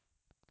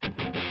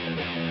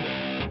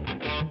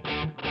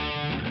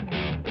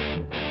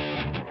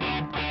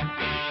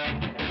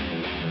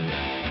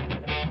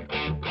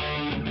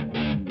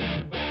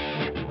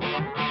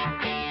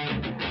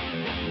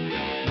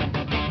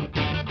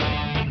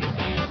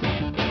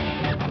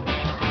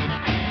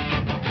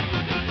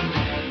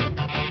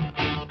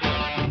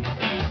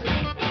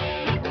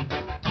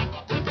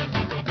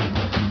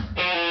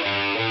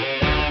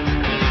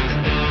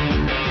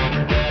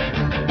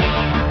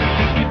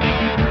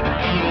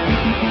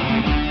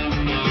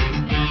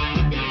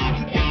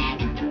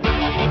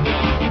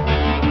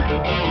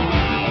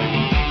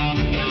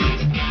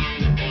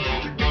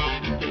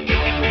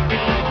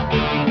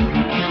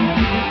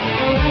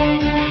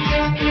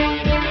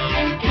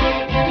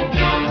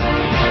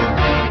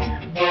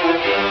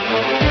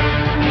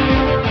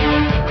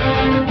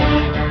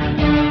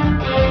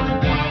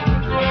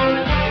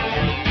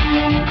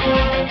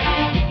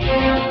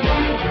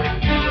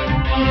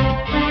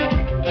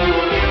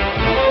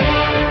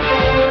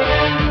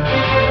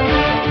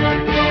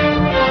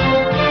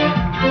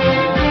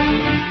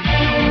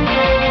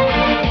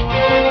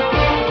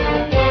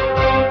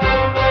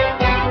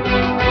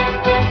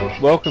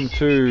welcome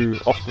to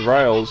Off the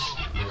Rails.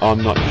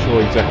 I'm not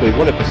sure exactly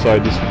what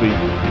episode this will be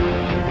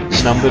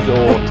numbered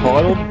or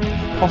titled.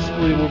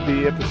 Possibly will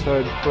be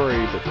episode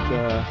 3, but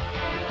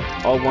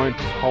I won't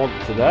hold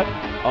it to that.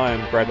 I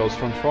am Brad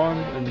Ostron,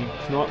 and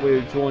tonight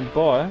we're joined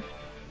by...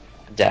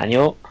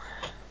 Daniel.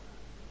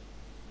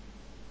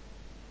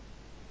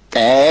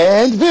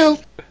 And Bill.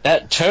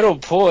 That total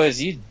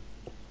pause,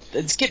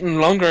 it's getting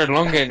longer and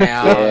longer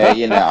now.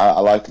 Yeah,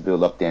 I like to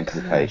build up the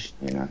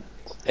anticipation,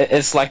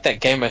 It's like that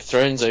Game of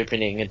Thrones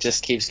opening. It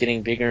just keeps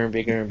getting bigger and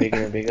bigger and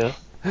bigger and bigger.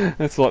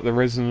 It's like the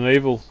Resident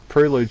Evil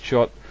prelude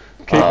shot.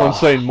 Keep on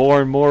seeing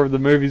more and more of the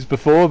movies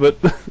before, but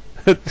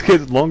it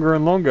gets longer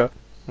and longer.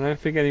 I don't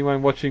think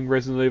anyone watching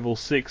Resident Evil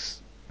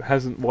 6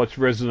 hasn't watched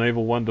Resident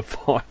Evil 1 to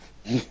 5.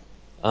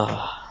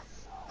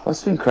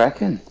 What's been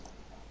cracking?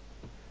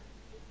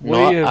 We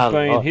have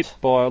been hit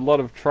by a lot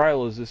of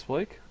trailers this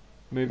week,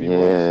 movie-wise.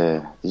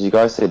 Yeah. Did you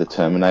guys see the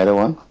Terminator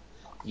one?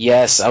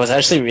 Yes, I was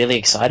actually really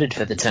excited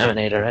for the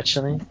Terminator,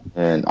 actually.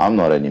 And I'm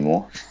not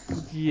anymore.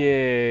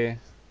 Yeah.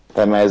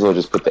 They may as well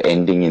just put the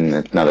ending in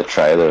another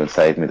trailer and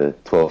save me the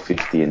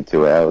 12.50 and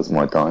 2 hours of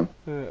my time.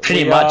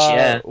 Pretty much,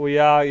 yeah. We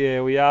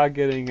are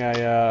getting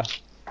a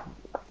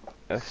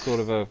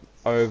sort of a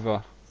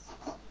over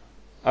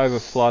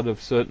flood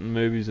of certain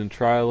movies and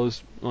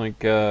trailers.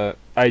 Like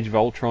Age of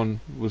Ultron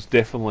was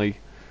definitely...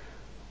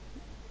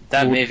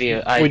 That movie,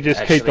 we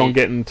just keep on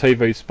getting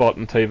TV spot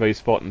and TV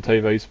spot and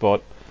TV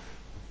spot.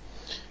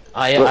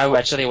 I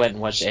actually went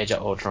and watched Age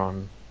of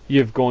Ultron.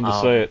 You've gone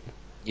to see it?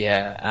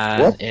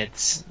 Yeah, and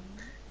it's...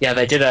 Yeah,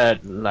 they did a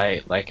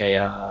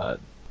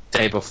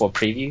day before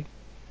preview.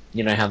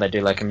 You know how they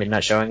do like a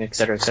midnight showing,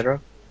 etc., etc.?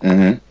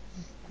 Mm-hmm.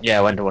 Yeah,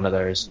 I went to one of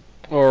those.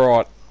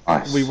 Alright.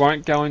 Nice. We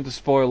won't go into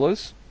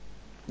spoilers.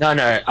 No,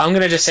 I'm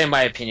gonna just say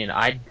my opinion.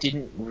 I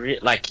didn't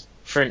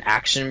for an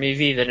action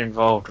movie that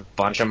involved a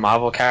bunch of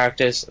Marvel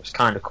characters, it was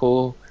kind of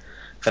cool.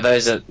 For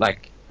those that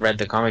read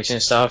the comics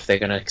and stuff, they're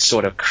gonna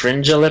sort of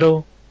cringe a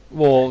little.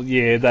 Well,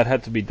 yeah, that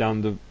had to be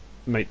done to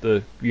meet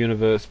the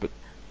universe, but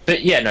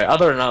yeah, no.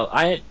 Other than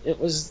that, it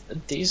was a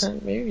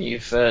decent movie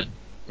for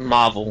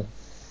Marvel.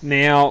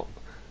 Now,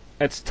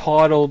 it's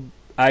titled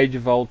Age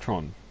of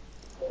Ultron.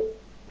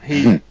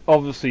 He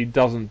obviously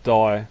doesn't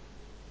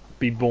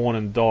be born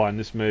and die in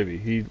this movie.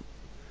 He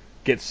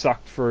gets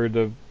sucked through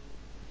the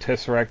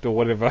Tesseract or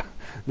whatever,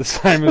 the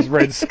same as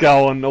Red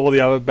Skull and all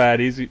the other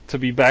baddies, to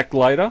be back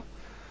later.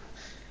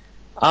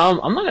 I'm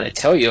not going to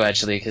tell you,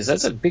 actually, because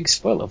that's a big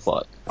spoiler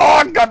plot.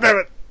 Oh,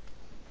 goddammit!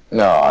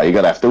 No, you're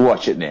going to have to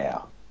watch it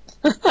now.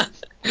 I'm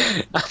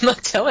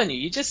not telling you.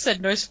 You just said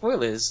no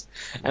spoilers.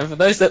 And for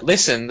those that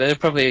listen, they're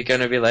probably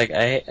going to be like,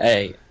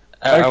 hey,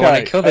 I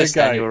want to kill this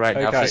Daniel right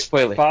now for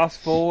spoiling.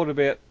 Fast forward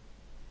about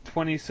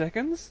 20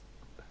 seconds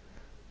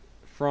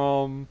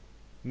from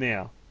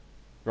now.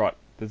 Right,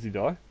 does he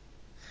die?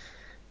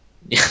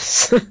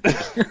 Yes.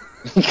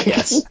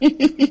 Yes.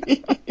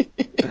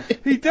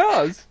 He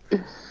does?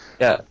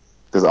 Yeah.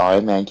 Does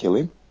Iron Man kill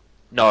him?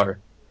 No.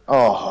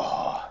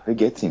 Oh, who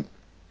gets him?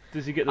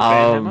 Does he get the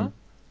band hammer?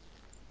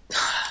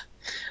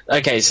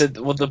 Okay, so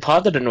the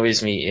part that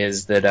annoys me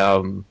is that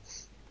only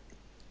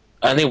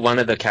one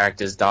of the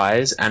characters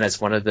dies, and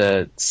it's one of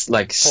the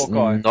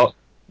Hawkeye.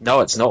 No,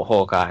 it's not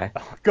Hawkeye.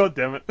 Oh, God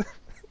damn it!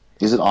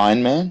 Is it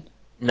Iron Man?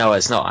 No,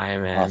 it's not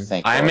Iron Man. Oh,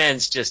 thank Iron God.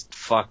 Man's just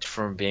fucked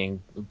from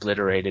being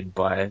obliterated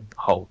by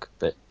Hulk,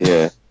 but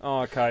Yeah.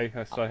 Oh, okay,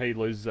 so he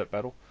loses that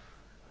battle.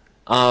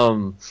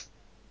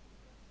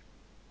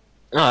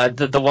 No,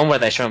 the one where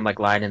they show him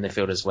lying in the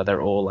field is where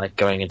they're all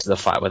going into the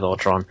fight with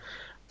Ultron,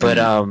 but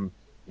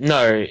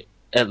no,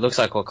 it looks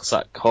like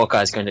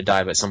Hawkeye's going to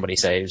die, but somebody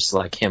saves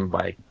him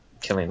by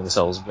killing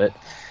themselves. But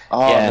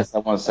that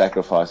someone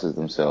sacrifices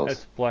themselves.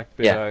 It's Black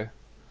Widow. Yeah.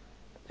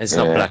 It's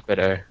not Black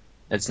Widow.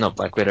 It's not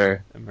Black Widow.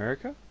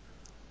 America?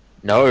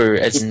 No,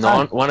 it's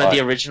not one of the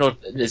original.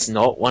 It's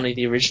not one of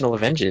the original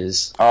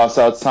Avengers. Oh,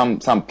 so it's some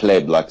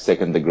pleb,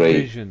 second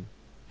degree. Vision.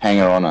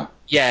 Hanger honor.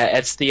 Yeah,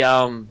 it's the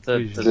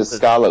Is it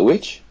Scarlet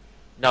Witch?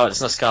 No, it's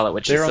not Scarlet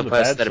Witch. They're It's on the the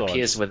person bad that side.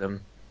 appears with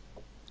him.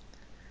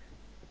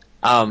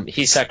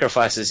 He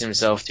sacrifices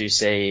himself to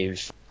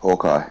save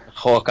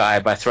Hawkeye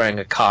by throwing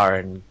a car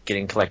and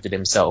getting collected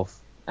himself,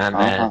 and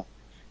then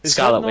Is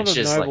Scarlet that not Witch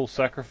a is noble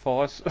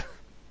sacrifice?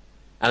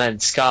 and then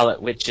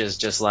Scarlet Witch is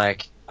just I'm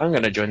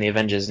going to join the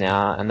Avengers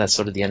now, and that's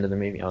sort of the end of the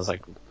movie. I was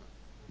like,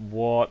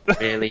 What?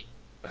 really,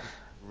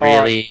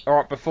 really? All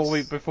right. Before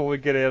we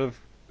get out of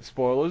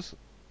spoilers,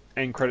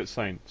 end credit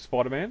scene.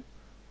 Spider-Man.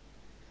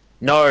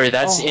 No,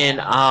 that's in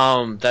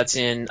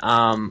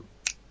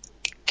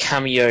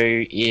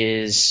cameo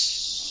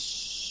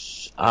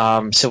is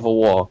Civil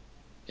War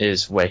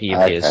is where he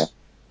appears. Okay.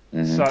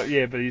 Mm-hmm. So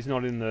yeah, but he's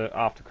not in the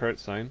after credit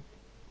scene.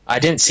 I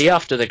didn't see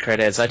after the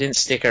credits. I didn't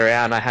stick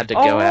around. I had to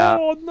go out.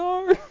 Oh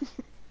no!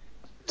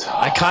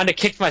 I kind of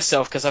kicked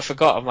myself because I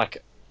forgot.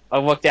 I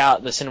walked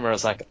out the cinema. I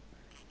was like,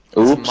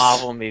 it's a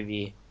Marvel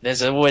movie.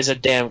 There's always a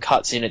damn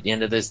cutscene at the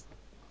end of this,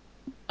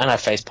 and I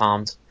face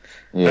palmed.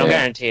 Yeah. But I'm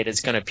guaranteed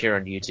it's going to appear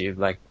on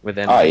YouTube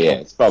within. Oh yeah,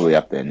 it's probably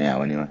up there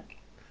now anyway.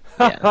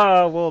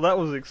 Yeah. Well, that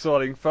was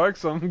exciting,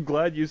 folks. I'm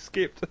glad you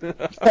skipped.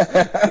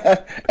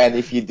 And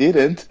if you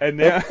didn't, and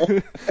now,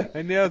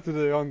 and now to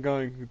the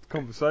ongoing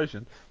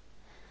conversation.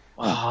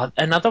 Oh,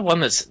 another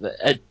one that's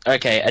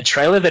okay. A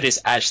trailer that is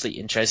actually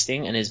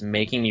interesting and is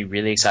making me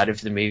really excited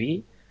for the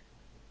movie.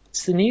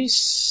 It's the new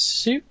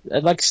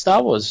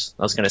Star Wars.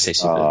 I was going to say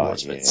Super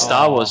Wars, yeah. but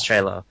Star Wars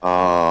trailer.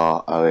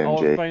 Oh, I've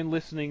OMG. been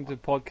listening to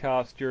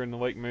podcasts during the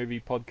week,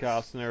 movie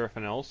podcasts and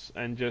everything else,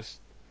 and just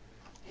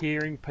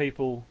hearing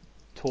people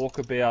talk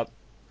about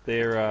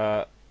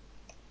their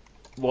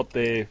what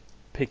they're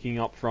picking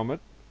up from it,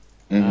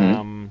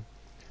 Mm-hmm.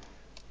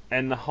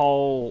 and the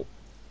whole,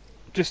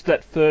 just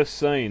that first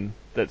scene,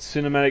 that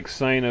cinematic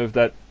scene of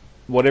that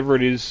whatever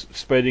it is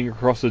speeding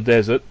across the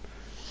desert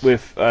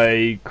with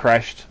a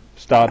crashed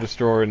Star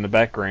Destroyer in the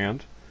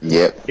background,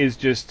 Yep. is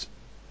just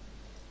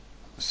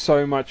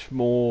so much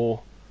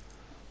more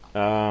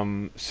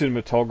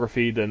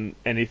cinematography than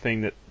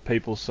anything that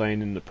people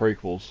seen in the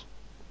prequels.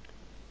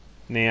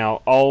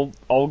 Now,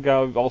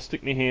 I'll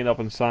stick my hand up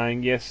and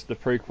saying yes, the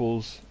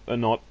prequels are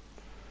not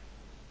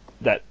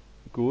that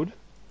good,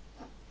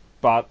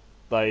 but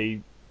they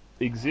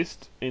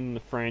exist in the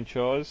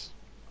franchise,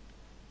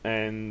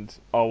 and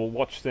I will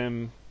watch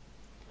them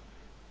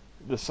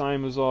the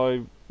same as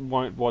I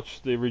won't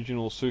watch the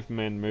original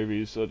Superman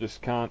movies. I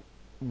just can't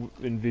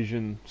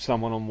envision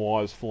someone on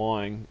wires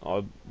flying.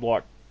 I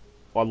like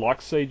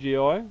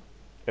CGI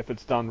if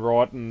it's done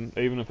right, and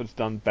even if it's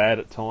done bad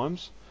at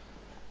times.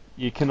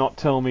 You cannot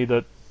tell me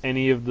that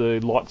any of the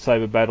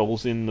lightsaber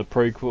battles in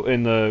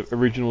the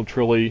original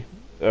trilogy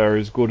are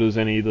as good as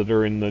any that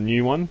are in the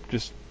new one.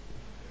 Just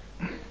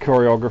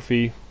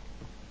choreography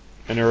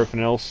and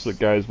everything else that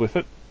goes with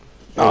it.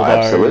 Oh,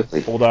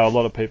 absolutely. Although a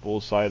lot of people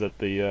will say that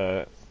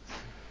the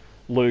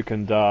Luke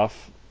and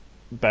Darth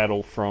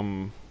battle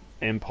from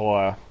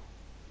Empire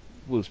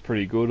was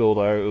pretty good,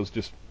 although it was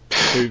just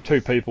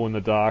two people in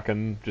the dark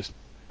and just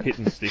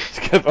hitting sticks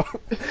together.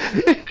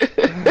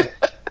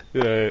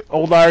 Yeah.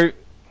 Although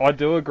I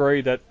do agree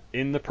that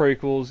in the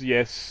prequels,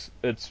 yes,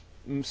 it's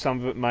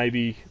some of it may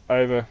be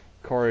over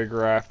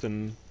choreographed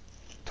and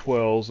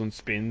twirls and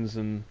spins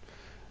and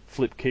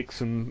flip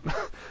kicks and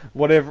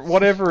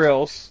whatever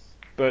else,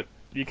 but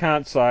you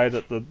can't say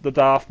that the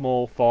Darth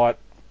Maul fight,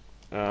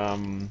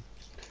 and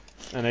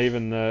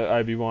even the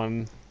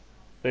Obi-Wan,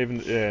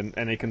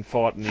 and he can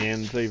fight in the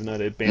end, even though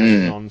they're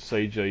bouncing on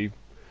CG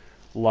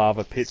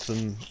lava pits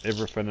and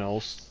everything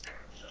else.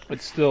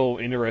 It's still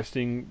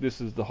interesting.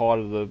 This is the height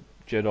of the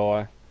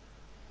Jedi.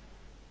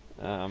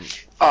 Oh,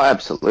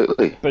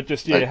 absolutely. But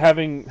just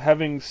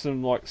having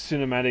some like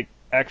cinematic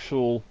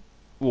actual,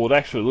 well, it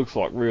actually looks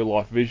like real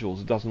life visuals.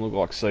 It doesn't look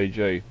like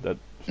CG. That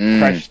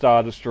crash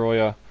Star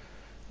Destroyer,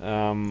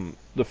 the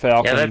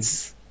Falcon, Yeah,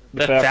 the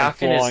the Falcon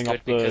Falcon is flying good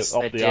up because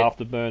they the did.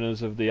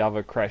 afterburners of the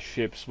other crash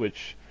ships,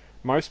 which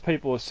most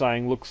people are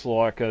saying looks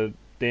like another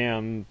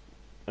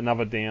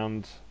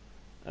downed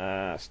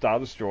Star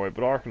Destroyer,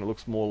 but I reckon it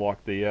looks more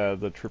like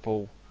the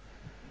triple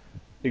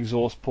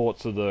exhaust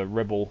ports of the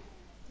Rebel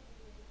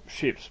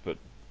ships. But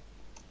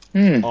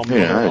I'm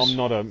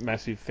not a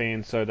massive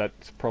fan, so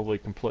that's probably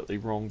completely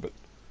wrong. But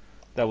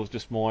that was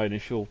just my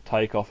initial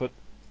take off it.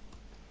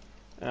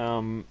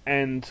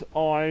 And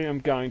I am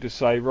going to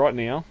say right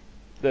now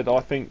that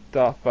I think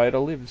Darth Vader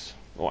lives,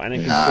 or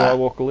Anakin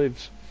Skywalker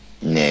lives.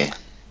 Nah.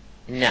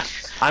 No,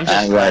 I'm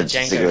just glad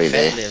Jango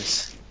Fett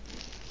lives.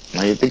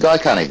 The guy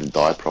can't even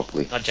die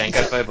properly. Not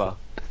Jango Boba.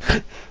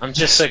 I'm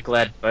just so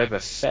glad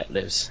Boba Fett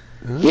lives.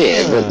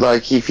 Yeah, but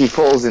like if he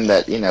falls in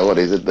that, what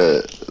is it,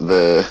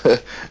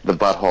 the the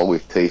butthole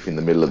with teeth in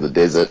the middle of the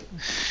desert.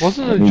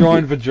 Wasn't it a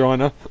giant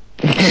vagina?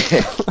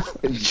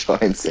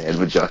 Giant sand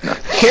vagina.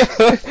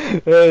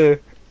 The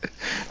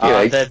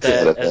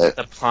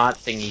plant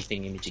thingy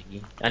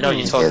majiggy. I know what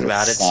you're talking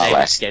about. Its name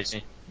escapes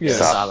me. Yeah,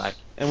 Sarlacc.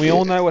 And we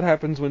all know what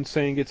happens when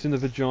sand gets in the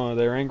vagina.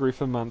 They're angry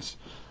for months.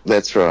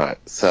 That's right.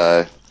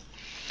 So,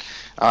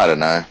 I don't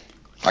know.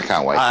 I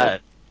can't wait for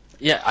it.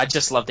 Yeah, I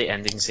just love the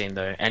ending scene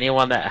though.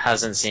 Anyone that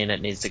hasn't seen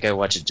it needs to go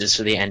watch it just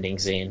for the ending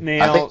scene.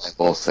 Now, I think they've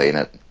all seen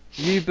it.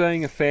 You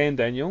being a fan,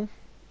 Daniel.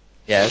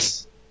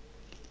 Yes.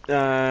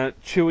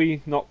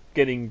 Chewie not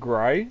getting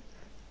grey.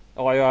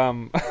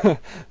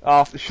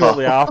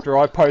 Shortly after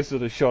I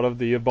posted a shot of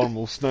the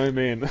abominable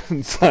snowman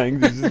and saying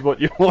this is what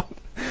you want.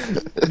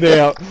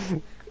 Now,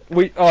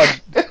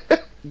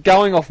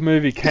 going off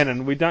movie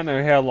canon, we don't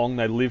know how long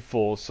they live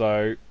for,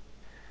 so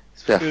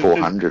it's about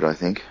 400, I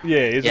think. Yeah,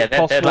 is it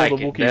possible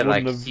the Wookiee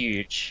wouldn't have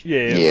huge?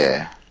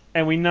 Yeah.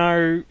 And we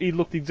know he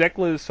looked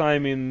exactly the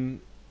same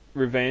in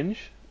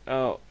Revenge.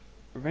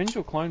 Revenge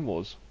or Clone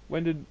Wars?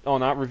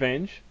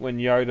 Revenge, when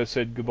Yoda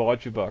said goodbye,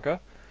 Chewbacca.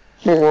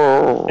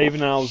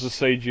 Even though it was a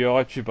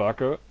CGI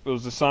Chewbacca, it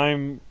was the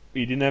same.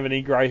 He didn't have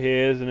any grey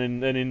hairs,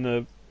 and in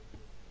the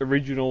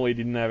original, he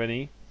didn't have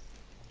any.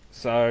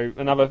 So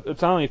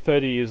it's only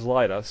 30 years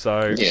later.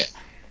 So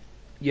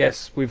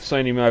yes, we've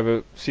seen him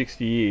over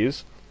 60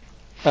 years.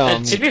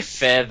 To be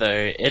fair,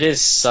 though, it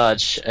is I'm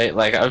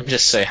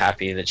just so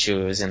happy that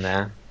Chewie was in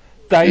there.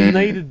 They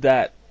needed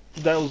that.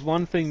 that was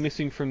one thing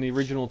missing from the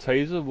original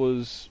teaser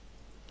was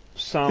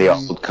The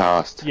old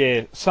cast.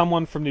 Yeah,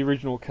 someone from the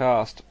original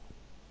cast.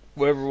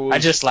 Whoever it was. I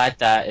just like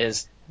that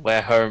is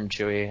we're home,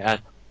 Chewie,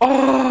 and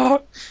I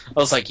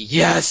was like,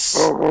 yes.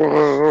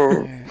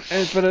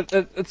 But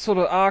it sort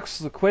of asks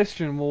the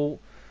question. Well,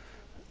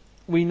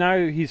 we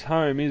know his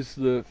home is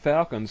the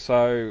Falcon,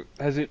 so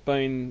has it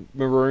been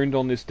marooned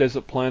on this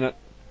desert planet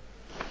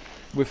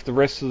with the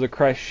rest of the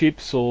crashed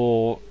ships,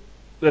 or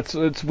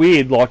it's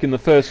weird. Like in the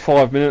first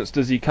 5 minutes,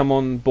 does he come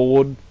on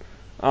board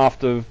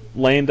after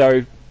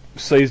Lando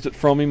seized it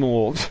from him,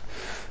 or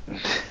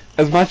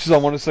as much as I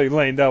want to see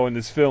Lando in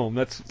this film,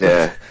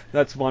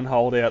 that's one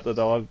holdout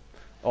that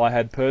I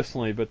had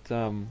personally. But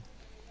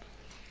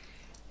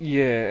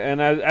yeah,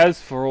 and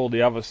as for all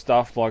the other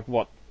stuff, like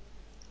what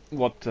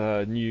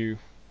new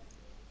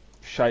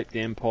shape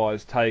the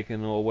Empire's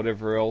taken or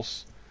whatever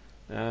else,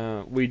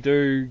 we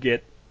do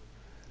get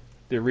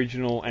the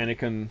original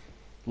Anakin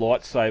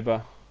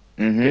lightsaber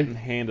getting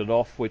handed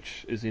off,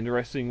 which is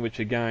interesting, which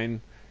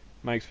again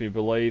makes me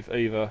believe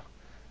either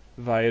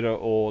Vader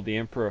or the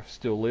Emperor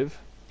still live.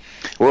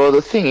 Well,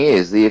 the thing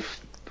is,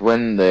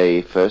 when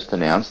they first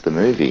announced the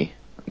movie,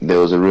 there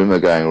was a rumor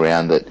going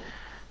around that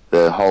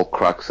the whole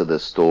crux of the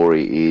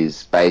story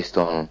is based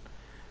on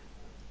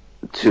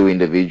two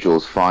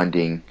individuals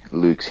finding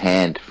Luke's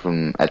hand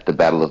at the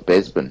Battle of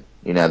Bespin.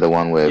 You know, the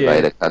one where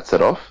Vader cuts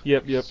it off?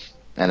 Yep.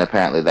 And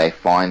apparently they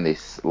find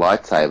this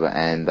lightsaber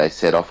and they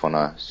set off on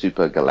a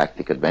super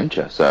galactic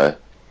adventure. So,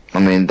 I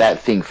mean, that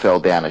thing fell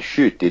down a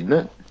chute, didn't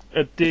it?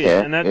 It did,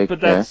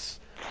 yeah,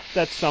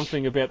 that's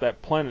something about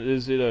that planet.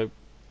 Is it a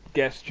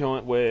gas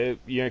giant where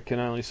you can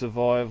only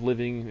survive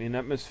living in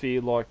atmosphere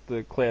like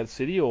the Cloud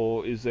City,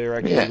 or is there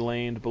actually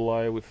land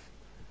below with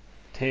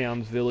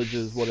towns,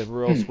 villages,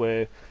 whatever else,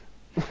 where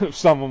if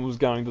someone was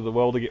going to the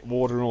well to get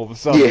water and all of a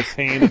sudden his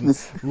hand and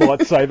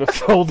lightsaber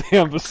fell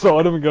down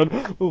beside him and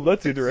gone, oh,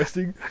 that's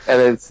interesting. And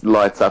then it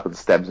lights up and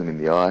stabs him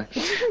in the eye.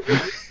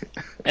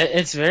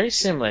 It's very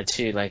similar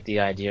to like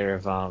the idea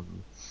of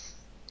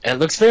it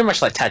looks very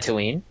much like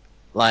Tatooine,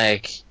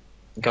 like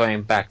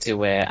going back to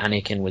where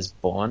Anakin was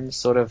born,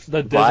 sort of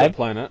the vibe. Desert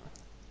planet.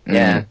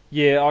 Yeah.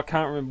 Yeah, I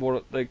can't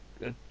remember what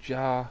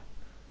Jar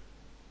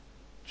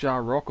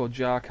Rock or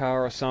Jar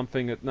Car or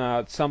something. No,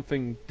 it's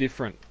something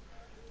different.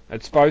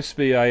 It's supposed to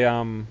be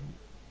a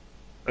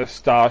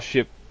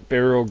starship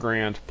burial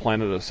ground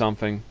planet or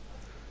something.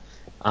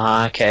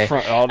 Okay.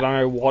 I don't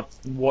know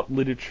what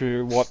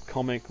literature, what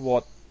comic,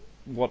 what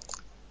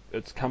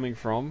it's coming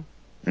from.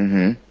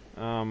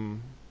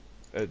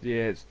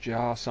 It's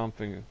Jar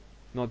something,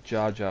 not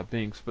Jar Jar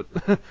Binks, but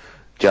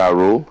Jar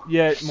Rule.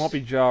 Yeah, it might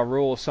be Jar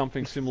Rule or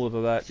something similar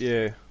to that.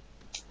 Yeah.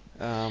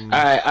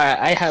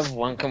 I have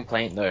one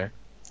complaint though.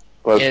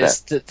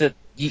 What's that?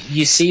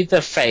 You see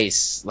the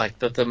face, like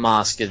the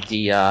mask of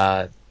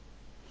the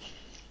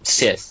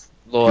Sith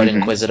Lord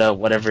Inquisitor,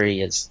 whatever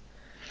he is.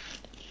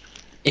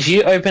 If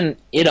you open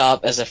it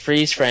up as a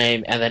freeze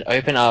frame and then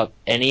open up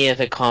any of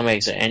the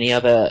comics or any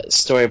other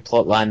story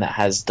plotline that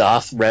has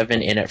Darth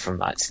Revan in it from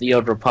Knights of the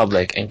Old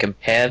Republic and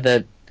compare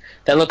they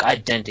look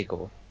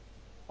identical.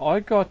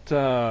 I got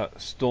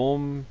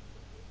Storm.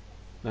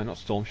 No, not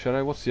Storm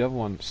Shadow. What's the other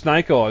one?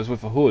 Snake Eyes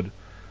with a hood.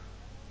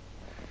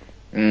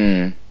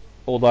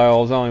 Although I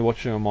was only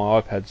watching on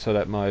my iPad, so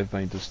that may have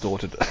been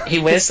distorted. He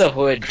wears the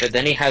hood, but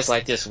then he has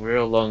like this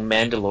real long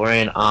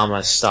Mandalorian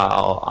armor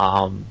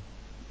style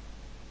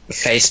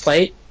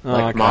faceplate,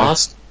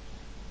 mask,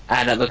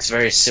 and it looks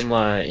very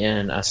similar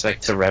in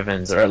aspect to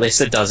Revan's, or at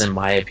least it does in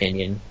my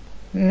opinion.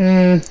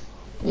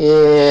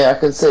 Yeah, I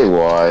can see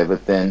why,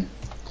 but then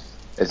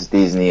it's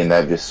Disney and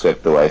they've just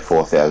swept away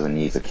 4,000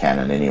 years of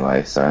canon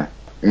anyway, so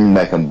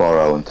they can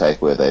borrow and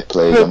take where they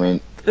please. I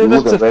mean,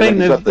 look at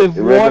Revan.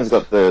 Revan's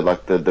got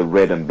the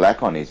red and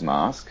black on his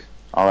mask.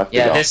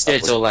 This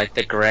dude's all like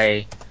the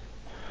grey.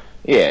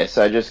 Yeah,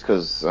 so just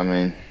because, I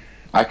mean,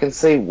 I can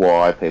see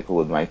why people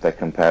would make that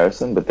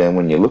comparison, but then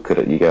when you look at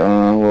it, you go,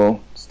 oh, well,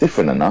 it's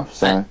different enough.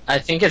 So I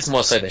think it's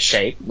more so the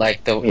shape,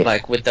 like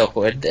with the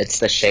hood, it's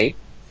the shape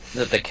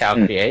that the cow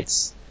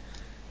creates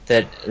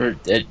that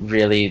it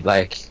really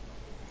like.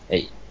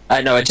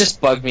 I know it just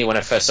bugged me when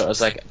I first saw it. I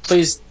was like,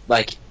 please,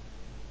 like,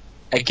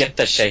 I get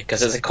the shape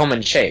because it's a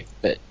common shape,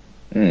 but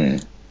I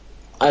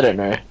don't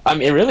know. I'm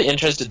really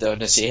interested though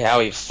to see how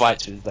he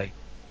fights with like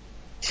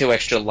 2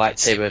 extra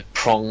lightsaber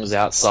prongs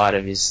outside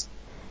of his.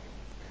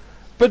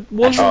 But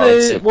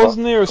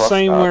wasn't there a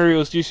scene where he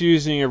was just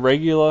using a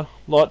regular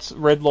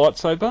red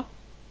lightsaber?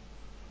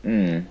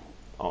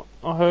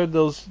 I heard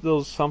there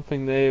was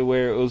something there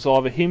where it was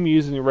either him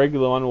using a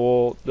regular one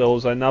or there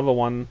was another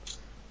one.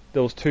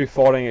 There was 2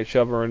 fighting each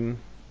other and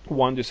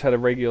one just had a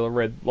regular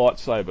red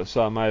lightsaber,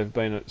 so it may have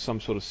been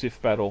some sort of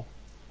Sith battle.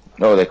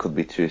 Oh, there could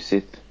be 2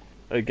 Sith.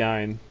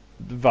 Again,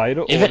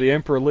 Vader or the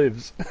Emperor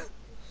lives.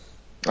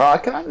 I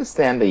can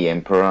understand the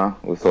Emperor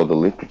with all the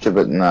literature,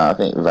 but no, I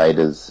think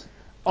Vader's...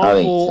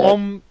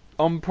 I'm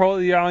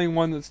probably the only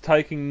one that's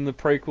taking the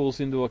prequels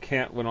into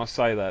account when I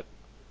say that.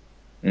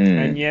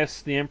 And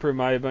yes, the Emperor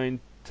may have been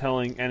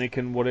telling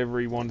Anakin whatever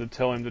he wanted to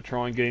tell him to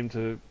try and get him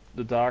to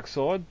the dark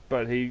side,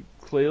 but he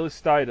clearly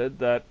stated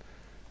that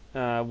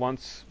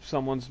once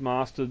someone's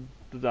mastered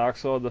the dark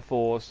side of the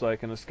Force, they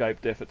can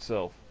escape death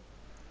itself.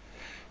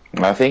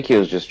 I think he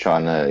was just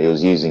he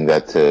was using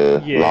that to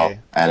lull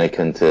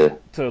Anakin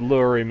to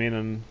lure him in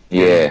and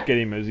get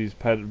him as his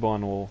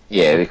Padawan or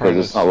because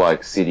apprentice. It's not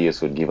like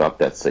Sidious would give up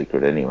that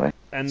secret anyway.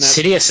 And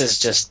Sidious is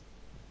just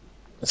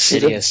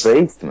Sidious. He's a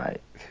beast, mate.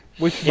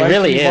 Which he makes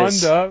really me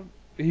is. wonder,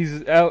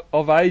 he's out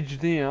of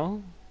age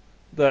now,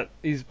 that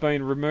he's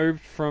been removed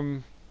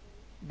from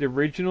the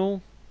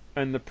original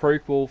and the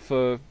prequel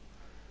for,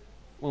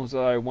 what was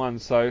it, 01,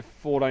 so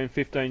 14,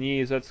 15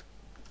 years, that's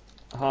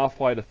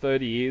halfway to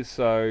 30 years,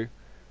 so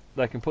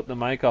they can put the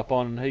makeup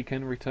on and he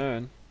can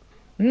return.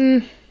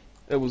 It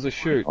was a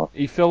chute.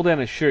 He fell down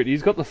a chute.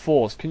 He's got the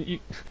Force. You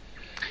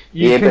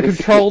can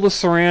control the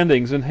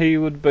surroundings, and he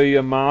would be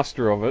a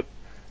master of it.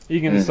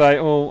 You can say,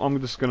 "Oh,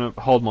 I'm just going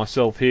to hold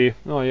myself here."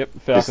 Oh, yep,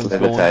 Falcon's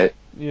gone.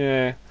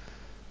 Yeah.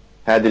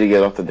 How did he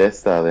get off the Death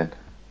Star then?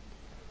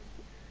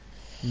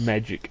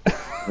 Magic.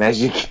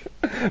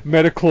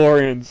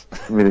 Metachlorians.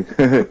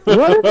 Metachlorians.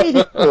 What are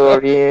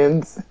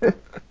metachlorians?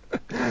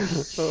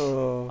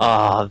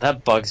 Oh,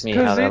 that bugs me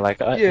how they're like...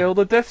 well,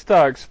 the Death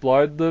Star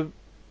exploded, the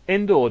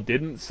Endor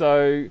didn't,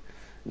 so...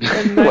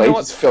 And he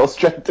just fell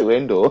straight to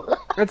Endor.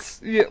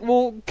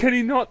 Can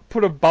he not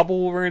put a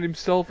bubble around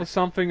himself or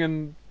something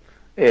and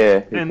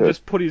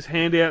just put his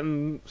hand out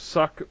and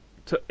suck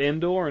to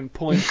Endor and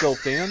pull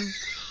himself down?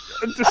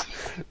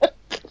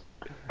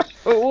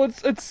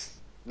 It's...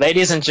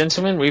 Ladies and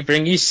gentlemen, we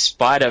bring you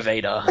Spider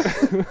Vader.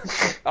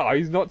 Oh,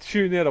 he's not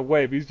shooting out a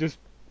web, he's just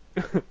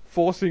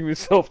forcing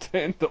himself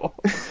to Endor.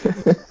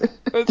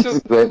 It's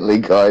just gently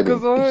guiding.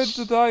 Because I heard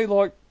today,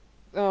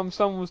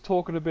 someone was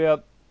talking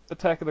about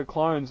Attack of the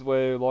Clones,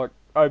 where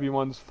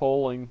Obi-Wan's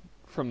falling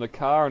from the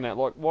car and that.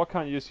 Why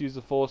can't you just use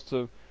the Force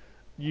to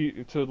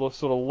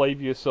sort of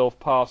leave yourself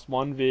past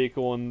one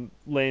vehicle and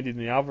land in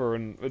the other?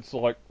 And it's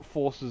like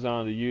Forces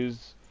aren't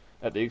used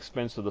at the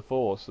expense of the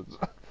Force.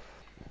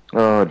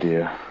 Oh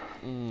dear.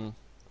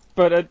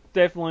 But it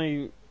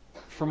definitely,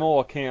 from all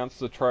accounts,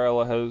 the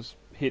trailer has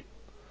hit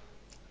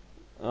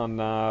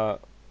on.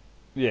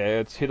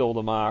 It's hit all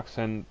the marks,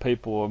 and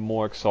people are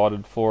more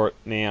excited for it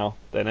now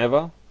than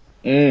ever.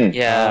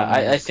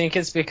 Yeah, I think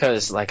it's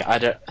because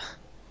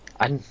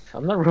I'm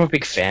not a real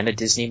big fan of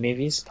Disney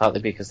movies,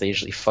 partly because they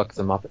usually fuck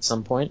them up at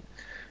some point.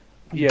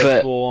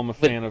 Yeah, I'm a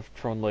fan of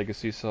Tron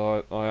Legacy,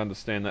 so I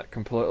understand that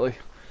completely.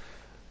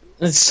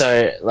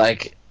 So,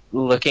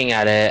 looking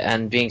at it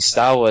and being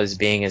Star Wars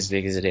being as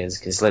big as it is,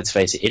 because let's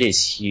face it, it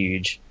is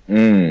huge.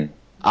 I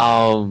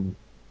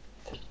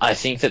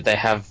think that they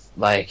have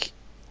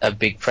a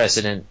big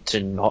precedent to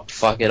not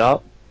fuck it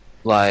up.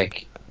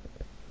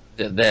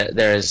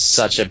 There is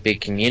such a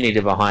big community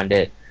behind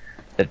it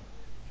that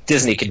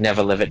Disney could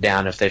never live it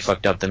down if they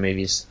fucked up the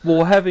movies.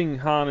 Well, having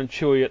Han and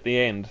Chewie at the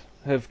end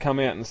have come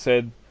out and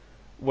said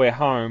we're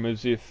home,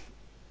 as if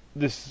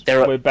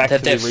we're back to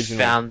the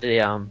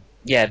original.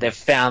 They've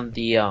found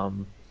the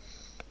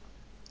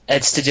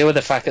it's to do with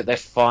the fact that they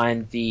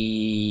find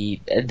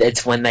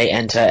it's when they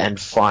enter and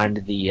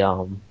find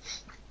the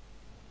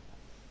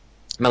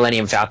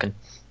Millennium Falcon.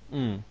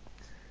 And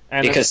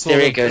because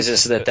theory goes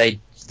is that they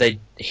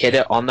hit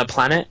it on the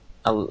planet,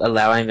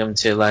 allowing them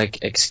to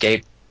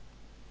escape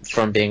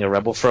from being a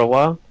rebel for a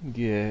while.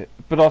 Yeah,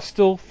 but I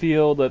still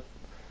feel that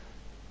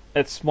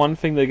it's one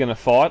thing they're going to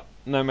fight.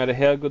 No matter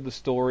how good the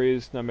story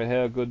is, no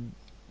matter how good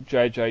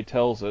JJ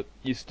tells it,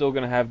 you're still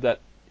going to have that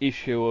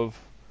issue of,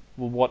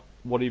 well,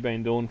 what have you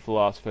been doing for the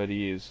last 30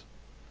 years?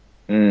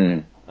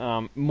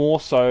 More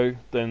so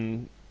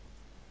than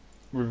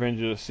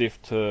Revenge of the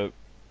Sith to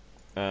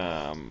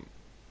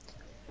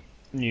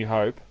New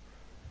Hope,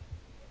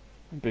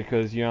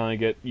 because you only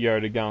get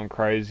Yoda going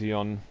crazy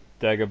on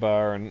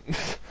Dagobah and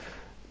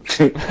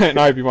and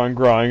Obi-Wan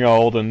growing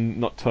old and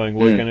not telling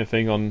Luke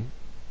anything on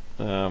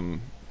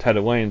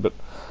Tatooine, but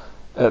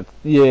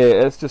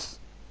it's just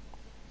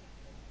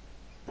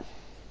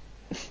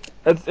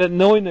it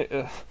knowing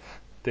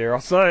dare I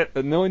say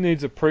it nearly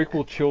needs a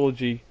prequel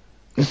trilogy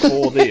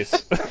for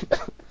this.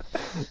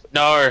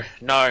 No,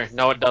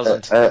 it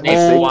doesn't. It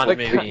needs one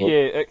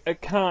movie.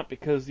 It can't,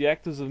 because the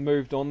actors have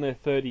moved on their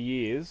 30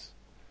 years,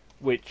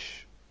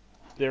 which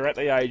they're at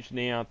the age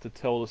now to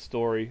tell the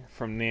story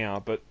from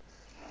now, but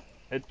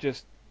it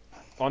just...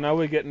 I know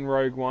we're getting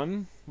Rogue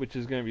One, which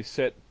is going to be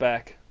set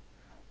back,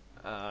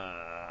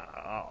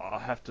 I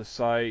have to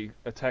say,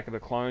 Attack of the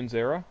Clones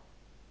era,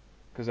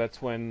 because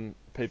that's when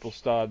people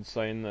started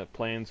seeing the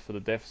plans for the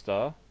Death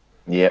Star.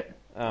 Yep.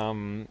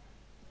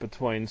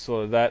 Between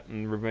sort of that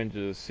and Revenge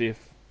of the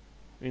Sith,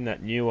 in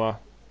that newer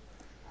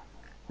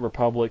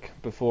Republic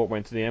before it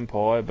went to the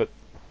Empire, but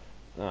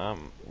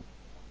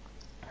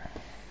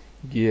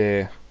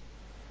it's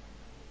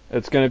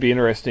going to be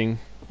interesting.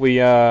 We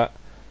have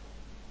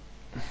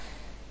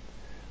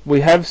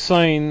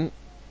seen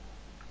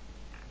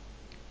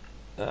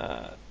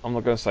I'm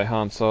not going to say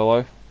Han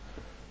Solo,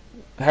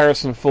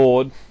 Harrison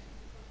Ford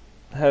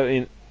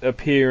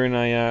appear in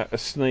a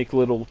sneak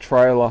little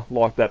trailer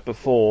like that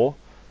before,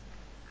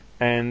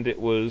 and it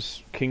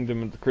was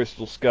Kingdom of the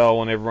Crystal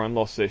Skull, and everyone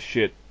lost their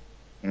shit,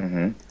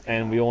 Mhm.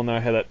 and we all know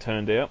how that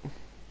turned out.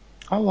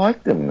 I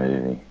like the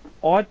movie.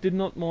 I did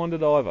not mind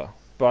it either,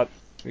 but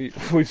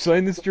we've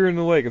seen this during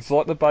the week. It's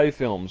like the Bay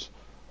films.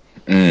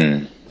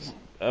 Mm.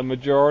 A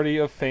majority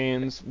of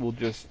fans will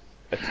just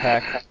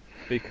attack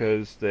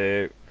because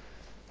they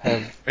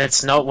have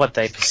It's not what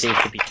they perceive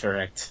to be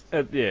correct.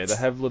 they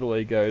have little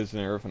egos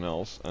and everything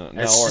else. And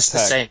It's they'll just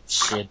attack. the same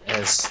shit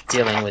as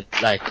dealing with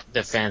like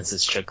the fans that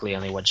strictly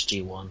only watch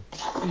G1.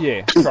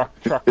 Yeah, truck.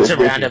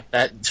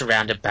 To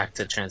round it back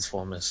to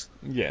Transformers.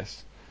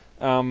 Yes.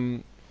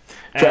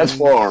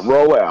 Transform,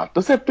 roll out,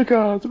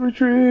 Decepticons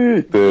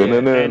retreat.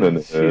 And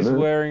he's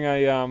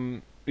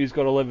wearing he's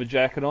got a leather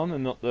jacket on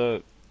and not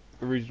the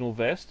original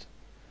vest.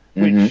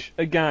 Which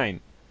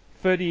again,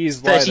 30 years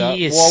 30 later,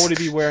 years. why would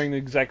he be wearing the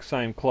exact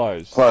same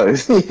clothes?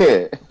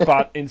 Yeah.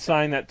 But in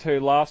saying that too,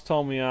 last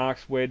time we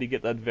asked where did he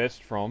get that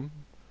vest from,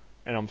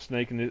 and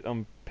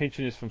I'm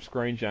pinching this from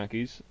Screen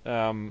Junkies.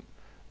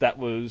 That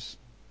was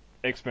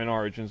X-Men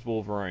Origins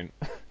Wolverine.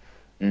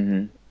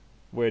 Mhm.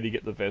 Where did he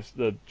get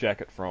the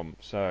jacket from?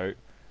 So,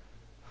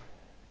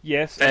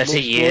 yes, it 30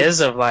 looks years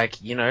of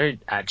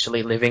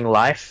actually living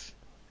life.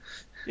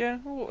 good. Yeah,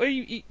 well,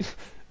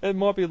 it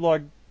might be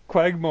like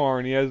Quagmire,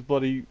 and he has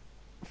bloody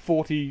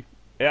 40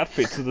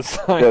 outfits of the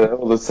same. Yeah, they're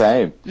all the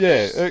same.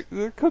 Yeah,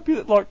 it could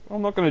be like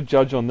I'm not going to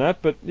judge on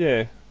that, but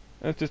yeah,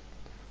 it's just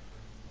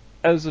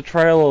as the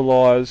trailer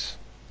lies,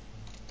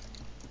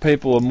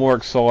 people are more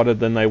excited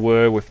than they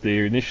were with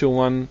the initial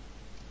one.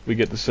 We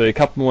get to see a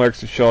couple more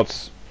extra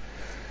shots,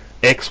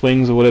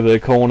 X-wings or whatever they're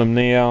calling them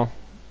now.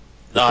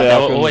 No, they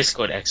were always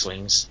called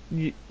X-wings.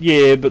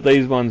 Yeah, but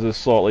these ones are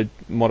slightly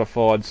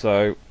modified,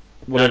 so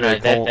whatever No,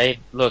 they call. they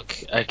look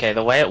okay.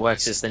 The way it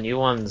works is the new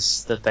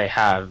ones that they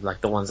have,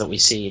 like the ones that we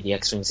see, the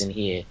X-wings in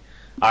here,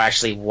 are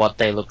actually what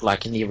they look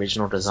like in the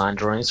original design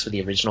drawings for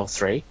the original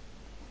 3.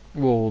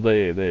 Well,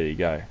 there you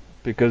go.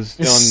 Because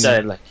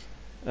So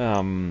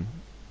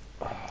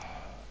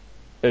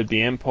at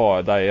the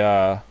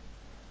Empire,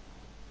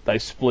 they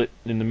split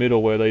in the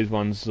middle where these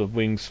ones, the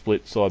wings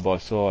split side by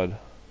side,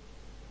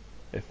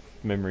 if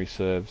memory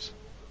serves.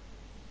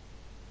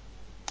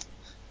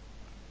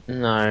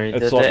 no,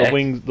 It's like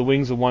the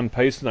wings are one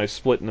piece and they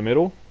split in the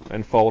middle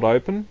and fold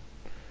open.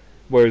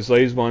 Whereas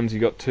these ones, you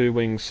got two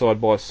wings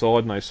side by side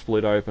and they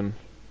split open.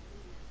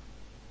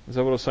 Is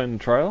that what I was saying in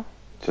the trailer?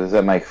 So does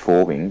that make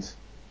 4 wings?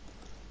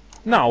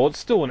 No, it's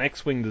still an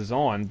X-wing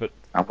design, but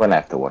I'm gonna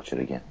have to watch it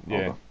again.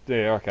 yeah,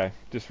 okay.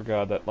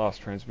 Disregard that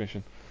last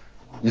transmission.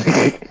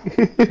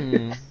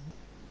 Mm.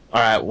 All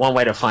right, one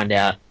way to find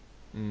out.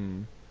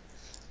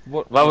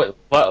 What?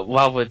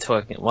 While we're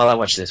talking, while I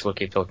watch this, we'll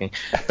keep talking.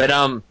 But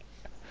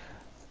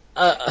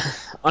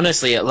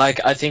honestly,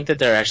 I think that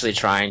they're actually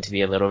trying to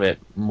be a little bit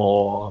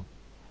more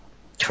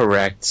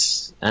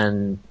correct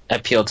and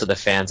appeal to the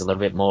fans a little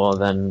bit more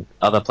than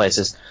other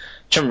places,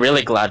 which I'm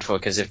really glad for,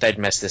 because if they'd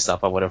messed this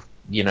up, I would have,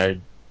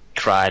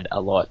 cried a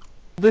lot.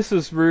 This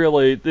is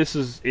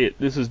it.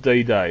 This is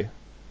D-Day.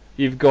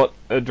 You've got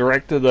a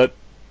director that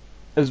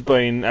has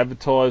been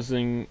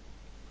advertising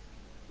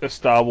a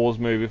Star Wars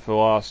movie for the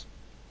last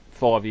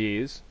 5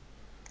 years,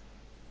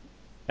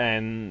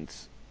 and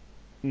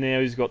now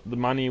he's got the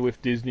money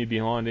with Disney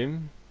behind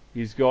him.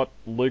 He's got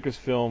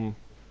Lucasfilm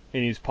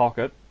in his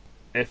pocket.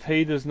 If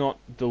he does not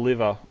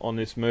deliver on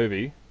this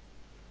movie,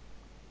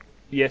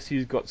 yes,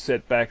 he's got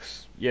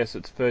setbacks. Yes,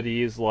 it's 30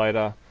 years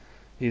later.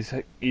 He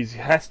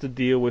has to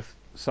deal with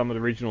some of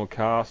the original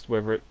cast,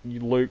 whether it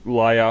Luke,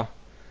 Leia,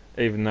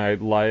 even though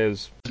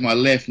Leia's my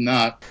left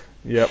nut.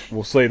 Yep,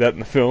 we'll see that in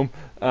the film.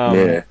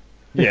 Yeah.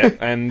 Yeah,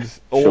 and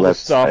all She'll the have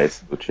stuff,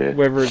 space, wheelchair.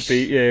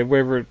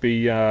 whether it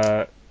be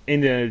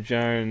Indiana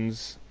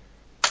Jones,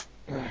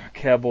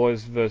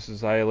 Cowboys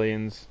versus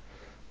Aliens,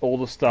 all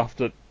the stuff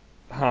that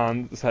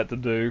Han's had to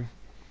do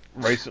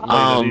recently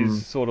that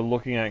he's sort of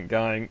looking at and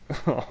going,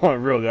 I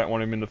really don't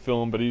want him in the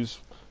film, but he's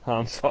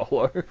Han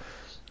Solo.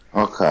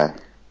 Okay.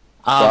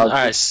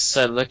 Alright,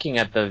 so looking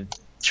at the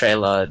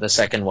trailer, the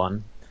second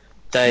one,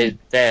 they're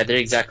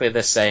exactly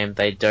the same.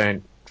 They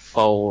don't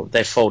fold.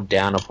 They fold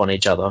down upon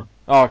each other.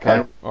 Oh,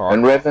 okay, all right.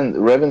 And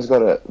Revan's got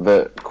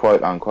the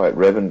quote unquote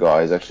Revan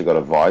guy has actually got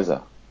a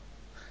visor.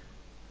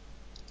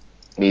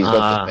 He's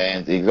got the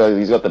bands.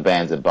 He's got the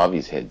bands above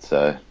his head.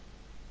 So.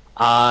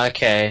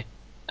 Okay.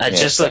 It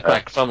just looked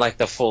like from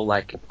the full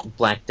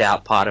blanked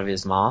out part of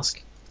his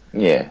mask.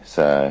 Yeah.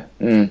 So.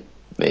 There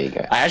you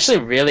go. I actually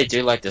really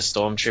do like the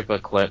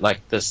Stormtrooper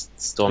the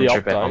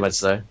Stormtrooper helmets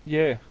though.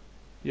 Yeah.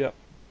 Yep.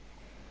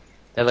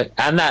 They look,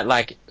 and that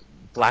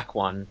black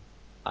one,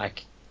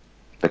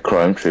 the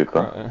Chrome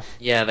Trooper.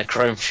 Yeah, the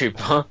Chrome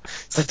Trooper.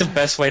 It's the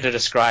best way to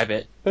describe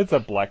it. It's a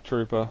Black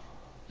Trooper.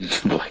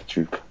 Black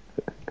Trooper.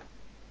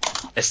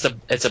 It's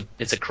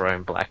a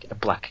chrome black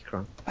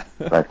chrome.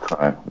 Black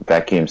chrome,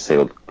 vacuum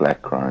sealed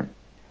black chrome.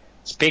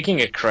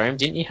 Speaking of chrome,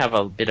 didn't you have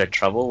a bit of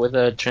trouble with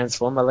a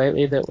Transformer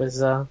lately that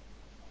was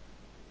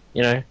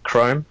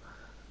chrome?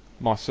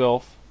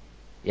 Myself.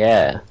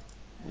 Yeah.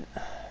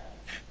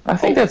 I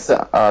think that's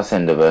the arse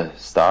end of a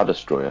Star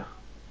Destroyer.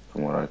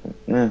 From what I can...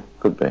 Yeah,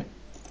 could be.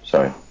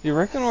 Sorry. You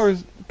reckon, or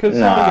is because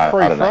No, some of the I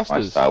free don't know my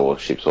thrusters? Star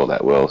Wars ships all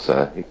that well,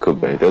 so it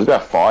could be. There was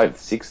about 5,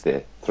 6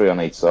 there. 3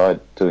 on each side,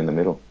 2 in the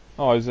middle.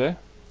 Oh, is there?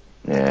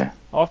 Yeah.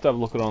 I'll have to have a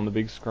look at it on the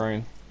big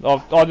screen.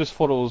 I just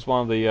thought it was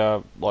one of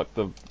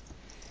the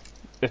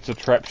it's a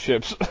trap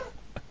ships.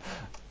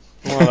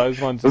 One of those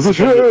ones. It's a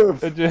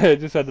ship! It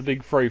just had the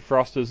big free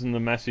thrusters and the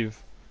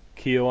massive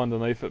keel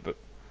underneath it, but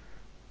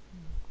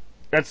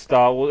that's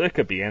Star Wars. It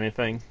could be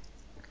anything.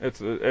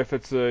 If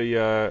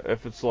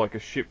it's like a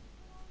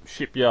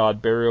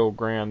shipyard, burial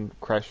ground,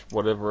 crash,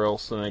 whatever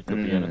else, then it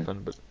could be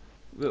anything. But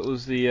it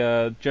was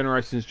the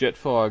Generations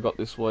Jetfire I got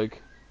this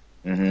week.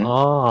 Mm-hmm.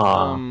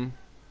 Oh.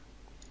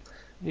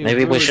 Yeah,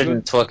 Maybe we really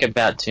shouldn't good. talk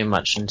about too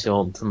much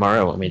until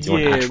tomorrow when we do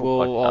an actual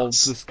podcast. I'll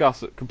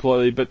discuss it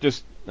completely, but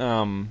just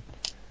I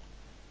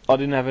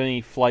didn't have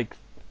any flake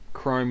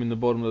chrome in the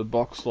bottom of the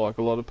box like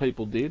a lot of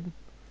people did,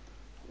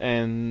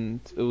 and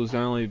it was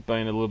only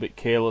being a little bit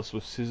careless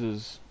with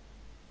scissors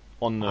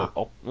on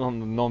the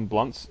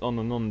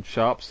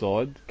non-sharp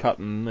side,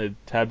 cutting the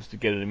tabs to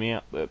get them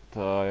out, that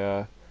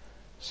I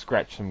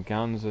scratched some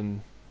guns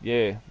and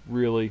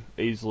really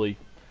easily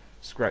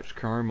scratched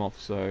chrome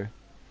off. So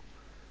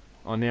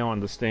I now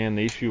understand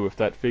the issue with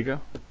that figure.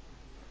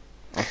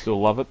 I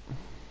still love it.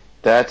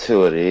 That's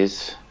who it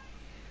is.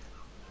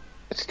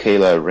 It's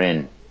Kylo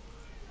Ren.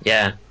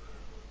 Yeah.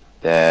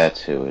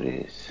 That's who it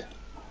is.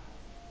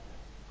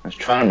 I was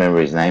trying to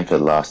remember his name for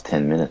the last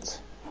 10 minutes.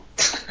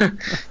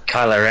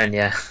 Kylo Ren,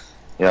 yeah.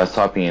 Yeah, I was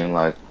typing in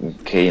like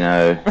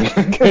Kino.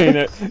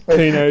 Kino,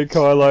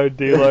 Kylo,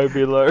 Dilo,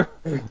 Bilo.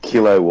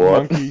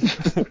 Kilowatt. Monkey.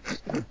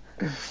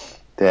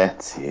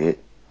 That's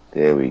it.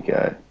 There we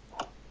go.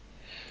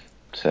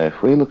 So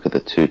if we look at the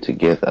two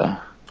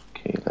together,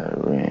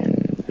 Kylo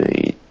Ren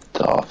v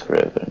Darth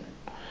Revan.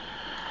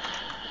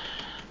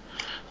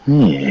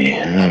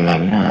 Yeah,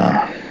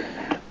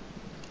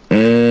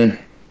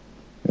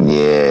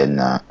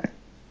 nah.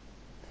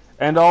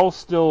 And I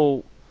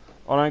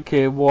don't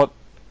care what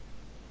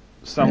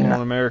someone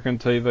on American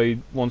TV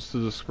wants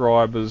to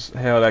describe as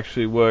how it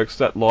actually works,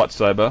 that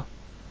lightsaber.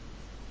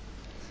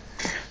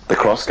 The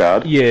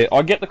crossguard? Yeah,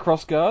 I get the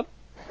crossguard,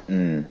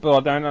 but I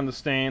don't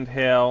understand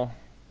how...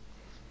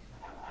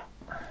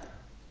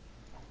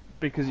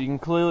 Because you can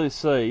clearly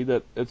see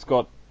that it's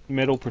got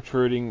metal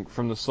protruding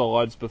from the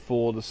sides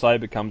before the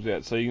saber comes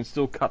out, so you can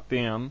still cut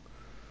down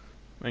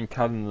and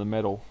cut into the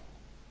metal.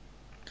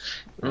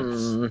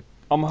 I'm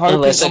hoping,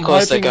 Unless, of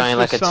course, they're going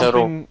like a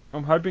total...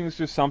 I'm hoping it's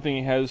just something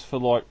he has for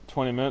like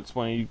 20 minutes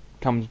when he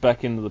comes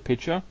back into the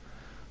picture,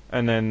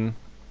 and then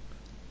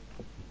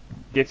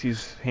gets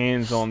his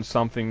hands on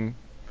something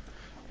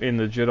in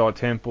the Jedi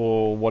Temple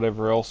or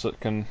whatever else that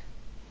can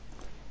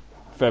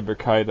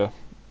fabricate a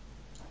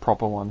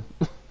proper one.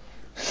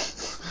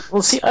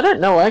 Well, see, I don't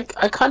know. I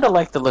kind of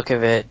like the look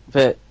of it,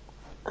 but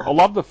I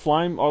love the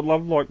flame. I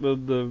love like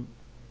the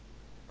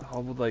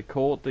what would they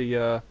call it?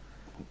 The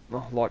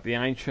like the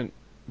ancient,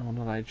 no,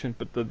 not ancient,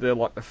 but they're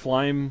like the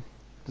flame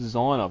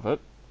design of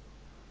it,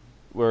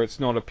 where it's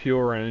not a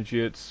pure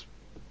energy. It's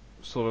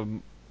sort of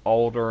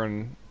older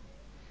and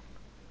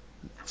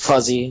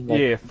fuzzy.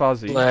 Like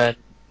fuzzy. blurred.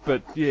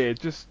 But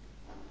just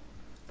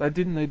they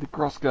didn't need the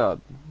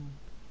crossguard.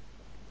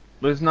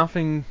 There's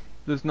nothing.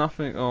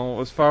 Oh,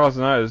 as far as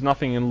I know, there's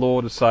nothing in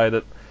lore to say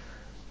that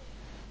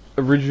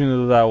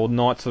originally they were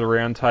knights of the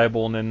Round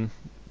Table and then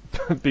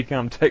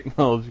become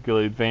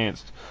technologically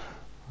advanced.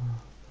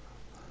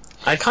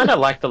 I kind of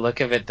like the look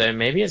of it, though.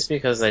 Maybe it's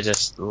because they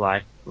just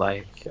I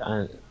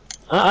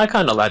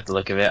kind of like the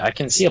look of it. I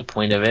can see a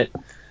point of it.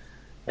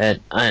 And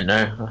I don't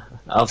know.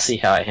 I'll see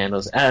how it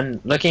handles.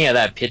 And looking at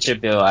that picture,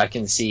 Bill, I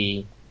can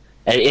see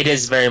it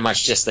is very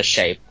much just the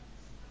shape.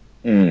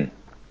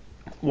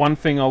 One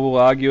thing I will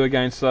argue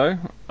against, though,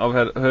 I've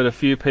heard a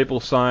few people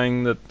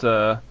saying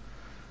that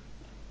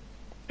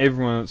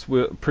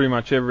pretty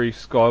much every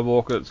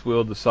Skywalker that's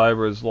wielded the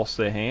saber has lost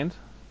their hand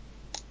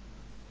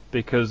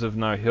because of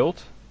no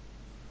hilt,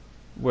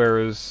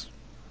 whereas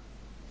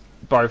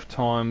both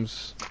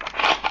times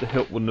the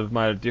hilt wouldn't have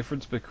made a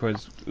difference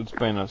because it's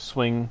been a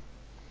swing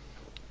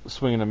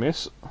and a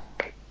miss.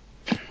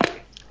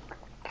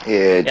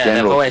 Yeah,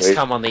 they've always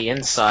come on the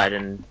inside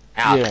and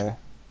out. Yeah.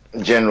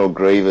 General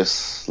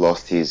Grievous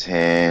lost his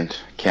hand,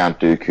 Count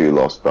Dooku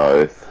lost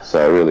both,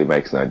 so it really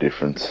makes no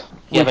difference.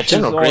 Yeah, but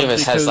General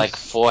Grievous has like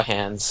 4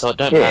 hands, so it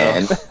don't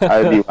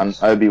matter. And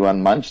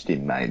Obi-Wan munched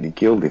him, mate, and he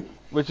killed him.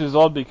 Which is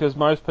odd because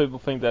most people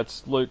think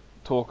that's Luke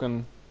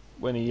talking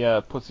when he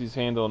puts his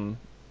hand on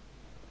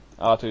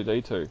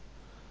R2-D2.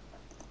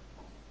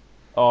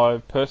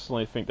 I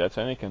personally think that's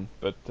Anakin,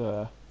 but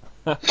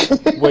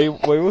we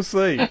will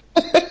see.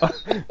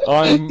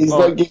 He's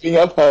not giving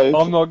up hope.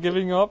 I'm not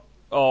giving up.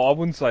 Oh, I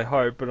wouldn't say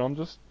hope, but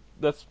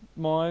that's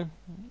my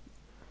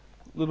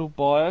little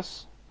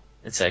bias.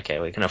 It's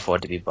okay, we can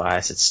afford to be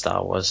biased. It's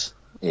Star Wars.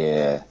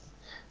 Yeah.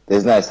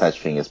 There's no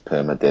such thing as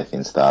permadeath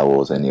in Star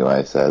Wars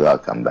anyway, so they'll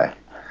come back.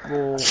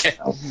 Well,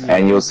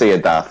 And you'll see a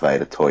Darth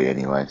Vader toy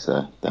anyway,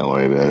 so don't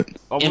worry about it.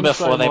 I And wouldn't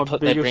say before they my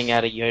they bring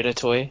out a Yoda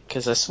toy,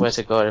 because I swear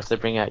to God, if they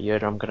bring out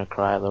Yoda, I'm gonna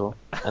cry a little.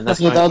 And that's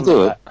Yeah, coming they'll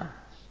from do it.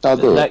 They'll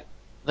do it.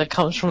 that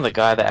comes from the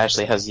guy that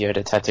actually has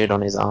Yoda tattooed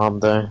on his arm,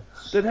 though.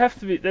 There'd have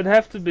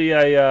to be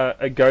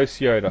a Ghost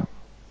Yoda,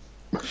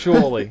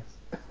 surely.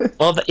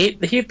 Well,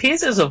 he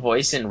appears as a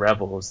voice in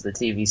Rebels, the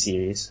TV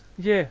series.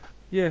 Yeah,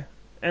 yeah.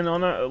 And I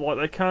know, like,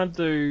 they can't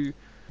do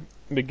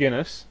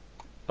McGuinness,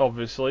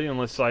 obviously,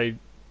 unless they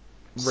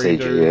CG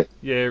redo, it.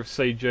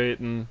 CG it,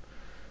 and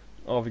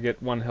either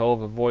get one hell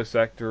of a voice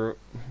actor.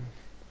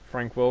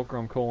 Frank Welker,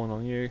 I'm calling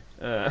on you.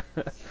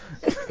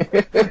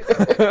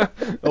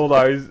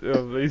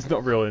 Although he's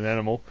not really an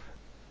animal.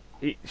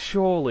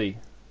 Surely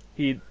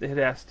he'd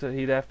have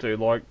to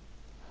like.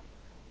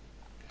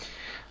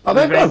 Oh,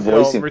 they've got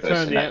voice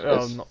Return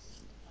impersonators.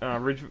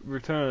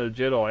 Return of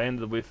the Jedi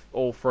ended with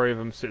all three of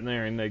them sitting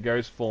there in their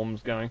ghost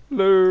forms going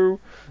hello.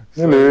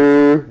 So,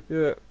 Hello.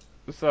 yeah.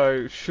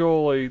 So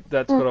surely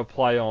that's got to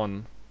play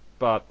on,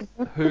 but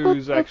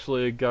who's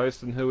actually a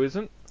ghost and who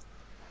isn't?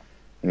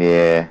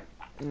 Yeah.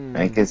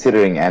 And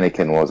considering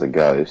Anakin was a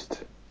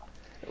ghost.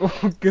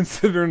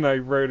 Considering they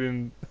wrote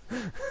in,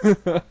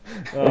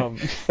 So,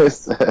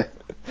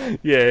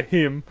 yeah,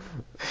 him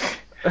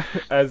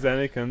as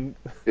Anakin.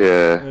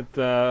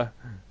 yeah.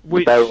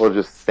 Which, They were all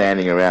just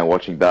standing around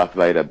watching Darth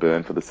Vader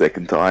burn for the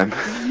second time.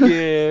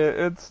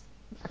 yeah, it's.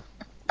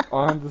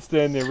 I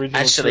understand the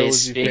original. Actually, trilogy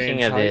speaking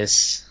fans of hate.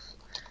 this,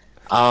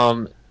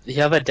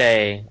 the other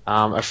day,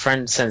 a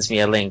friend sends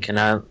me a link, and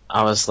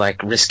I was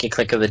like, risky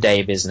click of the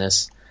day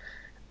business.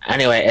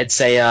 Anyway,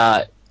 it's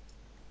a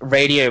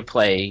radio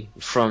play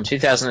from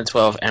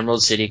 2012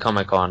 Emerald City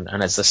Comic Con,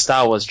 and it's the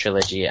Star Wars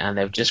trilogy, and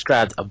they've just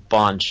grabbed a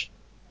bunch,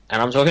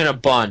 and I'm talking a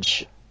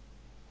bunch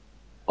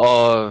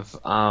of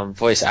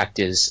voice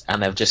actors,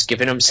 and they've just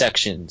given them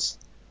sections,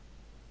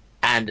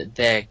 and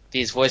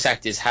these voice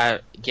actors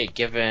get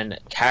given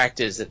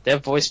characters that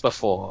they've voiced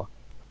before,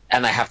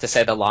 and they have to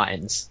say the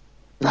lines.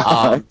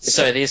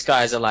 So these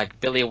guys are like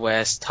Billy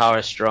West,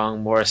 Tara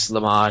Strong, Maurice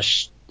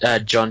LaMarche,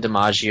 John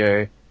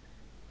DiMaggio,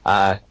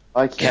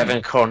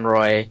 Kevin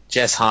Conroy,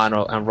 Jess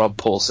Harnell, and Rob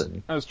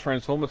Paulson. As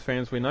Transformers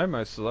fans, we know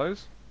most of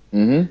those.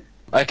 Mm-hmm.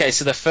 Okay,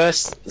 so the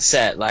first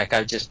set, like,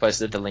 I've just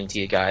posted the link to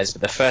you guys,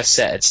 but the first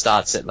set, it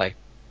starts at like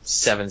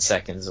 7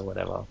 seconds or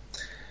whatever.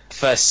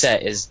 First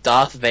set is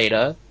Darth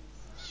Vader,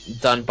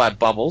 done by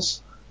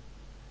Bubbles.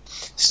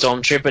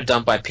 Stormtrooper,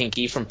 done by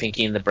Pinky from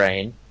Pinky and the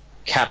Brain.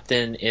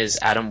 Captain is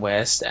Adam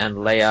West, and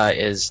Leia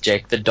is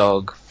Jake the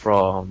Dog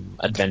from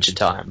Adventure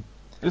Time.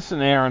 This is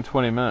an hour and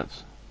 20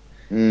 minutes.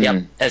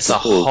 Yep, it's a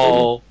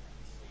whole...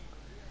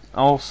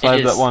 I'll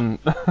save that one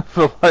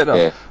for later.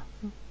 Yeah.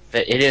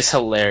 It is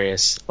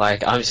hilarious.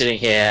 Like, I'm sitting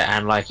here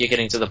and, like, you're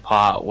getting to the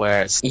part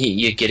where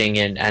you're getting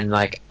in and,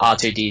 like,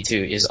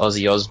 R2-D2 is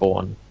Ozzy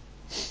Osbourne.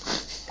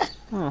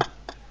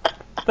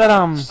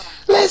 That,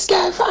 Let's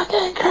go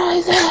fucking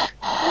crazy!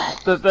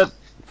 that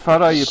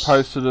photo you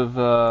posted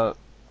of,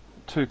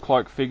 two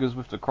cloaked figures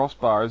with the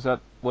crossbar, is that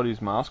what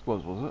his mask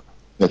was it?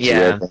 That's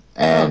Yeah. Revan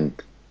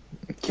and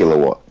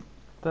Kilowatt.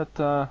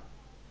 That,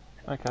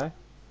 okay.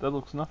 That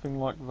looks nothing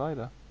like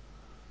Vader.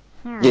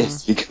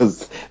 Yes,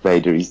 because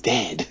Vader is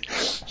dead.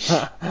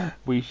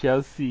 We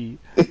shall see.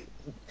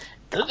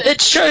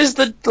 It shows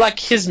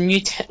his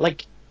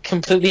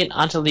completely and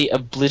utterly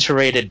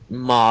obliterated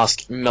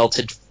mask,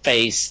 melted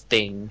face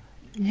thing.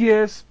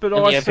 Yes, but In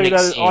the I opening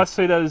scene.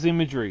 see that as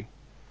imagery.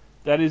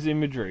 That is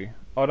imagery.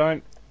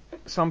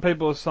 Some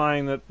people are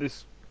saying that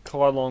this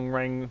Kai Long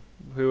Rang,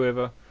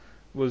 whoever,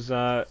 was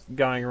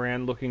going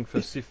around looking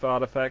for Sith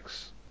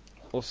artifacts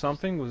or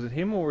something. Was it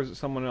him or was it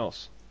someone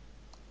else?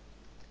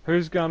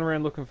 Who's going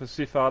around looking for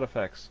Sith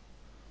artifacts?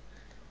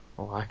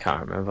 Oh, I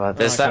can't remember.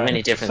 There's that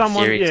many different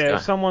Someone, theories. yeah,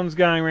 someone's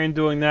going around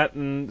doing that,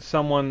 and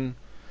someone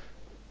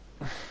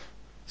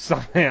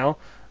somehow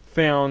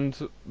found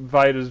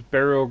Vader's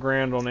burial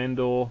ground on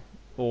Endor,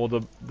 or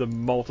the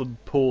molten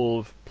pool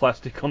of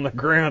plastic on the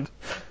ground,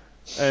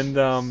 and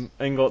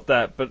got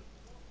that. But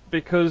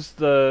because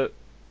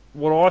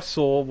what I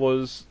saw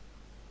was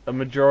a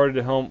majority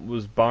of the helmet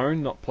was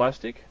bone, not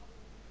plastic,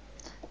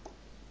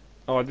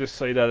 I just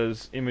see that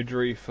as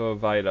imagery for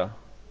Vader.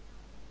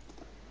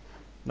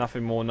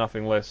 Nothing more,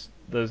 nothing less.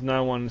 There's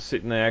no one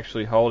sitting there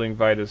actually holding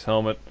Vader's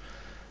helmet.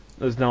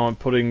 There's no one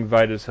putting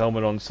Vader's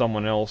helmet on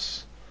someone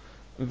else.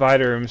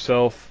 Vader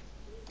himself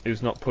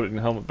is not putting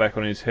the helmet back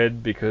on his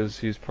head because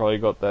he's probably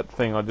got that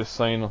thing I just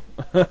seen.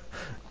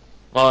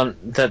 Well,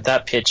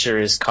 that picture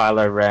is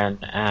Kylo Ren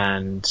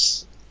and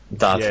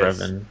Darth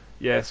Revan.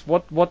 Yes.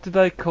 What did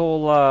they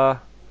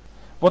call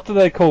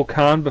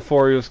Khan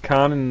before he was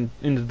Khan in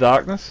Into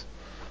Darkness?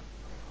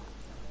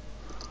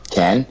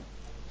 Can?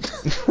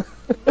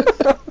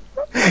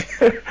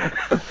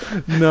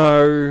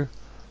 No.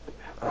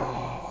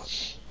 Oh,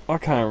 I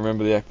can't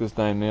remember the actor's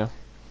name now.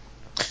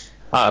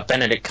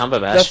 Benedict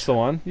Cumberbatch. That's the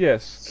one,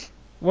 yes.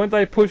 Weren't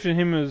they pushing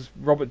him as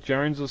Robert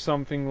Jones or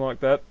something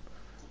like that?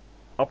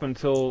 Up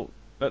until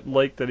it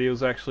leaked that he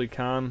was actually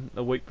Khan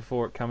a week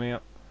before it came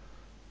out.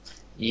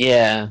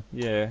 Yeah.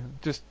 Yeah,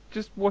 just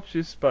watch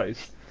this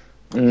space.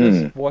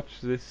 Mm. Just watch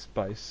this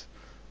space.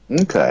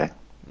 Okay.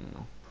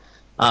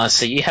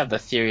 So you have the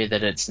theory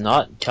that it's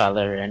not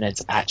Kylo Ren,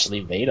 it's actually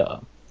Vader.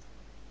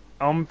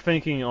 I'm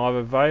thinking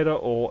either Vader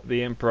or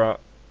the Emperor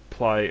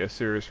play a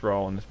serious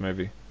role in this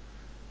movie.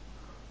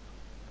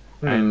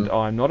 And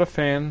I'm not a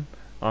fan.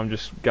 I'm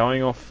just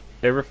going off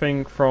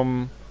everything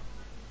from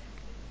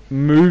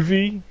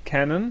movie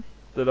canon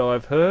that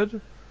I've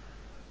heard,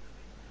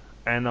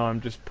 and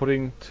I'm just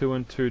putting two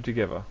and two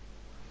together.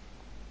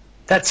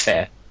 That's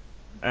fair.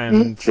 And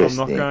I'm Interesting.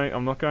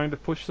 not going to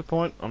push the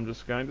point. I'm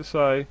just going to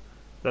say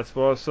that's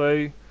what I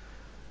see,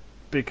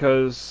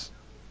 because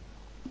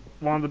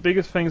one of the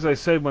biggest things they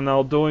said when they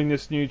were doing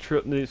this new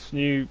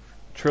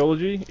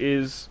trilogy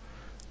is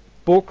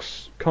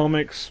books,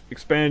 comics,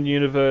 expanded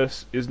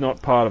universe is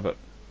not part of it.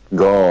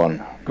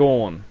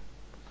 Gone.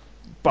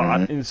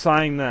 But in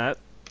saying that,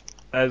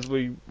 as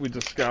we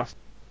discussed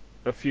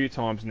a few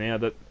times now,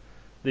 that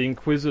the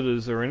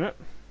Inquisitors are in it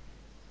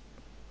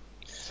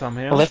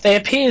somehow. Well, if they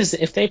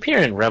appear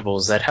in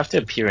Rebels, they'd have to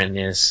appear in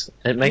this.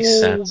 It makes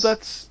sense.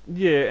 That's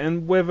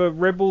and whether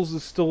Rebels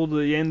is still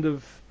the end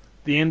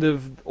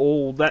of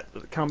all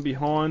that come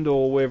behind,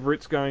 or whether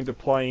it's going to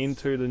play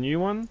into the new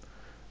one,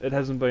 it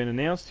hasn't been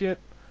announced yet.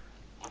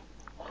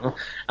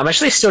 I'm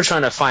actually still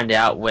trying to find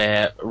out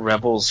where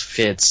Rebels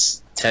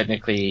fits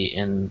technically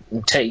in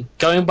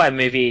going by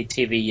movie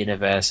TV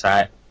universe,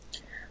 right?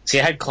 So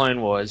you had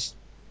Clone Wars,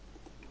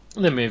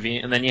 the movie,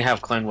 and then you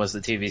have Clone Wars, the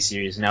TV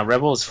series. Now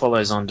Rebels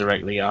follows on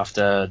directly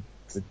after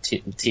the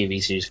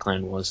TV series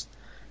Clone Wars,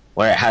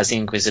 where it has the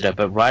Inquisitor,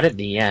 but right at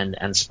the end,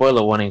 and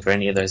spoiler warning for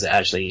any of those that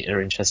actually are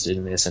interested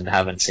in this and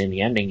haven't seen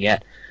the ending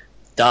yet,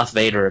 Darth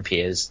Vader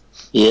appears.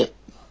 Yep.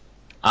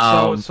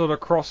 So it sort of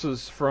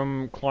crosses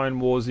from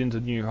Clone Wars into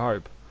New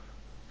Hope,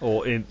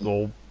 or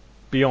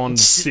beyond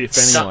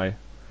Sith anyway.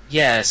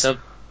 Yeah, so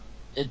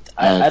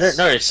I don't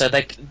know. So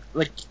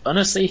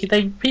honestly,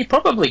 he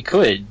probably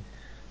could.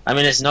 I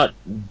mean, it's not.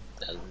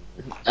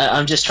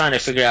 I'm just trying to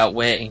figure out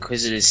where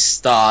Inquisitors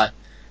start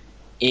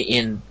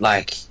in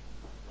like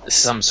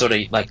some sort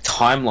of like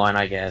timeline,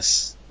 I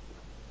guess.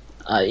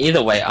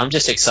 Either way, I'm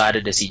just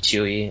excited to see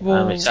Chewie. Well,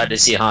 I'm excited to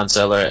see Han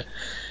Solo.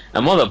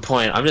 And more to the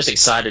point, I'm just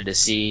excited to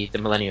see the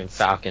Millennium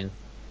Falcon.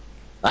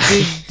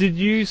 did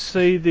you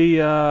see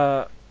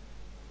the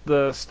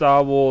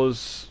Star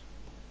Wars,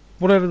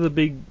 whatever the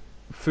big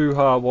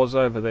foo-ha was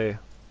over there?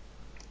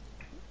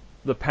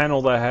 The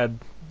panel they had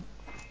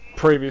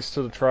previous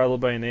to the trailer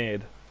being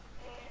aired.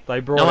 They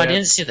brought I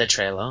didn't see the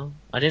trailer.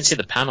 I didn't see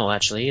the panel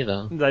actually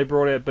either. They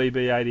brought out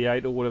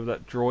BB-88 or whatever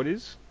that droid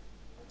is.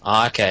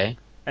 Oh, okay.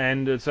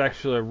 And it's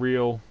actually a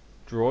real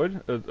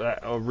droid,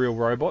 a real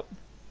robot.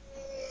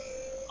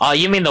 Oh,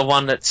 you mean the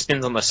one that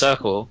spins on the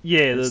circle?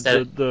 Yeah,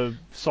 the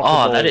soccer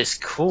ball. ball. That is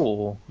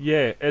cool.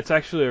 Yeah, it's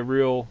actually a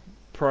real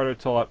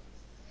prototype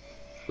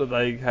that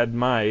they had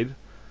made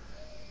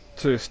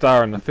to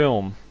star in the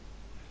film,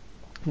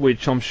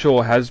 which I'm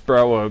sure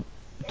Hasbro are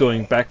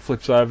doing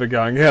backflips over,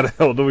 going, how the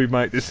hell do we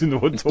make this into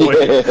a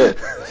toy?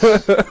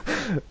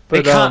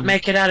 They can't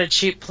make it out of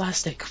cheap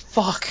plastic.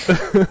 Fuck.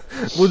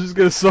 We'll just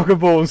get a soccer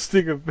ball and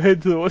stick a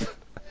head to it.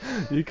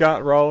 You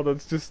can't roll it,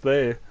 it's just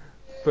there.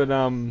 But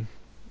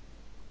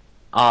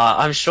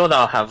I'm sure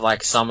they'll have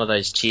like some of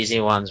those cheesy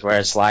ones where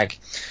it's like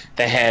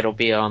the head will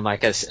be on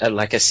like a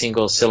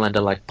single cylinder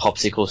like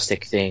popsicle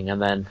stick thing,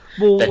 and then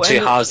the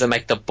two halves that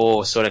make the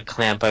ball sort of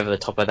clamp over the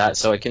top of that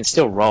so it can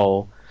still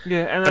roll.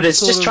 Yeah, but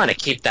it's just trying to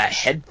keep that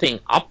head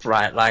thing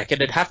upright. Like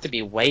it'd have to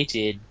be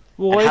weighted.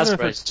 Well, even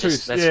if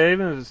it's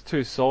even if it's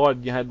two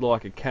sided, you had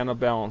like a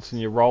counterbalance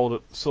and you rolled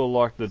it sort of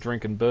like the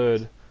drinking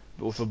bird,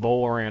 but with a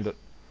ball around it.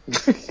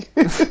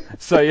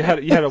 So you had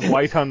a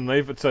weight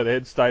underneath it, so the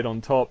head stayed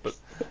on top. But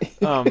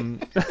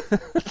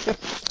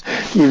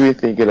you've been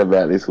thinking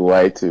about this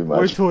way too much.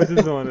 We're toy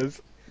designers.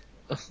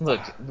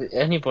 Look,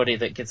 anybody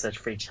that gets a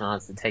free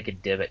chance to take a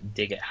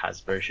dig at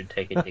Hasbro should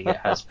take a dig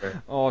at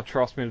Hasbro. Oh,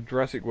 trust me, the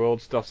Jurassic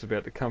World stuff's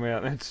about to come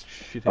out. That's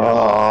shit.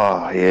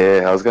 Oh,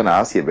 yeah, I was going to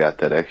ask you about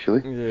that,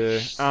 actually.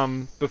 Yeah.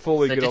 Before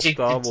we get off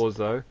Star Wars,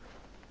 though,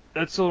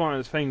 that's sort of one of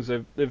those things.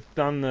 They've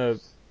done the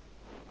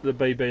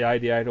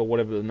BB-88 or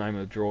whatever the name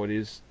of the droid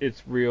is.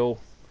 It's real.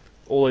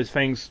 All these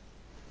things.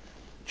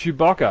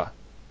 Chewbacca,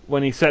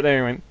 when he sat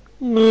there and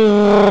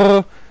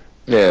went,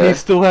 yeah, he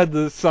still had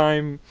the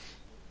same.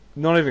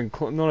 Not even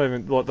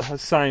like the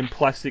same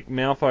plastic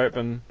mouth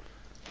open.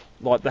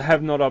 Like they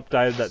have not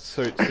updated that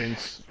suit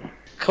since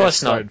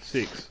episode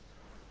 6.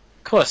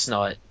 Of course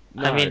not.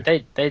 No. I mean,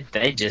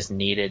 they just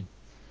needed.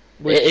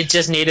 It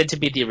just needed to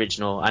be the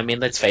original. I mean,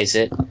 let's face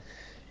it.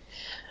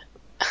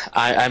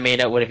 I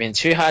mean, it would have been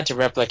too hard to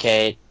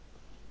replicate,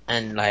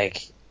 and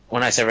like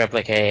when I say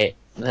replicate,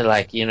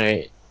 like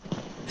they'd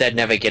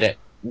never get it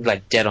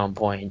like dead on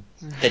point.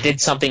 They did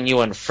something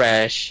new and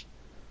fresh.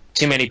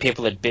 Too many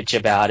people would bitch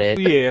about it.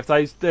 Yeah, if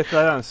they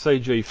don't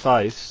CG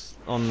face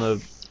on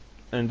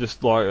and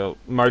just like a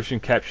motion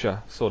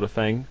capture sort of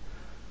thing,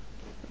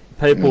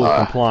 People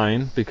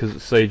complain because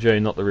it's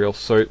CG, not the real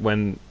suit,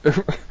 when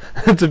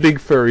it's a big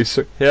furry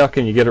suit. How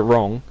can you get it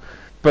wrong?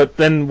 But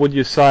then would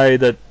you say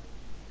that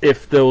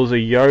if there was a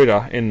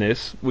Yoda in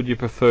this, would you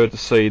prefer to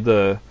see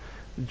the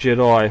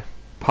Jedi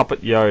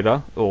puppet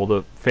Yoda, or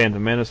the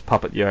Phantom Menace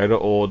puppet Yoda,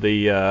 or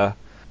the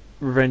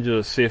Revenge of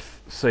the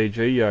Sith CG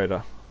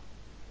Yoda?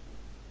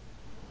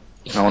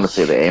 I want to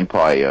see the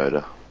Empire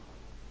Yoda.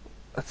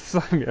 That's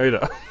the same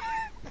Yoda.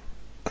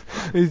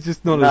 He's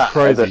just not as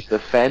crazy. The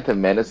Phantom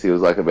Menace, he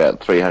was like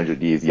about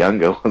 300 years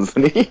younger,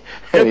 wasn't he?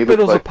 But it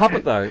was a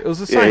puppet though. It was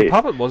the same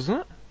puppet,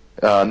 wasn't it?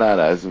 Oh no,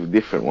 it was a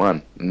different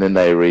one. And then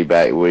they went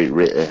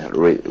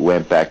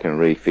back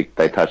and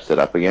they touched it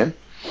up again.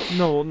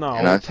 No,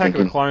 Attack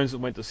of the Clones that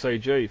went to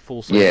CG,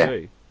 full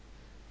CG. Yeah.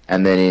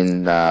 And then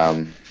in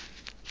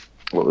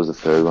what was the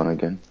third one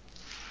again?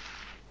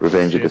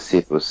 Revenge of the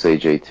Sith was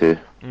CG too.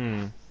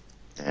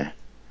 Yeah.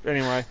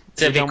 Anyway,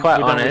 to be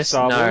quite honest,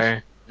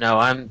 no,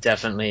 I'm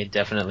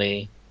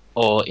definitely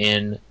all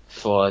in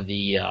for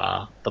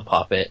the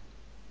puppet.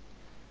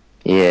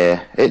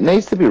 Yeah, it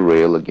needs to be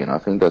real again. I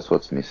think that's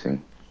what's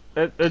missing.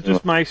 It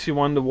just makes you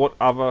wonder what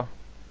other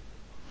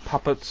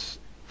puppets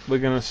we're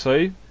gonna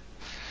see.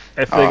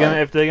 If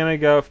they're gonna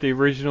go with the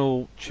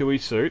original Chewie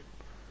suit,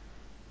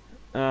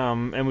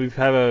 and we've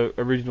had a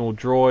original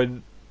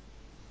droid.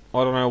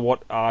 I don't know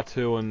what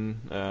R2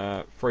 and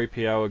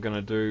 3PO are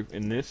gonna do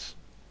in this,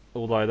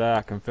 although they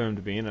are confirmed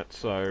to be in it.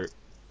 So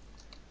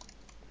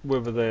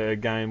whether they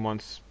again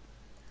wants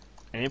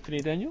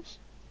Anthony Daniels.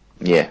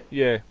 Yeah,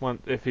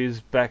 if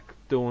he's back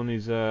doing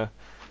his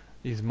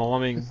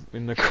miming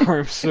in the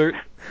chrome suit.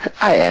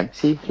 I am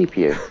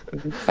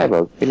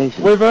C3PO.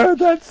 We've heard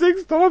that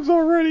 6 times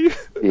already.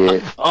 Yeah.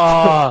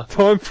 Oh,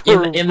 time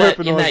for in that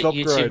upgrade.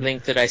 YouTube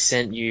link that I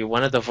sent you,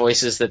 one of the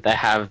voices that they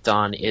have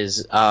done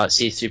is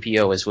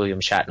C3PO as William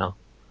Shatner.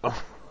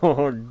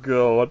 Oh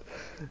god,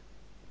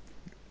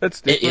 it's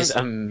different. It is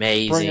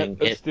amazing.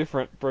 It's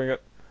different. Bring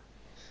it.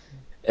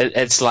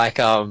 It's like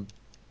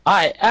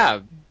I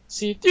am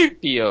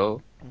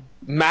C3PO.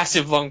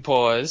 Massive long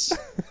pause.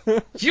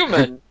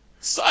 Human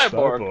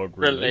cyborg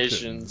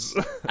relations.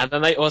 And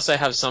then they also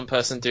have some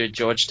person do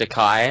George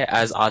Takei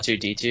as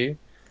R2-D2.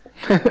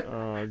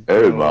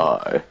 Oh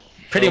my.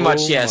 Pretty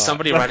much, yeah.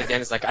 Somebody write it down.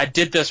 It's like, I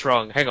did this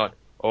wrong. Hang on.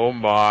 Oh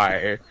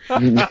my.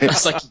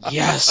 It's like,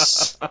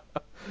 yes.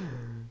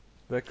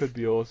 That could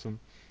be awesome.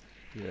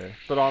 Yeah.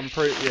 But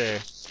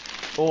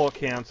all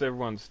accounts,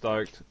 everyone's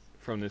stoked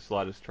from this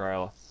latest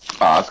trailer.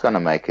 Oh, it's going to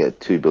make it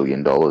 $2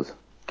 billion.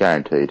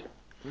 Guaranteed.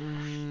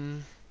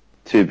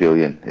 2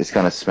 billion. It's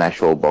going to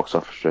smash all box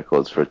office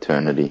records for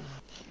eternity.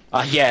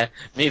 Yeah.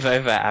 Move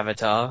over,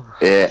 Avatar.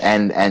 Yeah,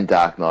 and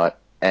Dark Knight,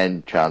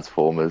 and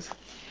Transformers.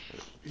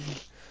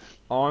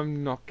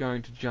 I'm not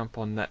going to jump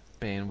on that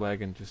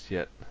bandwagon just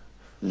yet.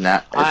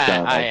 Nah,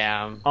 I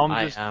am.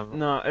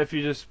 No, if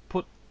you just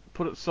put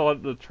it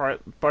side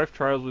both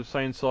trailers we've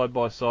seen side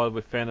by side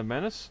with Phantom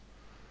Menace,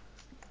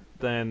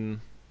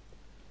 then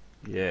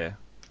yeah,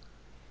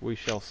 we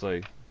shall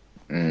see.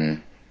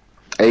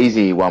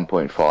 Easy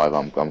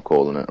 1.5. I'm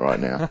calling it right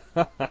now.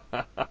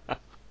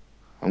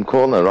 I'm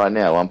calling it right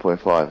now.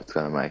 1.5. It's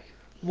going to make.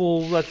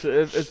 Well, that's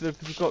if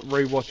it's got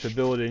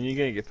rewatchability, and you're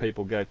going to get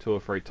people go 2 or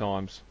 3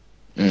 times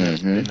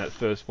in that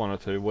first 1 or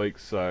 2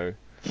 weeks. So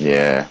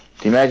yeah,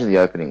 can you imagine the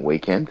opening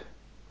weekend?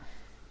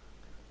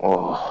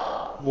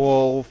 Oh.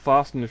 Well,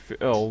 Fast and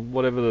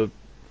whatever the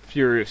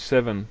Furious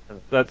 7,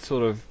 that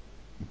sort of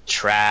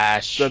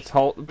trash.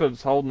 But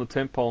it's holding the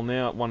tempo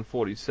now at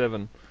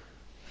 147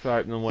 for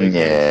opening weekend.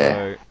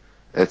 Yeah, so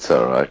it's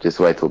alright.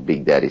 Just wait till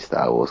Big Daddy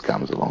Star Wars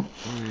comes along.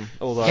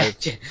 Although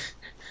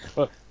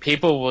well,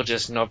 people will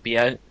just not be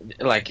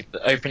like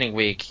the opening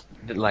week.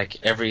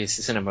 Like every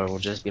cinema will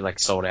just be like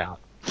sold out.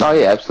 Oh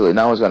yeah, absolutely.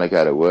 No one's going to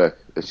go to work.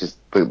 It's just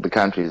the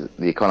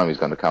economy's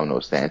going to come to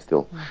a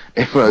standstill.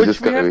 Which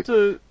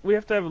we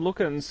have to have a look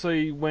at and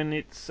see when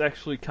it's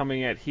actually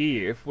coming out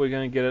here. If we're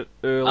going to get it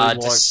early, like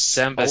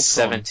December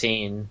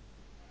Ultron.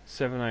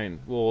 17.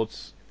 Well,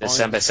 it's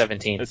December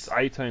 17th. It's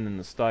 18 in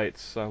the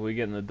States, so we're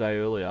getting a day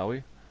early, are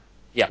we?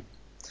 Yeah.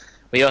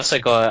 We also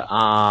got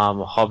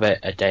Hobbit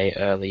a day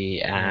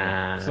early,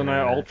 and so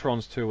now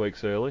Ultron's 2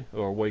 weeks early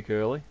or a week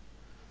early.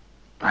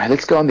 Hey,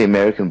 let's go on the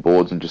American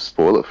boards and just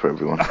spoil it for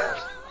everyone.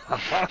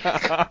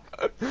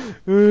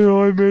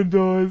 Iron Man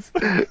dies.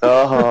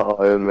 Oh,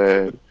 Iron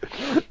Man.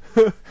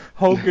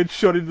 Hulk gets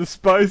shot into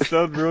space.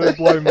 That would really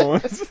blow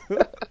minds.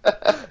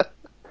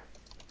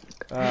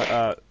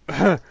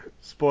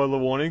 Spoiler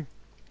warning.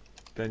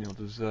 Daniel,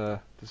 does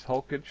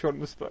Hulk get shot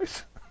into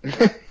space?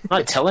 I'm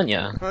not telling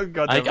you. Oh,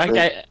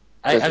 does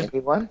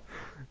anyone?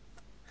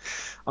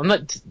 I'm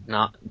not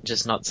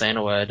saying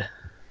a word.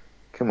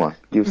 Come on,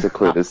 give us a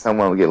clue. Does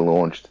someone get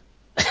launched?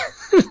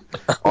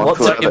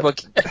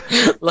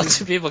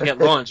 Lots of people get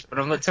launched, but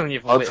I'm not telling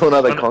you. Onto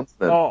another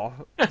continent. Oh,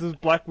 does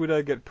Black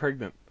Widow get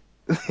pregnant?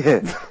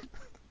 Yeah.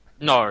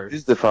 No.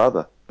 Who's the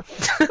father?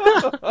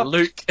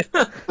 Luke.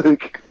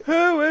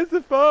 Where's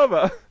the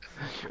father?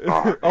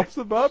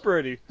 Officer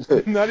Barbrady.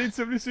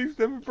 1976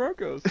 Denver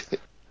Broncos.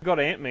 Got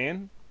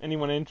Ant-Man.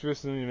 anyone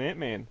interested in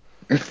Ant-Man?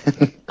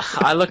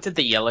 I looked at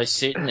the yellow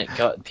suit and it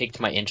piqued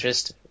my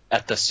interest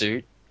at the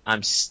suit.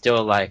 I'm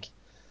still like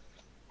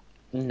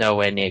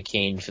nowhere near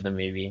keen for the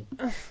movie.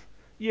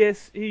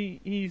 Yes,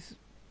 he's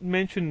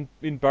mentioned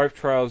in both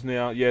trailers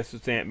now. Yes,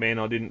 it's Ant-Man.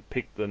 I didn't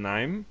pick the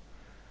name.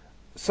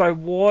 So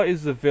why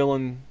is the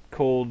villain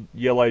called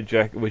Yellow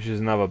Jacket, which is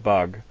another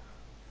bug?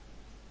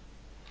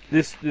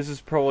 This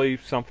is probably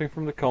something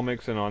from the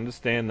comics, and I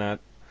understand that,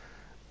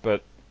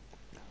 but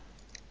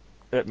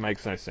it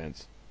makes no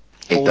sense.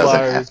 It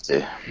doesn't have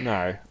to.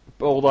 No.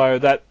 Although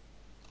that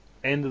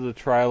end of the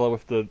trailer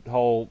with the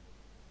whole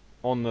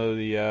on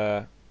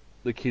the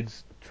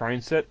kids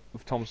train set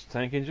with Thomas the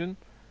Tank Engine,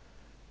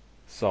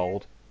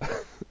 sold.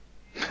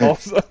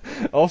 Also,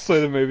 I'll see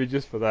the movie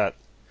just for that.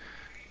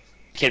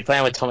 Kid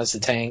playing with Thomas the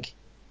Tank.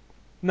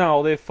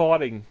 No, they're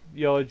fighting.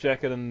 Yellow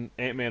Jacket and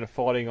Ant-Man are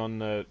fighting on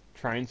the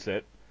train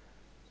set.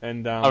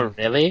 And Oh,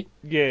 really?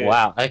 yeah.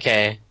 Wow,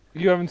 okay.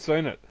 You haven't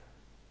seen it?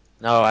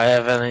 No, I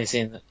have only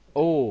seen...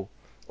 Oh.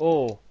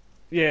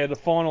 Yeah, the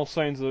final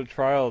scenes of the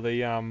trailer, the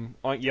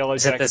Yellow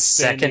Is it Jacket the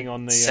standing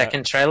on the...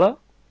 second trailer?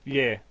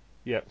 Yeah,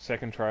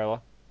 second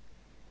trailer.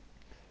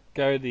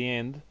 Go to the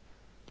end.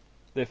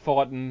 They're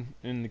fighting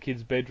in the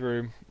kid's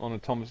bedroom on a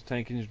Thomas the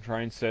Tank Engine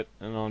train set,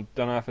 and I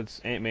don't know if it's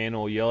Ant-Man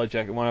or Yellow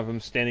Jacket, one of them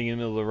standing in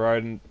the middle of the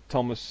road, and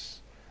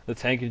Thomas the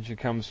Tank Engine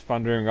comes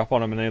thundering up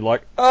on him, and they're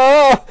like,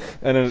 "Ah!"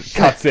 And then it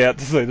cuts out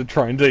to see the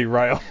train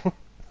derail.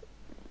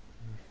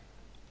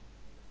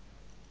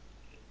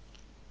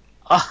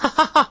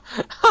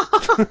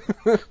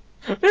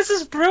 This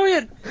is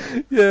brilliant!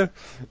 Yeah,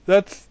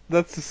 that's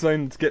the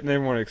scene that's getting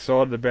everyone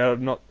excited about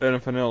it, not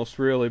anything else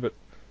really, but...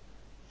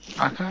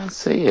 I can't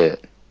see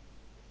it.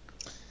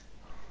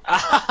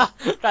 And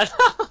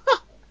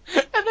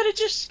then it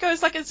just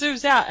goes like it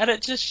zooms out and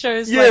it just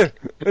shows Yeah, like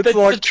it's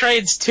like the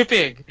train's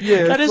tipping.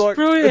 yeah, That it's is like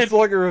brilliant. it's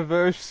like a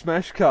reverse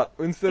smash cut.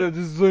 Instead of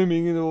just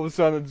zooming in, all of a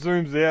sudden it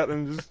zooms out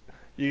and just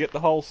you get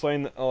the whole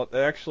scene that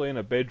they're actually in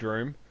a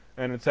bedroom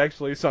and it's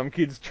actually some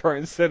kid's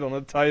train set on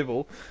a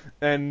table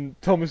and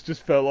Thomas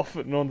just fell off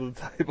it and onto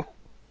the table.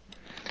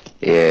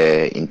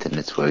 Yeah,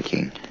 internet's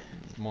working.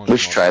 Mine's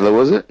Which not. trailer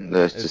was it?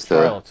 There's It's just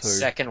trailer 2.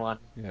 Second one.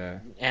 Yeah.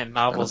 And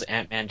Marvel's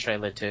Ant-Man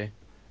trailer too.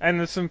 And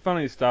there's some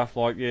funny stuff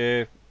like,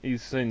 yeah,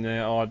 he's seen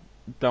there, I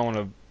don't want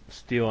to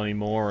steal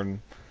anymore, and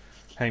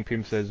Hank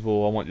Pym says,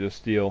 well, I want you to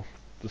steal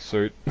the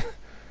suit,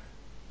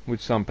 which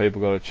some people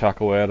got a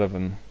chuckle out of,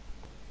 and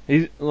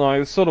he's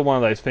like, it's sort of one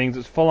of those things,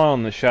 it's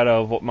following the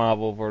shadow of what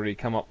Marvel have already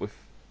come up with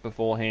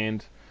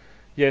beforehand.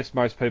 Yes,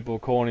 most people are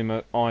calling him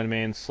an Iron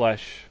Man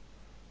slash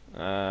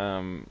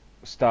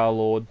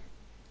Star-Lord,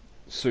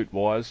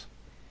 suit-wise.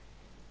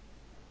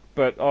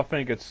 But I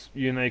think it's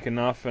unique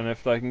enough, and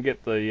if they can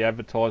get the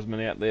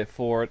advertisement out there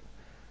for it,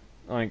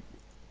 I think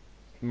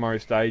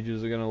most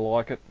ages are going to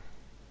like it.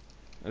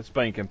 It's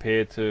been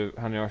compared to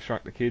Honey, I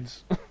Shrunk the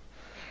Kids.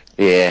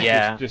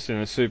 Yeah. Just in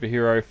a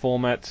superhero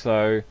format,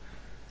 so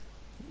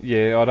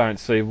yeah, I don't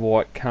see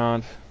why it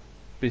can't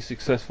be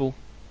successful.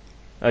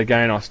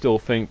 Again, I still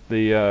think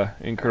the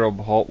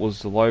Incredible Hulk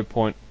was the low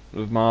point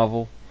of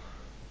Marvel.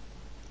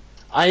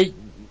 I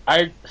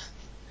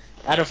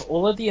out of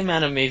all of the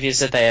amount of movies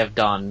that they have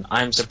done,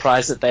 I'm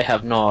surprised that they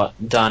have not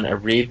done a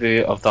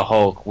reboot of the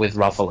Hulk with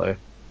Ruffalo.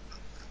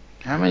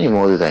 How many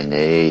more do they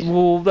need?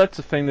 Well, that's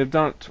the thing, they've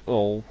done it,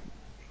 well,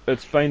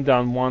 it's been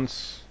done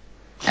once.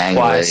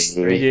 Twice.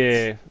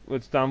 Yeah,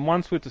 it's done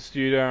once with the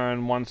studio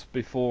and once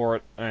before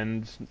it,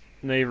 and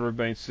neither have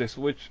been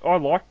successful, which I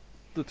like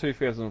the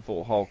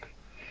 2004 Hulk.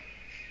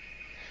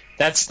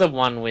 That's the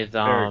one with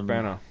Eric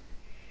Banner.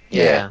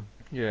 Yeah.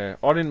 Yeah,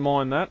 I didn't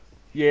mind that.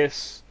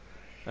 Yes,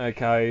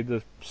 okay,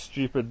 the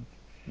stupid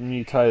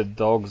mutated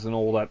dogs and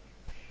all that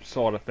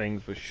side of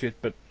things was shit,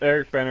 but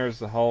Eric Banner as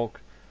the Hulk,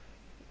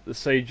 the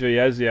CG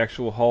as the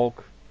actual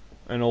Hulk,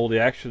 and all the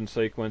action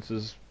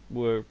sequences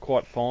were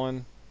quite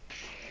fine.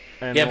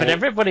 And Yeah, but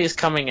everybody is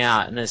coming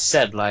out and has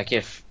said like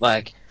if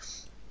like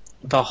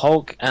the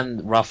Hulk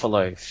and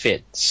Ruffalo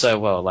fit so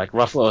well. Like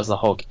Ruffalo as the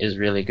Hulk is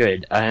really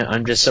good.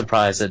 I'm just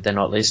surprised that they're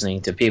not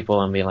listening to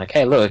people and being like,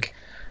 "Hey, look,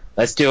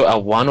 let's do a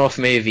one-off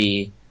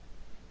movie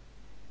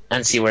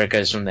and see where it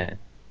goes from there."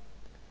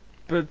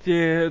 But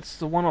yeah, it's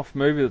the one-off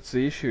movie that's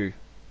the issue.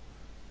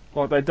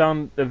 Like they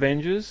done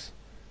Avengers,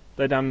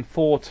 they done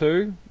Thor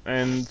 2,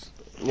 and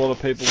a lot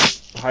of people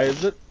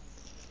hated it.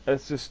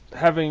 It's just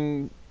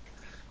having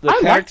the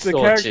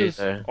characters.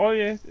 Though. Oh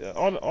yeah,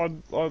 I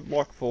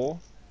like Thor,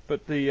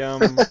 but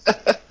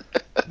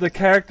the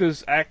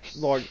characters act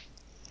like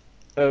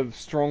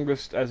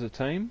strongest as a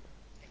team,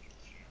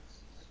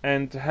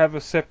 and to have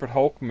a separate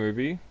Hulk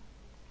movie,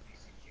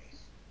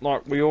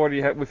 like we already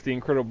had with the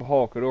Incredible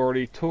Hulk, it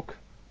already took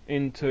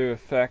into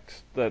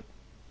effect that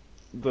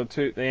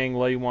the Ang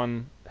Lee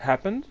one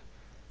happened.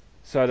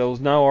 So there was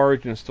no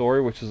origin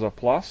story, which is a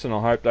plus, and I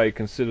hope they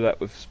consider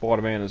that with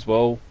Spider-Man as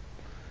well,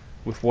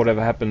 with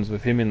whatever happens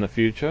with him in the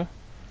future.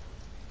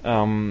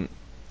 Yeah,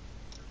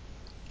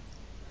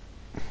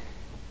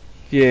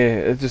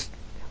 it just...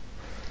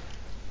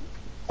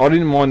 I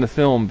didn't mind the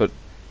film, but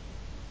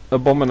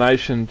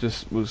Abomination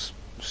just was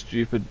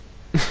stupid.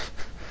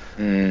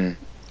 I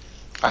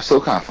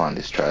still can't find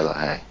this trailer,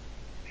 hey.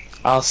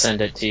 I'll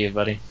send it to you,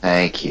 buddy.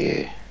 Thank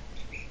you.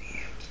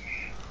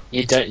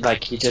 You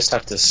don't you just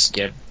have to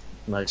skip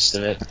most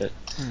of it.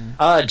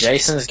 But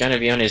Jason's going to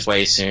be on his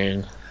way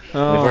soon.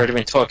 Oh. We've already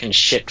been talking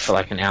shit for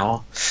like an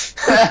hour.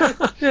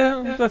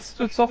 Yeah,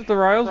 it's off the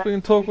rails. We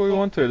can talk what we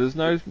want to. There's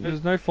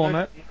no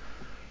format.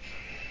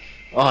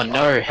 Oh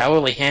no! How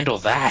will he handle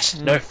that?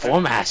 No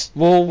format.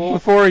 Well,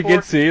 before he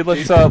gets here,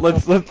 let's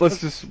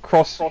just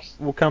cross.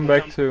 We'll come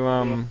back to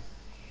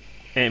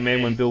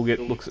Ant-Man when Bill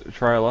looks at the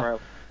trailer.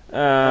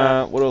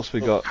 What else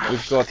we got?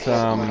 We've got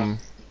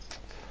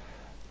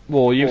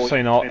well, you've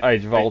seen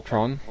Age of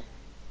Ultron.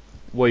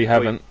 We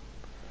haven't.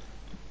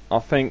 I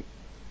think.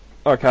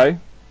 Okay,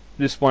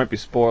 this won't be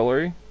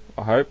spoilery.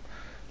 I hope.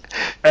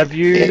 Have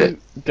you,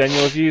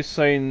 Daniel? Have you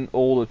seen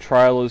all the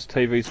trailers,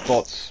 TV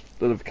spots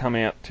that have come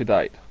out to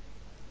date?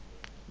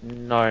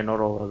 No,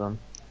 not all of them.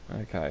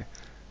 Okay.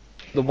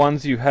 The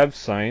ones you have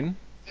seen,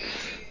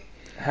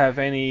 have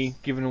any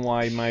given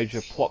away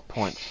major plot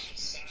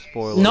points?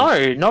 Spoilers?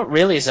 No, not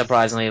really.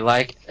 Surprisingly,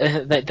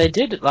 they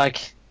did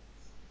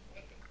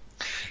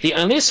the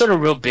only sort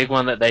of real big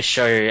one that they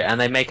show, and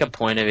they make a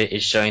point of it,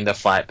 is showing the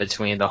fight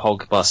between the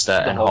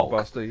Hulkbuster and Hulk.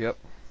 Hulkbuster, yep.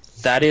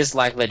 That is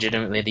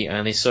legitimately the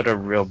only sort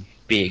of real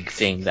big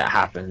thing that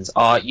happens.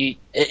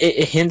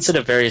 It hints at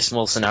a very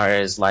small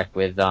scenarios like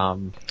with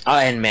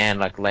Iron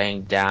Man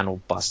laying down all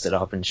busted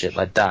up and shit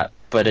like that,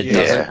 but it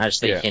doesn't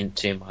actually hint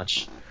too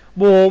much.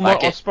 Well,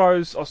 I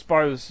suppose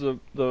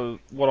the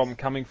what I'm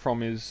coming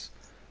from is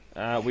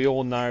we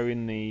all know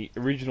in the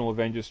original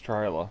Avengers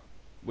trailer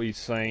we've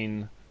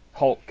seen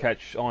Hulk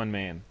catch Iron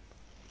Man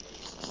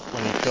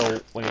when he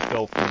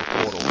fell from the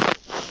portal.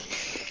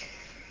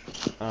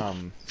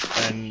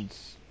 And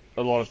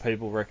a lot of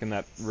people reckon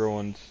that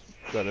ruined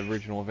that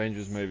original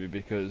Avengers movie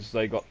because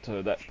they got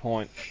to that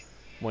point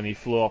when he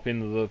flew up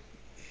into the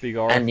big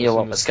orifice and knew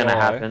what in the was sky, going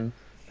to happen.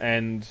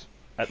 And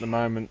at the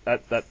moment,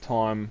 at that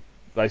time,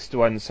 they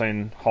still hadn't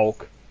seen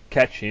Hulk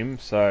catch him,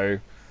 so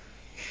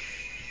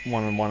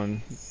 1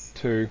 and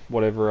 2,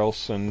 whatever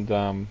else, and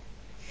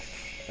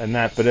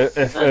that. But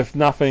if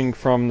nothing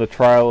from the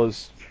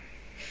trailers.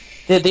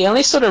 The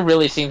only sort of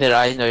really thing that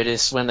I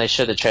notice when they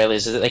show the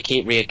trailers is that they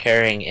keep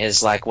reoccurring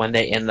is when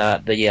they're in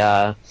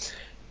the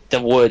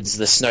woods,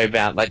 the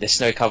snowbound, the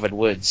snow-covered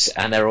woods,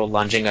 and they're all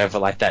lunging over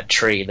that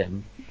tree to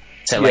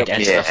enter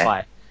the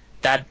fight.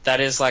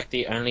 That is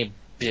the only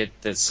bit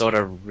that sort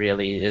of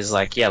really is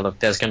look,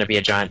 there's going to be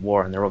a giant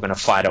war and they're all going to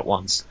fight at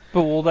once.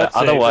 But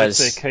that's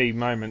their key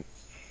moment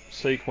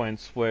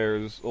sequence,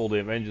 whereas all the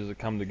Avengers have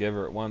come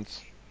together at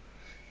once.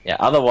 Yeah,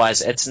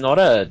 otherwise it's not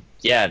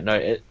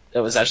it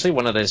was actually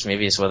one of those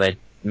movies where they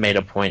made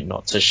a point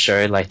not to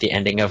show the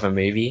ending of a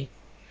movie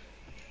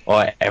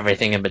or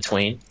everything in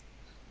between.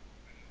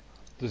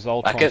 Does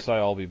Ultron say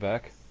I'll be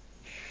back?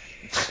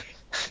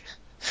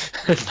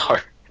 No.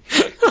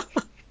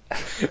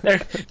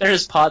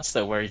 There's parts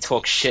though where he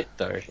talks shit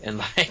though,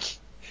 and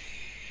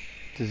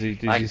Does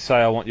he say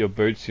I want your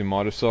boots, your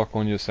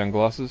motorcycle, and your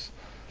sunglasses?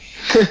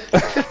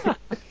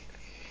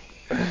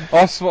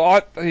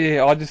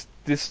 I just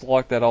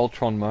dislike that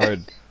Ultron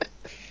mode.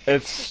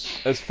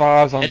 It's, as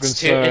far as I'm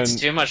concerned... It's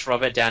too much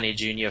Robert Downey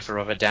Jr. for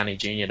Robert Downey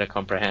Jr. to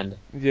comprehend.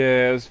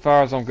 Yeah, as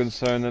far as I'm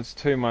concerned, it's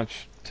too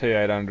much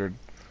T-800.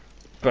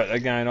 But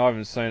again, I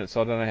haven't seen it,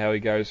 so I don't know how he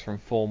goes from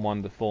Form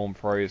 1 to Form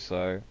 3,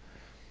 so...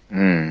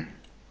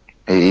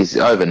 He's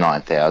over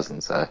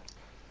 9,000, so...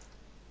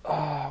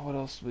 what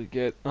else do we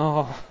get?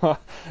 Oh,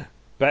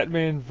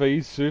 Batman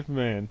v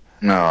Superman.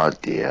 Oh,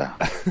 dear.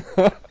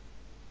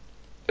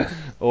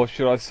 Or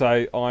should I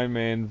say Iron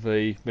Man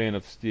v Man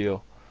of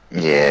Steel?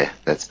 Yeah,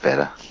 that's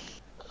better.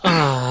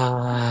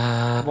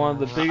 One of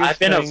the biggest I've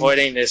been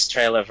avoiding this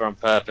trailer on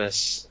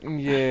purpose.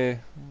 Yeah.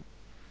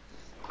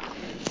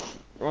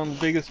 One of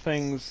the biggest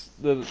things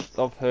that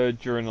I've heard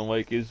during the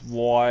week is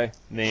why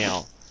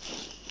now?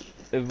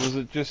 Was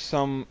it just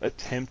some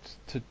attempt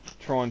to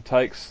try and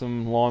take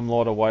some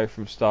limelight away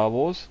from Star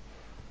Wars?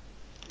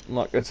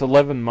 It's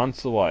 11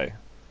 months away.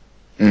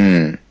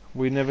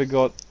 We never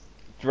got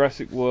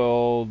Jurassic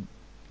World,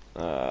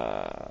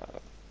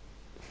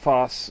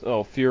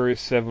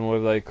 Furious 7,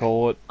 whatever they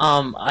call it.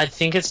 I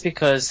think it's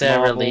because they're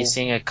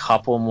releasing a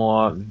couple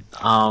more.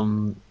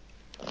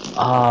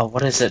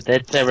 What is it?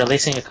 They're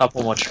releasing a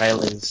couple more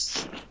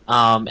trailers,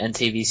 and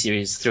TV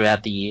series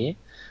throughout the year.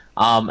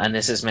 And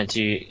this is meant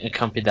to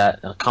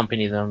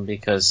accompany them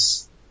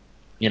because,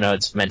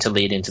 it's meant to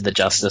lead into the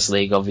Justice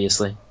League,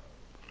 obviously.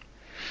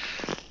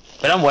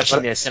 But I'm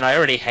watching this, and I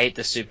already hate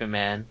the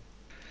Superman.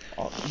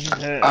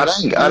 I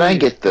don't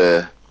get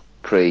the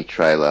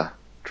pre-trailer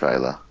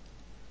trailer.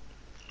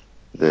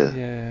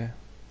 I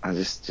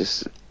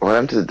just what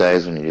happened to the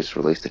days when you just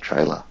released a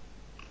trailer?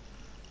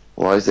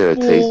 Why is there a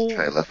teaser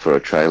trailer for a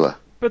trailer?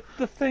 But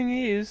the thing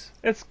is,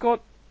 it's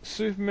got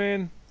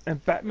Superman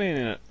and Batman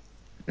in it.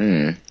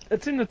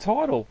 It's in the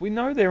title. We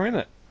know they're in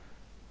it.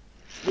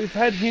 We've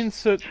had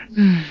hints at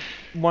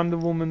Wonder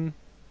Woman,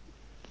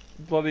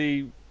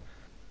 bloody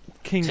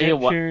King Tell you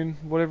what- Neptune,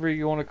 whatever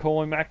you want to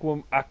call him,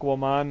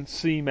 Aquaman,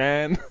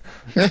 Seaman.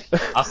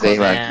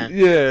 Aquaman.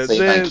 Yeah, Sea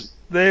monkey.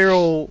 they're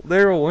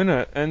all in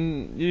it,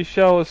 and you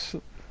show us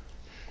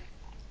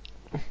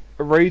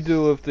a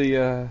redo of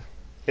the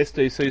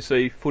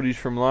SDCC footage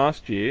from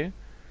last year.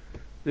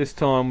 This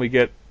time we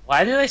get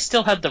Why do they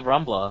still have the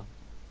Rumbler?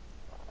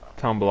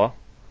 Tumblr.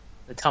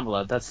 The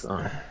Tumbler, that's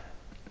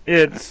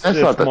It's That's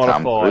not the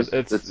modified. Tumblr.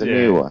 It's a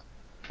new one.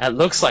 it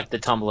looks like the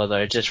Tumbler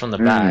though, just from the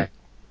back.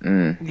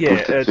 Yeah,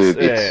 With the two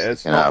bits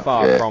it's sticking not up,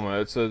 far yeah. from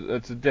it.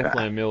 It's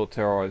definitely a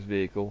militarized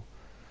vehicle.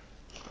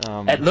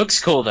 It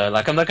looks cool though,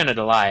 like I'm not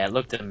gonna lie, it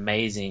looked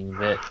amazing,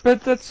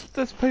 But that's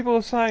people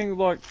are saying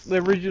like the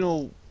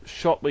original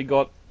shot we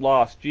got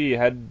last year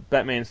had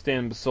Batman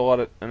standing beside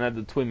it and had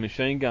the twin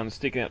machine guns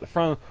sticking out the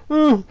front.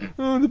 Oh,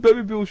 the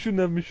Batmobile shouldn't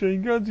have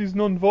machine guns. He's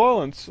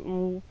non-violence.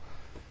 Oh,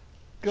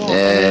 God, and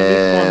then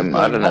this one's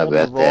I don't know holding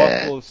a about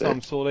rifle that, of some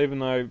but- sort. Even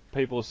though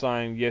people are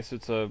saying yes,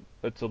 it's a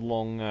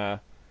long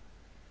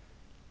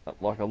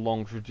like a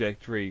long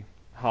trajectory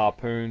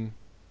harpoon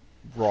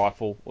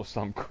rifle or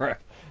some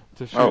crap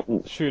to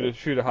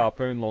shoot a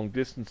harpoon long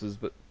distances,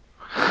 but.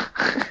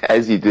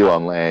 As you do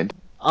on land.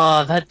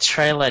 oh, that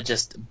trailer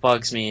just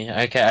bugs me.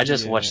 Okay, I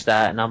just Yeah. watched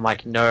that and I'm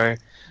like, no,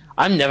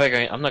 I'm not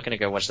gonna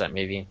go watch that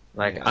movie.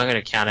 Like, Yeah. I'm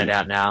gonna count it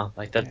out now.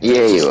 Like that.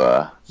 Yeah, you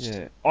are.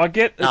 Yeah, I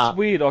get it's Nah.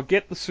 weird. I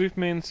get the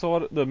Superman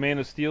side, the Man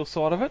of Steel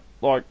side of it.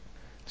 Like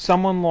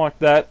someone like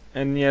that,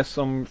 and yes,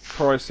 I'm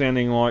probably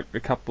sounding like a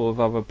couple of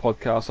other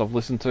podcasts I've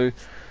listened to.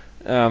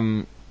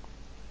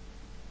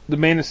 The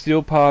Man of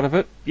Steel part of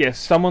it, yes,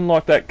 someone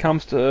like that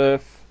comes to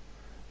Earth,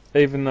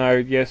 even though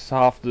yes,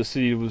 half the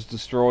city was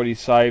destroyed, he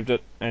saved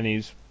it, and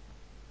he's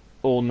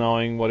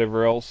all-knowing,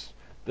 whatever else.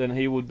 Then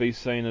he would be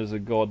seen as a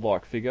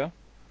godlike figure,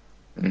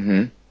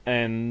 and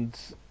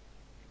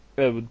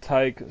it would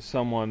take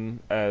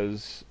someone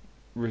as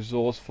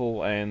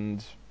resourceful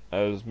and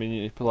as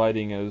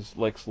manipulating as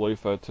Lex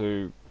Luthor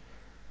to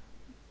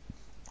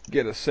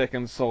get a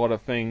second side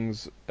of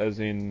things, as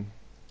in,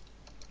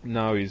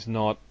 no, he's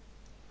not,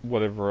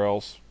 whatever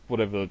else,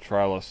 whatever the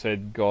trailer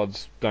said,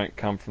 gods don't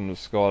come from the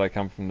sky, they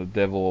come from the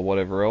devil, or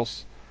whatever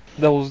else.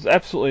 There was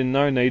absolutely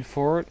no need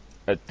for it.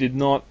 It did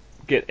not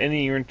get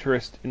any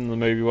interest in the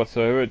movie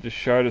whatsoever. It just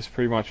showed us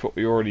pretty much what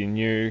we already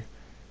knew.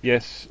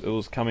 Yes, it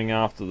was coming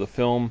after the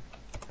film.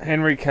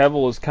 Henry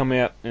Cavill has come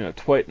out in a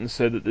tweet and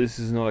said that this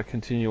is not a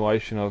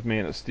continuation of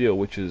Man of Steel,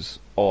 which is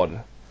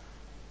odd.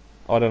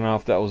 I don't know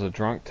if that was a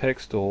drunk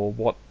text or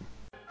what.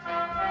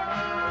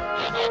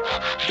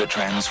 The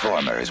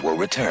Transformers will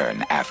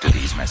return after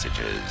these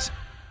messages.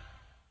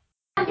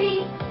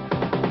 He's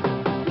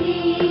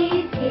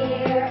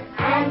here,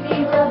 and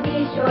he will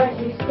be sure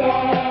to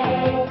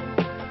stay.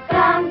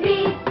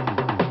 Gumby,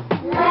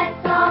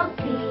 let's all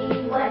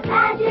see what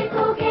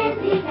magical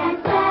games he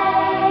can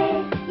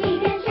play. He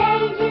can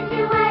change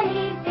into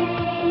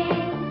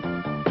anything.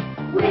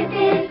 With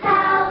his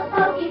pals,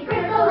 Pokey,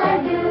 Crickle,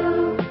 and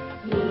Lou,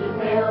 he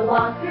will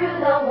walk through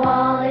the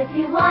wall if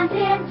you want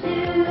him to.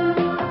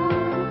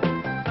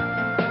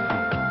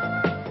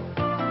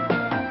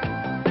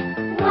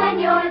 When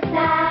you're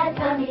sad,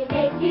 Gumby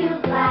makes you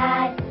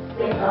glad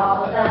with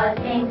all the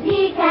things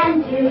he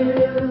can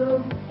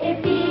do.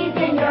 If he's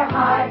in your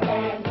heart,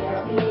 then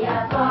he'll be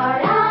a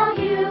part of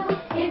you.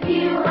 If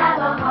you have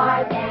a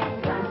heart,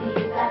 then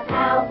Gumby's a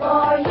pal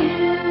for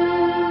you.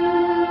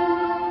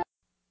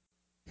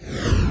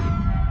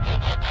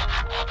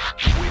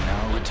 We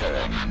now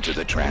return to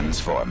the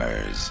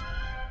Transformers.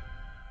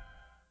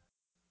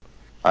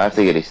 I have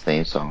to get his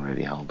theme song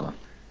ready, hold on.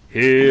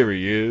 Here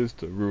he is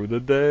to rule the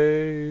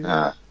day. Hang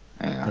on.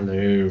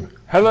 Hello.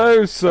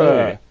 Hello,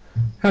 sir.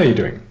 How are you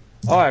doing?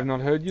 I have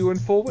not heard you in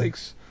 4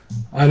 weeks.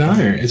 I know.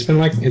 It's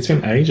been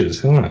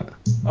ages, hasn't it?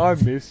 I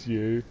miss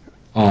you.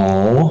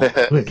 Oh.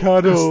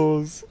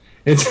 Cuddles.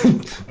 It's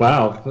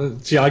wow.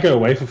 Gee, I go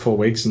away for 4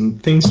 weeks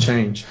and things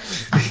change.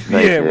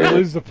 Yeah, we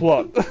lose the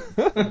plot.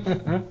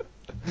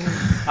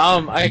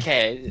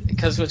 Okay,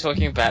 because we're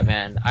talking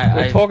Batman.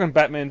 We're talking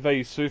Batman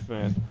v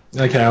Superman.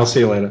 Okay, I'll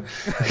see you later.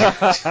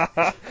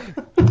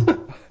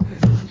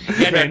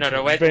 Yeah,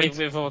 no.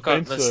 We've all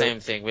got the Vent, same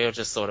thing. We all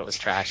just thought it was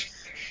trash.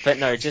 But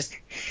no, just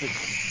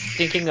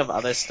thinking of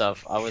other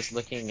stuff. I was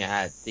looking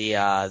at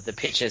the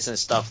pictures and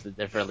stuff that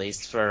they've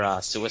released for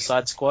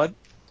Suicide Squad,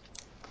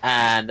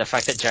 and the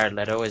fact that Jared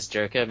Leto is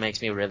Joker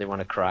makes me really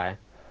want to cry.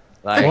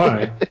 Like,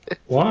 Why?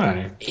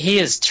 Why? he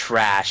is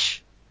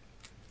trash.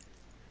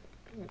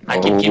 I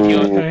can give you.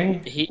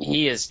 Okay.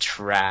 He is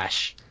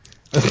trash.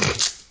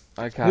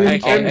 Okay.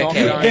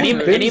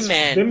 Any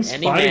man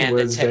fighting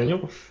words, that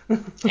Daniel.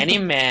 any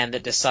man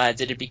that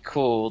decides it'd be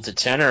cool to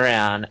turn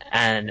around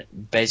and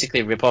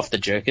basically rip off the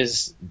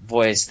Joker's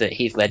voice that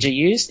Heath Ledger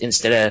used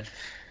instead of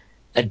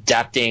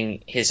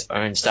adapting his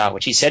own style,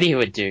 which he said he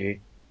would do,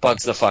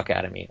 bugs the fuck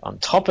out of me. On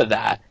top of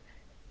that,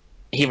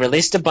 he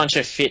released a bunch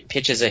of fit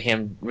pictures of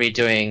him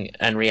redoing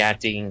and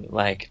reacting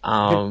like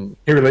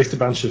He released a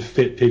bunch of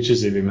fit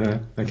pictures of him, huh?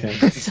 Okay.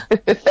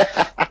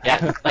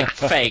 yeah, like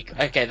fake.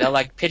 Okay, they're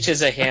like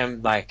pictures of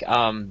him like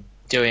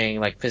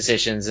doing like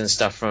positions and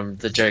stuff from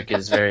the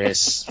Joker's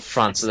various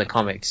fronts of the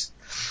comics,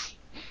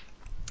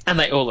 and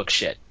they all look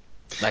shit.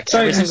 Like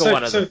every single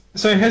one of them.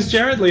 So has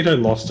Jared Leto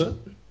lost it?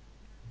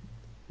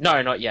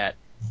 No, not yet.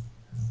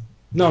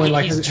 No, I mean,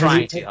 like, He's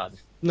trying too hard.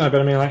 No,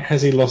 but I mean, like,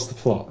 has he lost the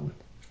plot?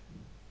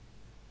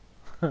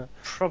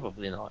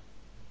 Probably not.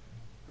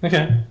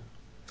 Okay,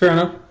 fair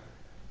enough.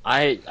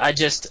 I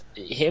just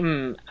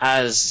him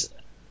as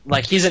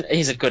like he's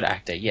a good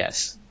actor,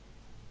 yes.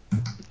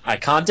 I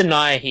can't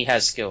deny he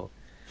has skill.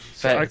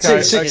 But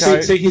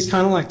See, he's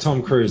kind of like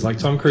Tom Cruise. Like,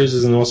 Tom Cruise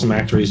is an awesome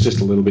actor. He's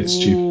just a little bit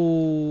stupid.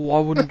 Ooh, I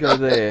wouldn't go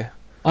there.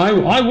 I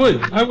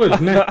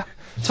would. No,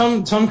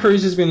 Tom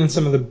Cruise has been in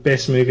some of the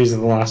best movies of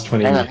the last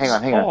 20 years.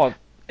 Hang on.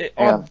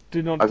 I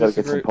do not I gotta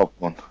disagree. get some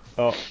popcorn.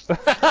 Oh.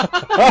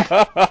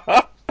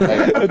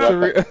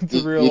 It's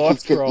a real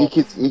life troll. You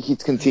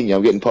kids continue.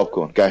 I'm getting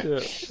popcorn. Go.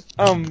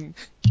 Yeah.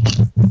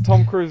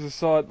 Tom Cruise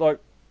aside, like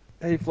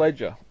Heath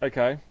Ledger,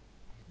 okay.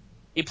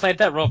 he played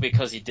that role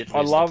because he did.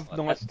 I love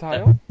Knight's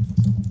Tale.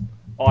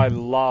 I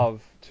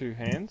love Two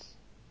Hands.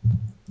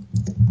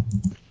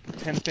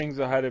 10 Things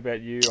I Hate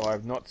About You I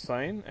have not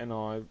seen, and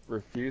I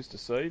refuse to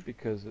see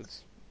because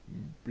it's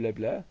blah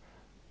blah.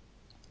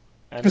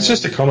 And It's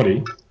just a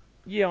comedy.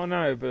 Yeah, I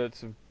know, but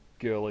it's a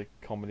girly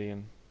comedy,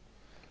 and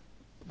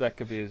that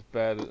could be as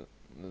bad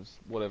as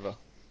whatever.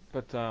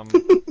 But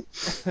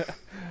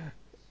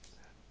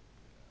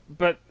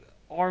but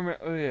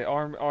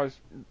I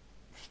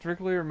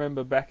strictly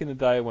remember back in the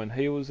day when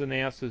he was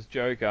announced as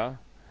Joker,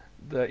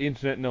 the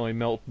internet nearly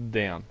melted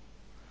down.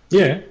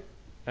 Yeah.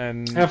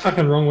 And How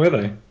fucking wrong were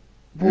they?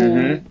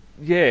 well,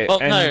 yeah. Well,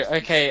 and no,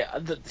 okay,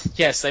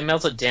 yes, they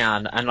melted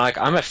down, and like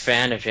I'm a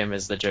fan of him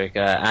as the Joker,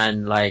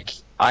 and like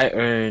I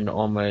own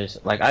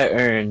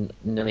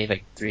nearly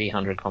like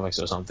 300 comics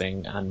or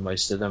something, and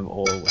most of them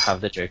all have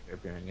the Joker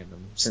appearing in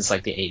them since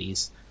like the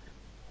 80s.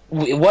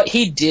 What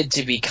he did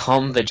to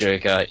become the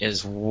Joker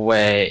is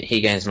where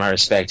he gains my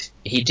respect.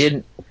 He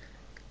didn't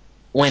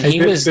when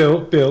he was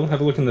Bill,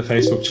 have a look in the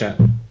Facebook chat.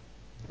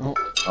 All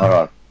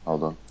right,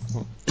 hold on.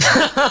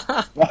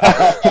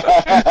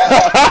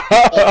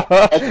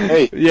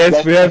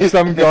 Yes, we have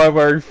some guy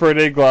wearing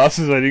 3D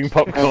glasses eating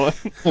popcorn.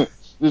 This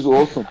is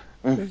awesome.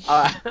 Nice.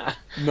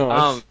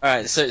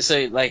 Alright,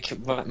 so like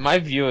my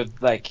view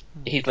of like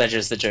Heath Ledger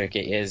as the Joker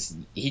is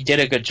he did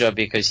a good job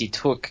because he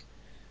took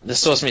the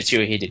source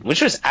material he did,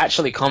 which was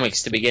actually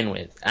comics to begin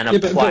with, and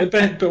applied.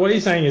 But what you're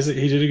saying is that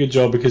he did a good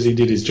job because he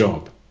did his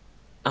job.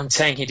 I'm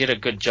saying he did a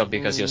good job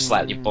because he was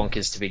slightly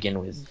bonkers to begin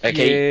with.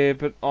 Okay. Yeah,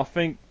 but I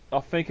think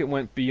it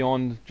went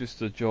beyond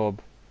just a job.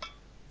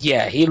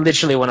 Yeah, he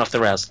literally went off the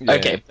rails. Yeah.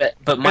 Okay, but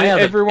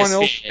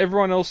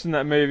everyone else in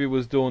that movie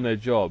was doing their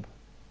job.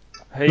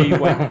 He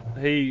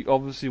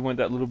obviously went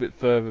that little bit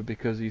further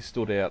because he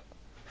stood out.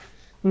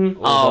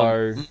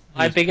 Although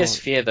my biggest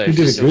fear though, he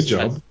did a good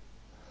job.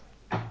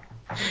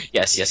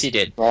 Yes, he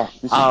did.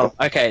 Wow,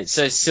 okay,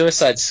 so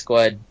Suicide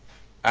Squad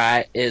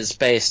is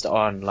based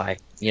on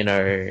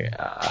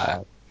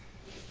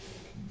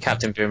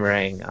Captain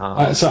Boomerang.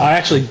 So I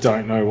actually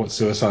don't know what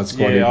Suicide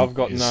Squad is. Yeah, I've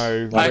got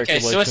no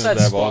recollection Suicide of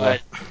that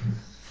Squad.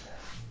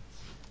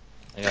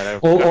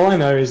 All I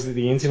know is that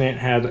the internet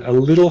had a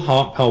little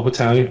heart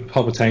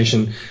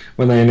palpitation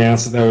when they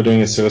announced that they were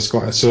doing a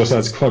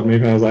Suicide Squad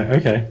movie. I was like,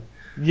 okay.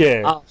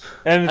 Yeah,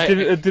 and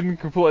it didn't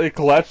completely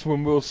collapse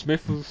when Will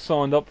Smith was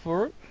signed up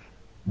for it.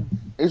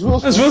 Is Will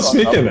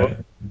Smith in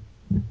it?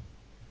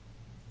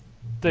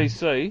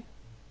 DC.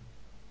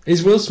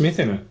 Is Will Smith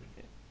in it?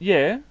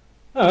 Yeah.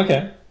 Oh,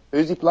 okay.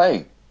 Who's he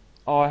playing?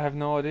 I have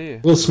no idea.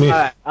 Will Smith.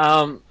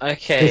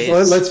 Okay.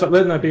 Let's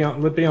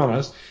be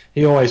honest.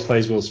 He always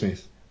plays Will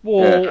Smith.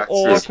 Well, Yeah,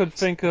 all I could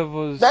think of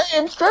was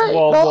Damn straight.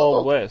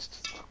 Wild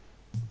West.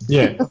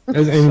 Yeah,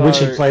 in which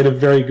he played a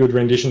very good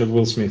rendition of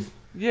Will Smith.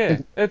 Yeah,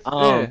 it's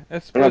a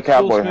Will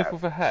cowboy Smith hat.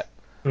 with a hat.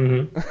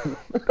 Mm-hmm.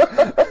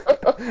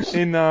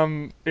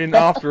 In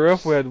After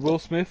Earth, we had Will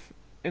Smith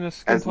in a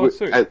skin-tight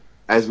suit.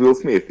 As Will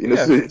Smith in a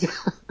suit.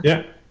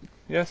 Yeah.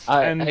 Yes,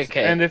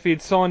 okay. and if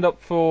he'd signed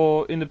up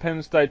for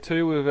Independence Day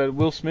 2, we'd have had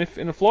Will Smith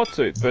in a flight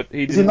suit, but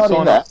he Is he didn't not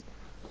sign in up. that?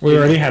 We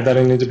already had that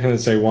in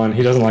Independence Day 1.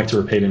 He doesn't like to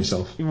repeat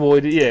himself. Well,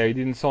 he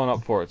didn't sign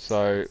up for it,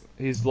 so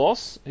his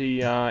loss.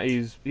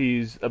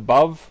 He's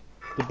above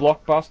the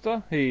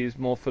blockbuster. He's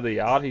more for the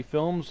arty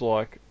films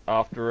like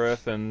After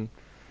Earth and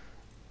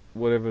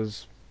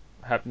whatever's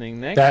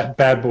happening next.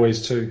 Bad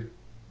Boys 2.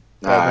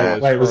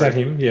 Boys Wait, was three. that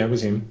him? Yeah, it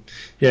was him.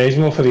 Yeah, he's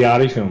more for the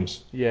arty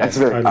films. Yeah, That's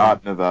very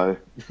Art Nouveau.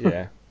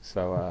 yeah.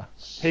 So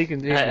he can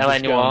LA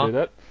just go and do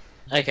that.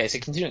 Okay, so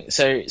continuing.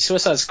 So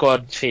Suicide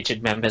Squad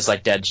featured members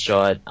like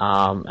Deadshot.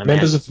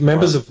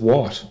 Members of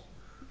what?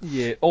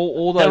 Yeah,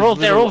 all those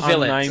they're all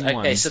villains. unnamed Okay,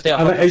 ones. so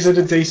they're Is it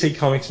a DC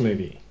Comics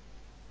movie?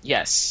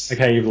 yes.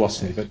 Okay, you've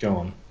lost me, but go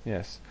on.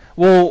 Yes.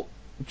 Well,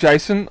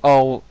 Jason,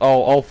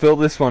 I'll fill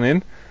this one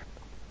in.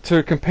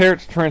 To compare it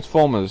to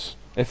Transformers,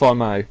 if I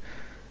may,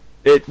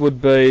 it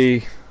would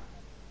be.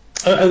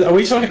 Are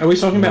we talking about No,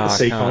 the I can't.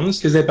 Seacons?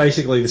 Because they're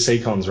basically the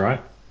Seacons,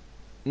 right?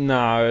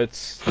 No,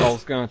 it's. I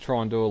was going to try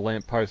and do a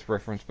lamppost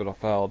reference, but I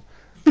failed.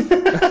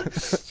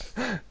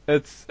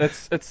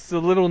 It's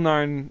the little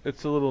known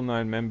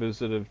members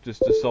that have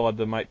just decided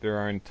to make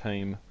their own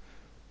team.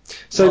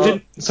 So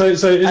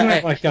isn't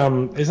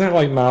that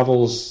like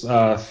Marvel's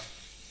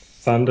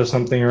Thunder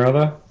something or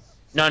other?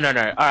 No.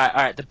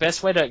 Alright. The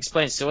best way to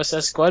explain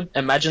Suicide Squad,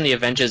 imagine the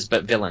Avengers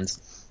but villains.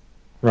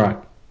 Right.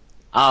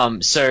 So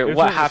Isn't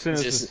what it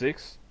happens Sinister is...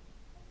 Six?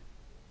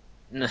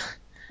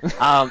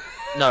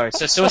 No,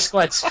 so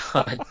Suicide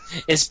Squad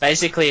is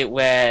basically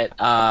where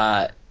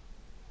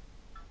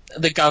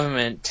the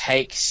government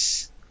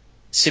takes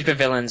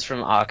supervillains from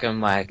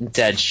Arkham, like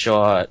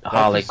Deadshot,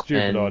 Harley That's a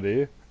stupid Quinn,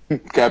 idea.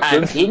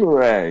 Captain And-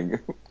 Boomerang.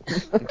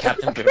 and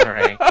Captain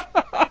Boomerang,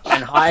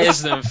 and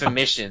hires them for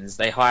missions.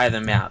 They hire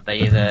them out. They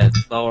either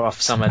lower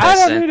off some of their I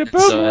don't need a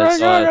sentences boomerang, I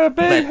got a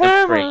big let them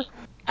hammer. free.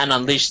 And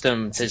unleash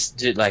them to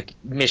do like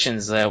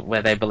missions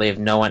where they believe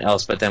no one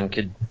else but them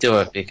could do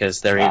it because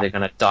they're either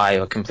going to die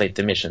or complete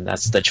the mission.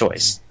 That's the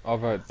choice. I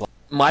vote black.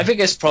 My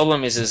biggest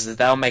problem is that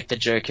they'll make the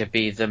Joker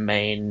be the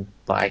main,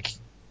 like,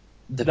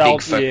 the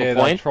big focal They'll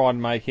point, try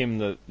and make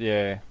him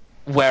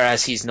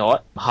whereas he's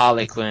not.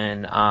 Harley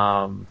Quinn,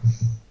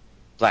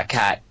 Black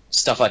Cat,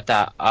 stuff like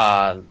that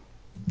are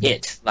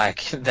it.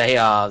 Like, they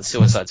are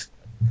Suicide Squad.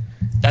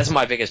 That's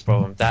my biggest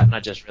problem. That, and I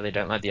just really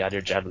don't like the idea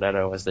of Jared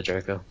Leto as the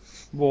Joker.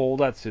 Well,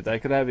 that's it. They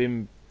could have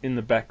him in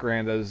the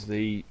background as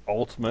the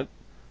ultimate,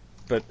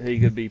 but he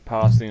could be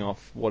passing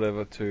off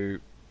whatever to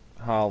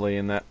Harley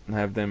and that, and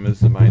have them as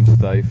the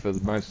mainstay for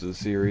most of the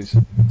series.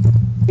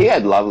 He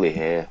had lovely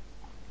hair.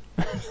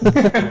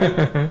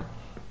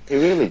 He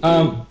really did.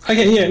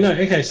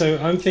 Okay, so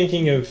I'm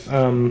thinking of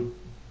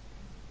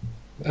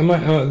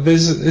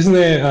isn't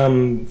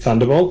there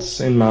Thunderbolts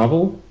in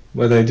Marvel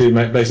where they do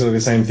basically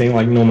the same thing,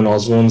 like Norman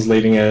Osborn's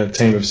leading a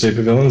team of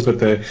supervillains, but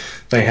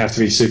they have to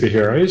be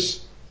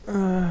superheroes?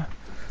 Yeah,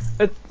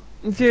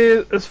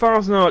 as far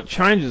as I know, it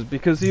changes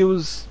because he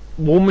was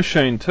War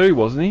Machine too,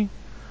 wasn't he?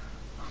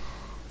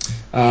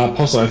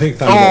 Possibly, I think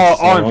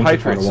Thunderbolts. Iron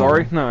Patriot.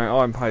 Sorry, no,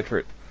 Iron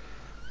Patriot.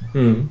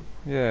 Hmm.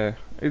 Yeah,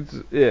 it's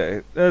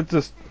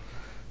just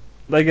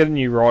they get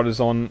new writers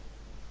on,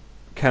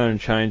 canon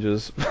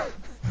changes.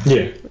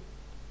 Yeah.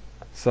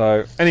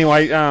 So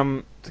anyway,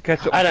 to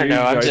catch up. I don't with you,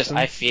 know. Jason,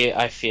 I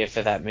fear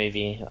for that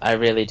movie. I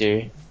really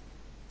do.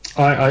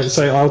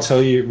 I'll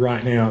tell you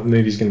right now, the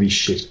movie's going to be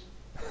shit.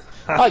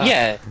 Oh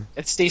yeah,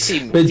 it's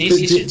DC. But- DC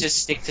but- should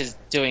just stick to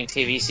doing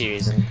TV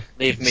series and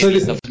leave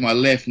movies My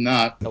left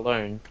nut.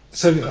 alone.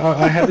 So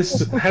I had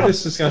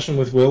this discussion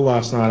with Will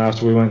last night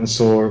after we went and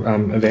saw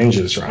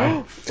Avengers,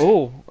 right?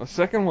 oh, a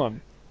second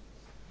one.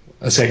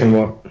 A second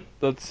what?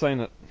 That's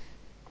seen it.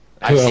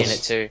 I've seen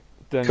else? it too.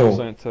 Daniel's Cool.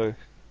 seen it too. It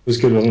was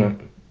good,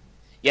 wasn't it?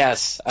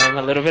 Yes, I'm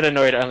a little bit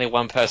annoyed only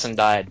one person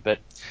died, but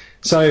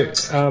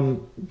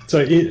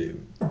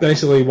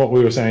Basically what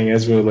we were saying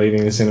as we were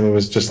leaving the cinema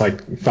was just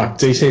like, fuck,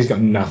 DC's got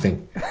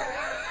nothing.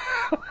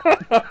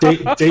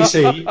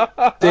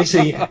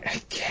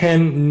 DC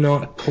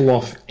cannot pull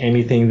off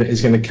anything that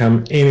is going to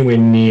come anywhere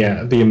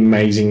near the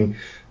amazing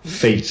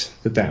feat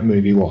that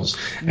movie was.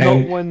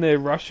 Not when they're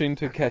rushing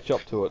to catch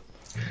up to it.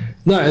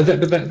 No,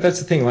 but that's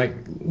the thing. Like,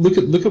 look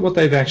at what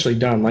they've actually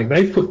done. Like,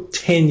 they've put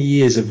 10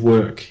 years of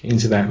work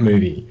into that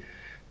movie.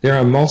 There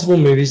are multiple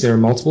movies, there are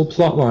multiple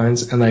plot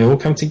lines, and they all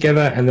come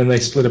together, and then they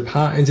split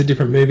apart into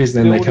different movies,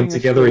 and then they come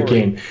together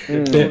again.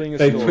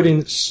 They've put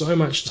in so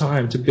much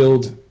time to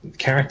build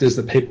characters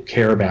that people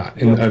care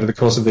about over the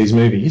course of these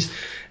movies,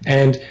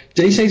 and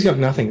DC's got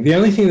nothing. The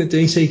only thing that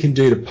DC can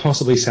do to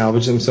possibly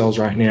salvage themselves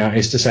right now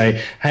is to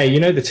say, hey,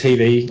 you know the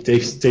TV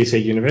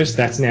DC universe?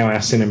 That's now our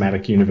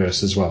cinematic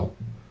universe as well.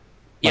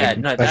 yeah,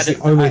 That's the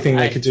only thing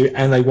they could do,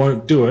 and they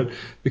won't do it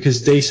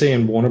because DC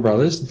and Warner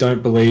Brothers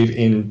don't believe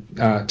in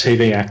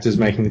TV actors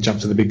making the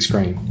jump to the big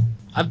screen.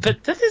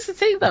 But that is the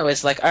thing, though.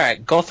 It's like, all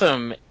right,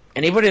 Gotham.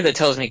 Anybody that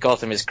tells me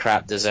Gotham is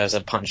crap deserves a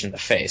punch in the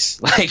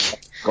face. Like,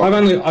 I've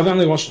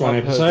only watched one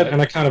episode,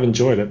 and I kind of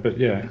enjoyed it, but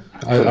yeah,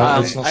 it's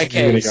not something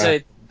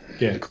okay,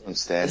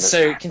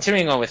 so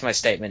continuing on with my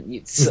statement,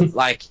 it's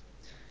like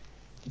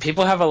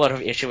people have a lot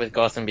of issue with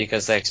Gotham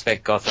because they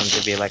expect Gotham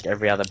to be like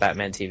every other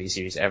Batman TV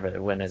series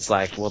ever, when it's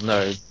like, well,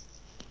 no,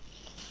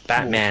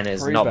 Batman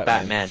is not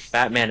Batman.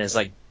 Batman is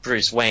like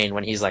Bruce Wayne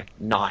when he's like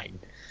 9.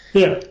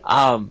 yeah.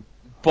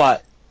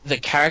 But the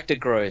character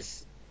growth,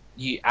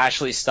 you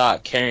actually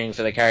start caring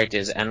for the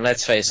characters, and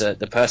let's face it,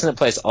 the person that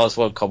plays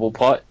Oswald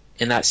Cobblepot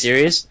in that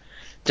series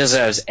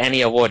deserves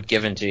any award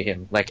given to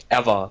him, like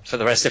ever, for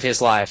the rest of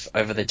his life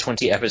over the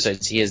 20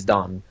 episodes he has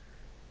done,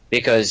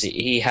 because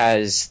he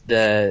has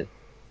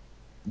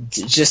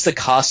just the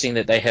casting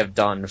that they have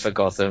done for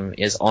Gotham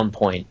is on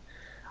point.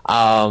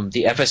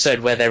 The episode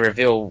where they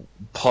reveal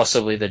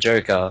possibly the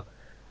Joker,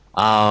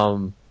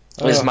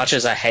 as much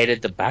as I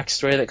hated the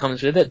backstory that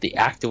comes with it, the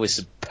actor was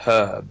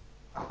superb.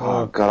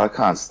 Oh god, I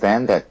can't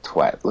stand that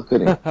twat. Look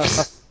at him.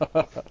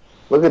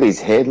 Look at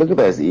his head. Look at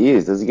those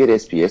ears. Does he get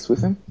SPS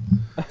with him?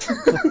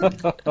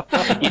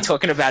 You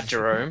talking about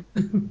Jerome?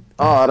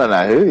 Oh, I don't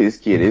know who this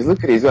kid is.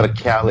 Look at he's got a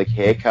cowlick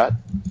haircut.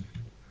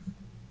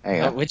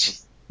 Hang on.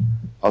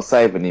 I'll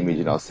save an image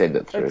and I'll send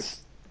it through.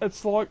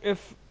 It's like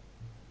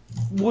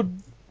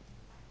would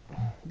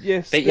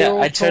Yes, But they're yeah,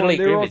 all I totally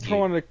they're agree all with you.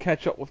 trying to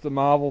catch up with the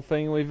Marvel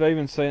thing. We've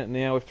even seen it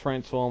now with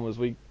Transformers.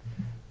 We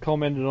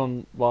commented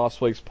on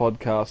last week's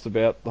podcast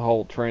about the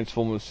whole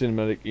Transformers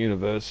cinematic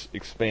universe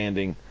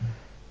expanding.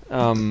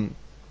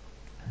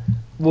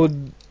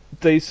 Would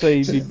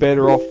DC be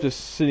better off just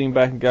sitting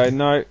back and go,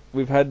 no,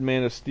 we've had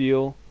Man of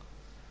Steel.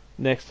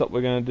 Next up,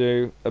 we're going to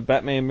do a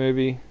Batman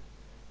movie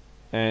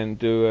and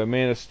do a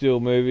Man of Steel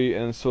movie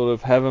and sort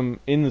of have them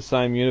in the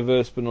same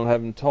universe but not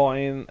have them tie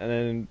in, and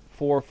then in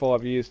 4 or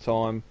 5 years'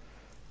 time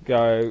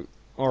go,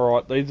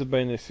 alright, these have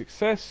been a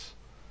success,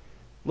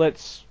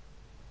 let's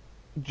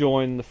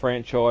join the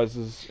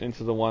franchises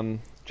into the one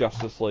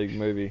Justice League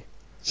movie.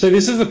 So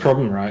this is the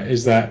problem, right?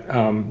 Is that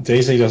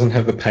DC doesn't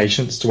have the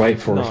patience to wait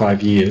 4 or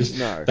 5 years.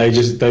 No.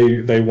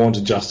 They want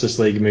a Justice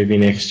League movie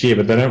next year,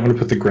 but they don't want to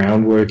put the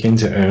groundwork in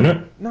to earn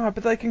it. No,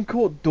 but they can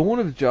call it Dawn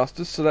of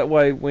Justice, so that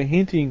way we're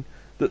hinting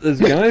that there's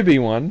going to be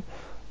one,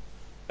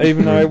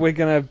 even though we're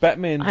going to have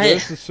Batman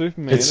versus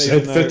Superman. That's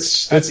at not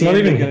the end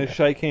even. they're going to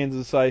shake hands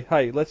and say,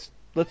 "Hey, let's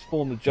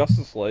form the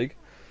Justice League."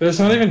 But it's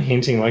not even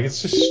hinting. Like,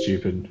 it's just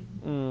stupid.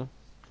 All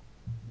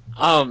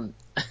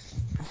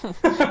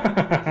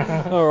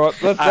right,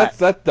 that's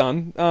that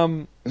done.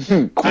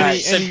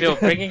 Alright, so Bill,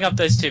 bringing up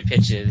those two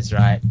pictures,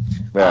 right?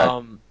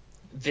 Right.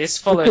 This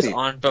follows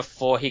on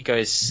before he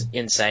goes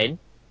insane.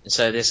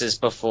 So this is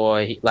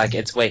before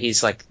it's where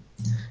he's like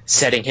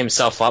setting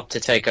himself up to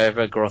take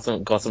over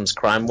Gotham's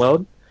crime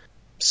world.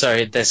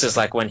 So this is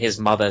like when his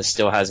mother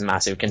still has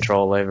massive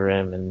control over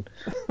him, and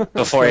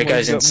before he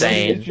goes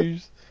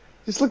insane.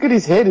 Just look at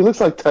his head. He looks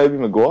like Tobey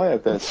Maguire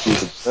with that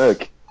stupid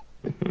smirk.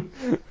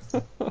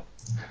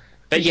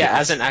 But yeah,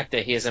 as an actor,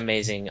 he is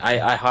amazing.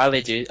 I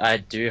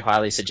do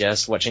highly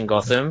suggest watching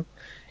Gotham.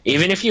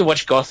 Even if you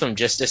watch Gotham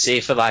just to see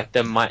for like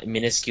the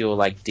minuscule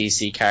like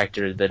DC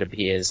character that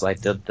appears,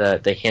 like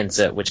the hints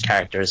at which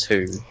character is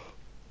who.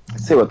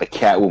 Let's see what the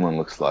Catwoman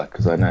looks like,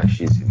 because I know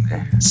she's in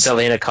there.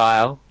 Selena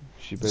Kyle.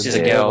 She's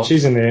a girl.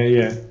 She's in there,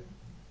 yeah.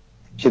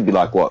 She'd be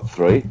like, what,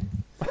 3?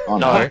 Oh,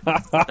 no,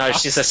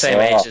 she's the same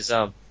age as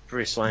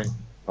Bruce Wayne.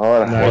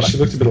 Oh, no, she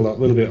looked a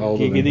little bit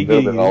older. Giggity, a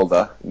little bit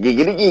older.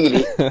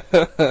 Giggity,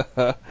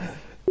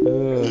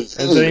 giggity.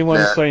 Has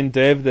anyone seen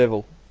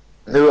Daredevil?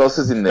 Who else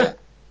is in there?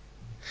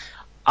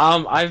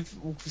 I've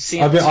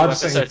seen I've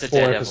episodes seen of 4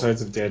 Daredevil.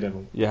 episodes of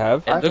Daredevil. You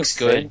have? It looks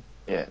good.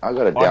 Yeah, I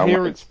got it down. I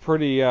hear it's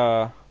pretty.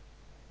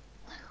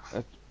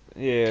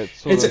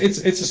 It's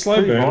a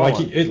slow burn.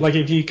 Like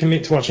if you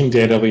commit to watching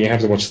Daredevil, you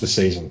have to watch the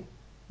season.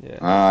 Yeah.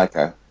 Ah,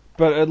 okay.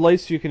 But at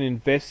least you can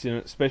invest in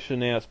it, especially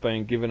now it's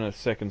being given a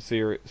second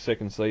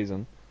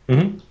season.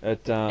 Mm-hmm.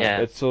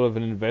 It's sort of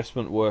an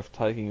investment worth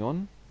taking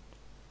on.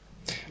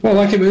 Well,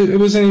 like it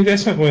was an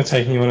investment worth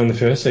taking on in the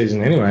first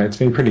season anyway. It's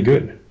been pretty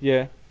good.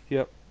 Yeah.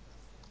 Yep.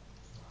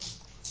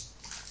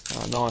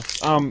 Oh, nice.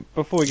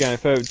 Before we go any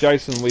further,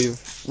 Jason,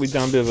 we've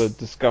done a bit of a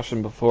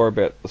discussion before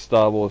about the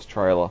Star Wars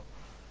trailer.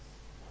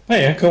 Oh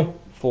yeah, cool.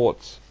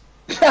 Thoughts?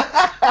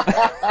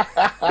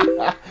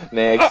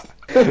 Next.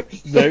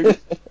 No.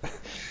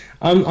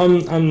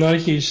 I'm not a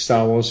huge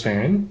Star Wars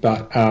fan,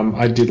 but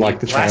I did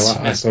like the trailer.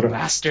 I thought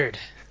bastard.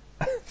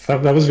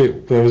 That was a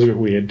bit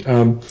weird.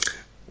 No,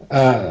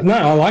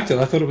 I liked it.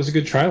 I thought it was a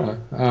good trailer.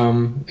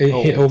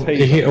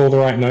 It hit all the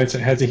right notes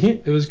it had to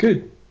hit. It was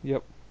good.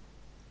 Yep.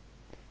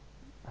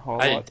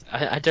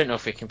 I don't know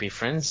if we can be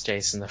friends,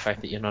 Jason. The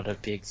fact that you're not a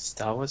big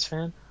Star Wars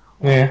fan.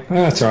 Yeah,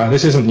 that's all right.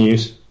 This isn't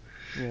news.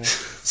 Yeah.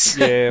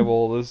 Yeah.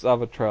 Well, there's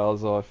other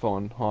trailers I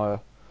find higher.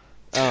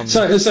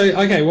 So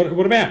okay.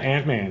 What about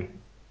Ant-Man?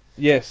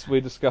 Yes, we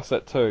discussed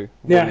that too.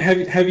 Now,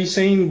 have you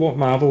seen what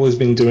Marvel has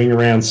been doing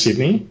around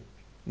Sydney?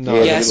 No.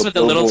 Yeah, Yes, with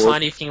the little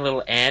tiny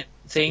little ant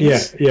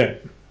things. Yeah.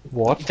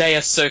 What? They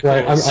are so cool.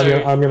 Wait,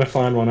 I'm going to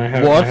find one. I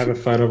have a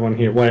photo of one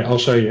here. Wait, I'll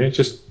show you.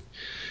 Just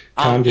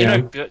calm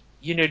down.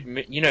 You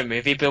know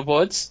movie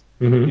billboards?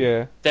 Mm-hmm.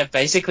 Yeah. They've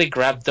basically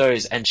grabbed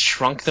those and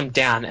shrunk them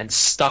down and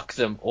stuck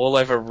them all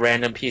over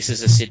random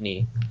pieces of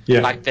Sydney. Yeah.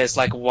 Like there's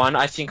like one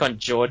I think on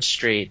George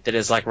Street that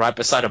is like right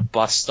beside a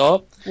bus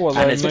stop, Well,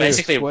 and it's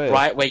basically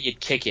right where you'd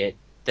kick it.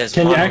 There's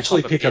Can one you on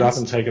actually top pick of it up pins.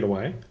 and take it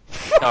away?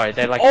 No,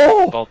 they're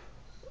like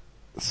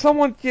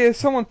Someone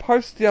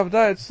posted the other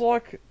day. It's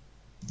like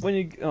when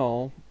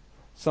you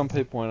some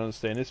people won't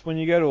understand this. When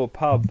you go to a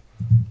pub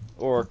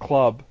or a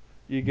club,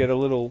 you get a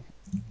little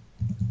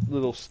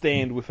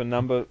stand with a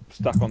number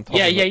stuck on top.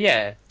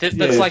 Yeah.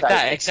 That's like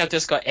that, except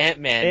it's got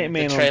Ant-Man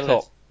the trailer.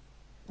 on top.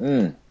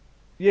 Mm.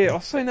 Yeah, I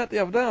seen that the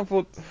other day. I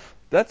thought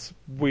that's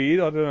weird.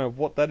 I don't know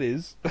what that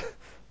is.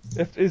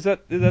 That's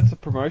a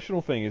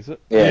promotional thing, is it?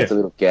 Yeah, it's a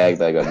little gag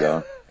they got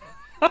going.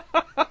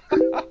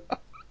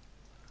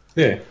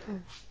 Yeah.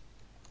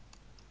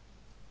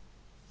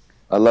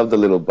 I love the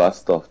little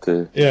bust off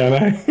too. Yeah, I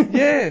know.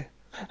 Yeah.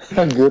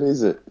 How good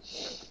is it?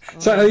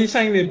 So are you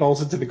saying they're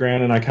bolted to the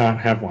ground and I can't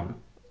have one?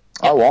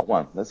 I want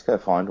one. Let's go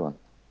find one.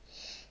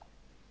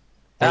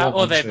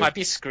 Or they might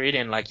be screwed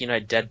in, like,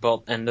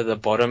 deadbolt into the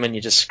bottom and you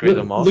just screw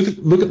them off.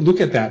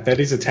 Look at that. That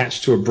is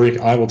attached to a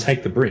brick. I will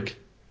take the brick.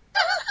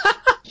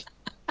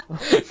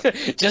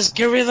 Just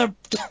give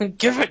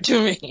it to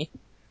me.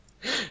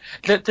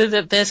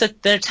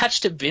 They're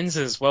attached to bins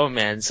as well,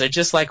 man. So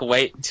just like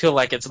wait until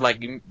like it's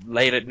like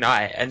late at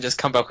night and just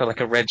come back with like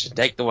a wrench and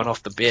take the one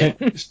off the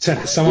bin.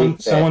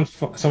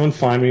 Someone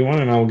find me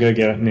one and I'll go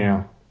get it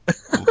now.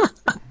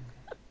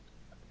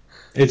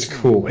 It's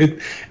cool.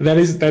 That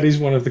is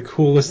one of the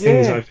coolest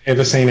things Yeah. I've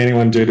ever seen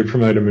anyone do to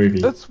promote a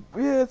movie. It's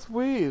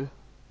weird.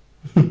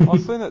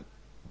 I've seen it.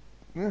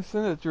 Yeah, I've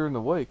seen it during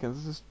the week, and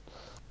it's just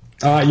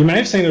You may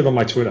have seen it on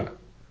my Twitter.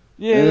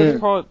 yeah.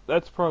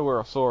 That's probably where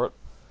I saw it.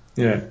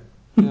 Yeah.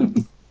 Yeah.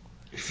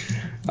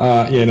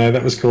 No,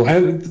 that was cool.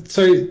 And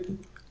so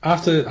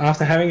after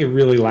having a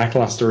really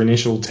lackluster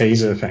initial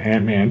teaser for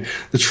Ant-Man,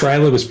 the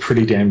trailer was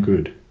pretty damn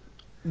good.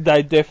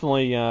 They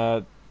definitely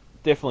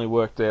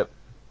worked out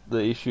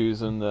the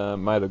issues and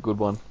made a good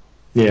one.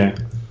 Yeah.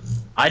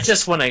 I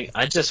just wanna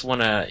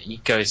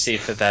go see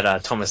for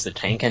that Thomas the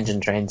Tank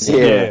Engine train scene.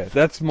 Yeah,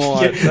 that's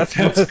Great. that's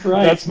my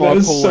that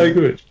was pull so in.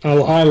 good.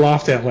 I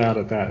laughed out loud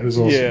at that. It was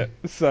awesome. Yeah,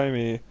 same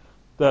here.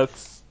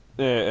 That's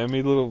and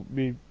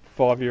me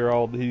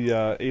 5-year-old,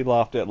 he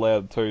laughed out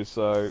loud too.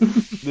 So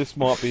this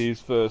might be his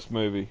first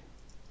movie,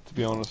 to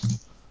be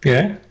honest,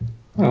 Yeah?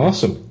 Oh,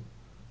 awesome.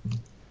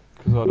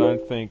 because I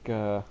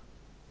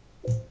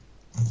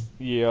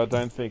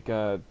don't think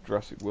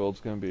Jurassic World's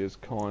going to be as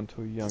kind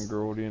to a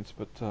younger audience.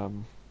 But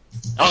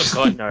Oh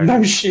god, no.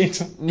 No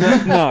shit.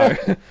 no.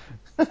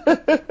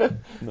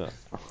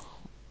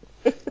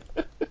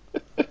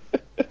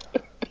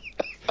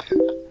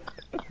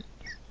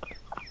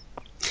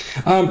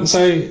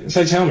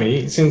 So tell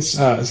me, since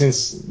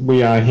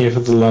we are here for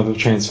the love of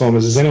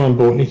Transformers, has anyone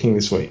bought anything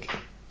this week?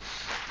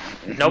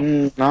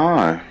 Nope.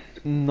 No.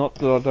 Not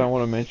that I don't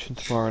want to mention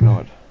tomorrow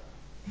night.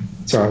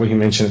 It's alright, we can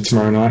mention it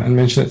tomorrow night and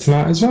mention it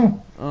tonight as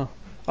well.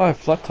 Oh,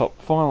 Flat Top,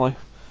 finally.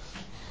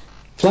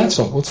 Flat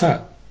Top, what's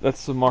that?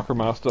 That's the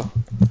Micromaster.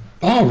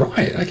 Oh,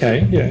 right,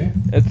 okay, yeah.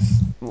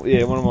 It's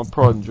one of my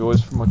pride and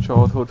joys from my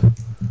childhood.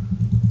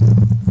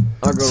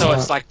 So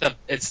it's like the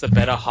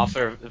better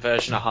Hoffer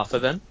version of Hoffer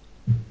then?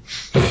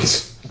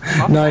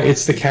 No,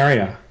 it's the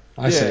carrier.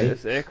 I see.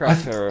 It's the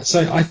aircraft carrier.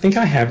 So I think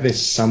I have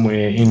this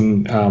somewhere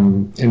in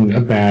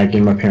a bag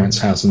in my parents'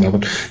 house in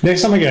Melbourne.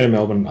 Next time I go to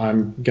Melbourne,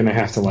 I'm gonna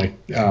have to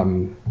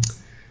I'm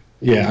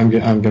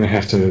gonna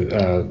have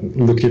to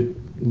look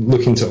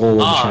into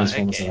all of the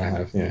Transformers that I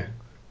have. Yeah.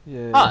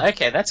 Yeah. Oh,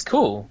 okay, that's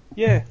cool.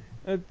 Yeah.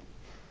 And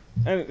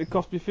it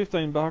cost me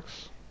 $15.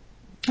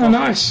 Oh,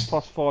 nice.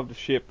 Plus $5 to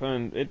ship,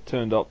 and it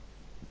turned up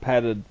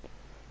padded.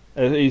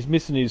 He's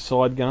missing his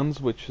side guns,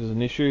 which is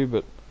an issue,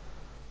 but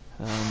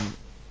I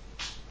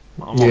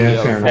might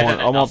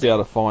be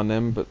able to find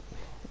them. But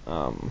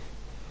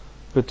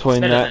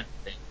between that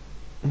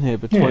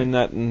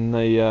and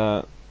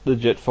the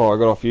Jetfire I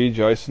got off you,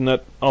 Jason, I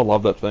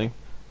love that thing.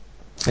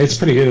 It's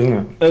pretty good,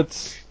 isn't it?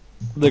 It's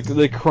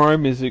the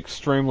chrome is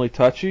extremely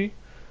touchy.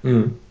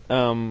 Mm.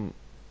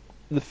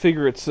 The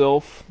figure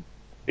itself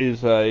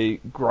is a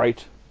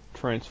great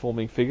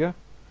transforming figure,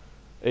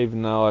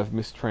 even though I've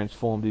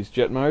mistransformed his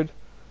jet mode.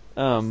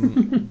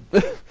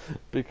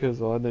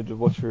 Because I need to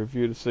watch a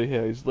review to see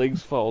how his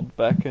legs fold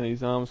back and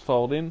his arms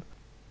fold in.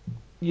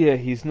 Yeah,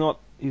 he's not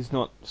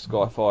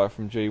Skyfire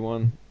from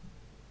G1.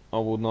 I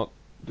will not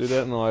do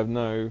that, and I have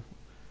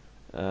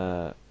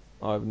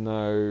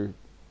no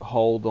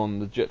hold on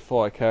the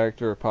Jetfire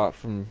character apart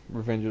from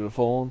Revenge of the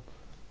Fallen.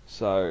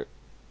 So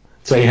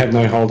you have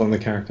no hold on the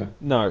character.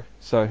 No,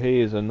 so he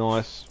is a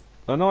nice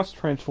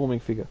transforming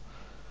figure.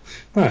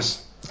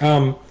 Nice.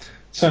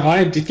 So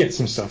I did get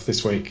some stuff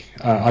this week.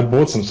 I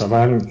bought some stuff. I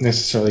haven't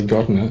necessarily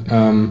gotten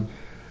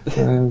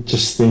it.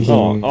 Just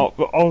thinking.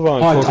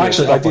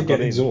 I did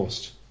get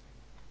Exhaust.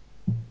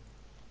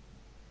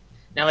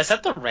 Now, is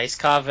that the race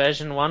car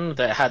version one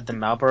that had the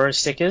Marlboro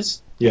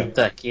stickers? Yeah.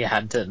 That you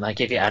had to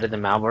if you added the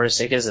Marlboro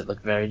stickers, it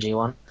looked very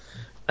G1.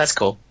 That's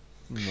cool.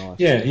 Nice.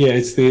 Yeah.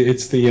 It's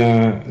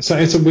the so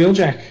it's a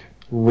Wheeljack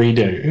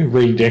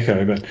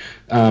redeco, but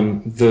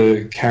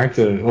the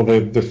character or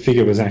the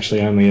figure was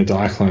actually only a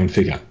Diaclone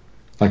figure.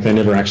 Like they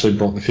never actually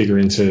brought the figure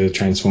into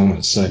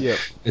Transformers, so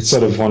it's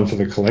sort of one for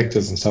the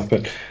collectors and stuff.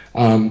 But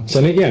now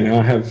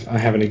I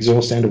have an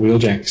Exhaust and a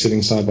Wheeljack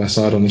sitting side by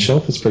side on the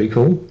shelf. It's pretty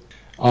cool.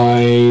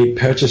 I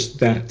purchased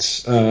that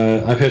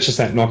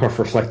knockoff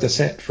reflector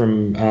set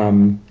from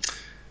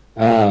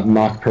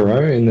Mark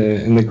Perot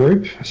in the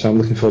group, so I'm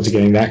looking forward to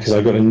getting that because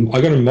I got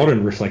a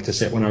modern reflector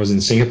set when I was in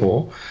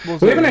Singapore.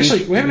 We haven't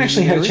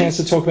actually had a chance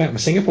to talk about my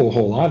Singapore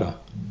haul either.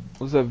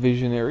 Was that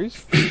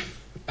Visionaries?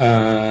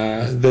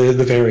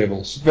 The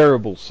variables.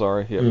 Variables,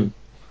 sorry. Yep. Mm.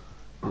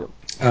 Yep.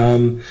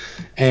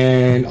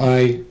 And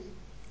I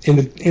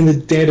in the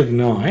dead of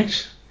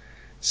night,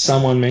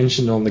 someone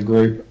mentioned on the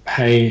group,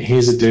 "Hey,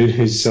 here's a dude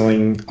who's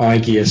selling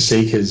iGear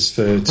Seekers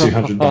for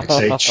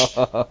 $200 each."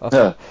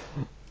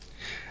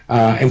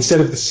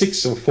 Instead of the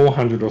 600 or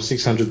 400 or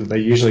 600 that they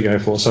usually go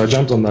for. So I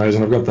jumped on those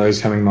and I've got those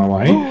coming my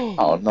way.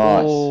 Oh,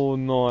 nice. Oh,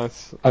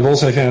 nice. I've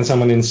also found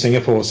someone in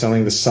Singapore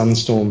selling the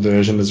Sunstorm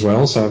version as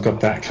well, so I've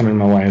got that coming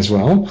my way as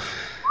well.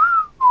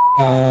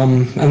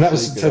 And that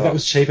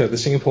was cheaper. The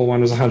Singapore one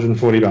was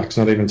 $140,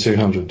 not even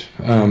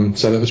 $200.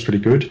 So that was pretty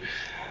good.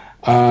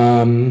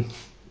 I'm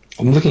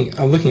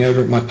looking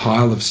over at my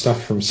pile of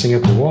stuff from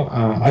Singapore.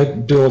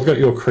 I've got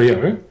your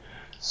Creo.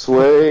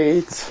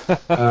 Sweet.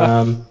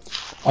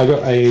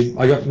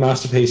 I got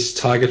Masterpiece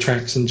Tiger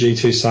Tracks and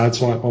G2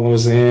 Sideswipe while I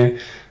was there.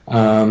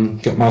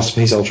 Got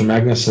Masterpiece Ultra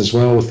Magnus as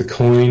well with the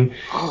coin.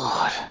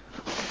 God.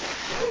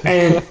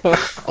 And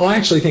I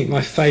actually think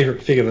my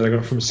favourite figure that I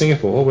got from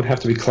Singapore would have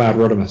to be Cloud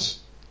Rodimus.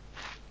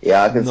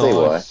 Yeah, I can see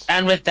why. Nice.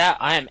 And with that,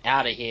 I am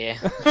out of here.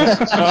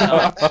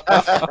 I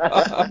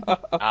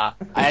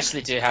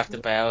actually do have to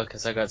bail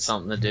because I got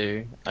something to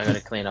do. I got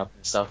to clean up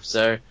and stuff.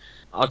 So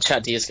I'll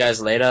chat to you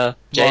guys later.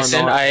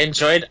 Jason, night. I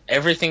enjoyed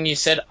everything you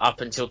said up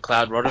until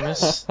Cloud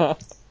Rodimus.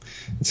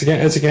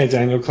 It's okay,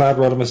 Daniel. Cloud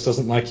Rodimus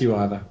doesn't like you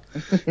either.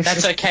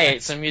 That's okay.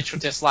 It's a mutual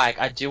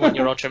dislike. I do want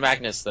your Ultra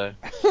Magnus though.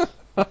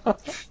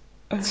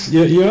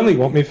 You only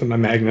want me for my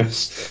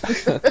Magnus.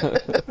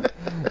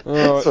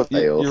 Alright, what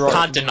they all you're right.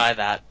 Can't deny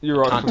that. You're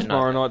right Can't for deny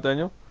tomorrow that. night,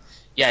 Daniel?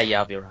 Yeah,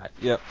 I'll be right.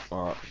 Yep,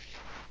 alright.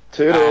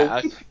 Toodle.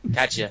 I'll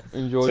catch you.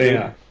 Enjoy So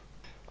it.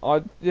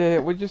 yeah,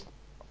 We just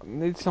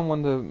need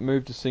someone to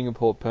move to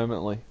Singapore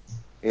permanently.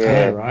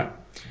 Yeah. right.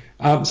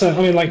 So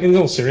I mean, like in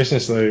all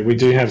seriousness, though, we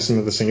do have some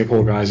of the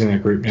Singapore guys in our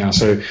group now,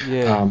 so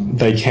Yeah.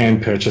 they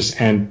can purchase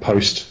and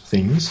post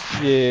things.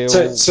 Yeah,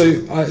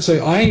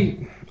 So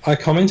I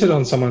commented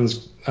on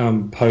someone's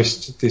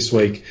post this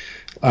week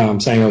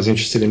saying I was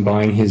interested in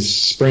buying his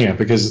Springer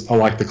because I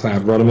like the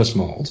Cloud Rodimus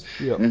mold,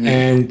 yep.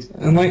 and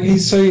like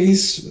he's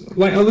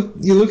like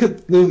you look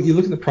at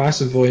the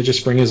price of Voyager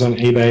Springers on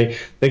eBay,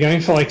 they're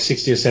going for like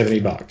 $60 or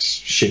 $70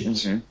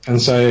 shipped,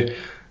 and so.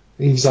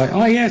 He's like,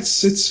 oh yeah,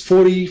 it's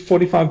 $40,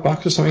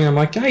 $45 or something. I'm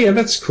like, oh yeah,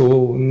 that's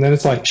cool. And then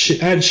it's like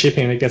add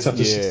shipping, and it gets up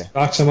to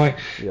 $60. I'm like,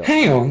 Yeah.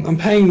 hang on, I'm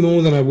paying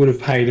more than I would have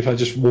paid if I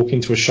just walk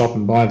into a shop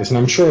and buy this, and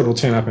I'm sure it'll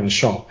turn up in a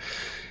shop.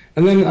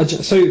 And then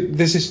so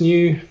there's this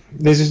new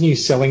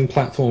selling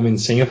platform in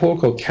Singapore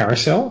called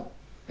Carousel.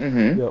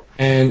 Yep.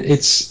 And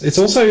it's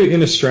also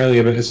in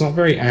Australia, but it's not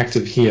very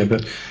active here.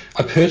 But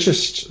I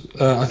purchased,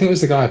 I think it was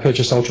the guy I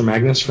purchased Ultra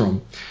Magnus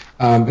from.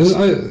 Because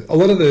a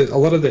lot of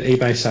the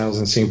eBay sales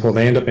in Singapore,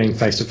 they end up being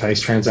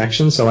face-to-face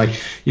transactions. So like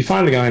you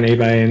find a guy on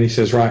eBay and he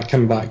says, right,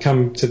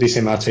 come to this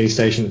MRT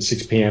station at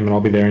 6 p.m. and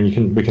I'll be there,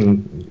 and we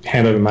can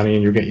hand over money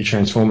and you'll get your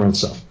transformer and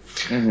stuff.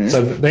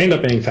 So they end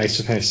up being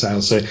face-to-face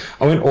sales. So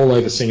I went all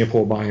over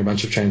Singapore buying a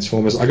bunch of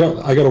transformers. I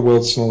got a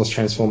world's smallest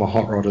transformer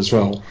hot rod as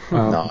well.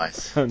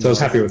 Nice. So I was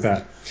happy with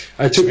that.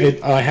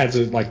 I had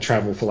to like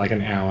travel for like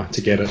an hour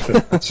to get it.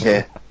 But,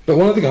 Yeah. but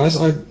one of the guys,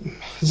 I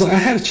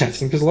had a chat to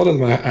him because a lot of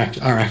them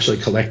are actually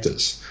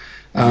collectors.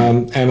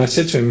 And I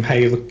said to him,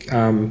 hey, look,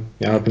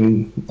 I've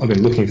been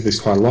looking for this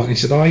quite a lot. And he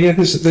said, oh yeah,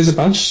 there's a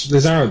bunch.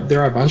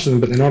 There are a bunch of them,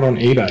 but they're not on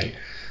eBay.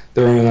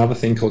 They're on another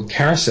thing called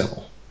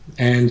Carousel.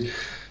 And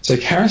so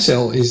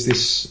Carousel is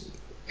this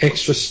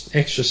extra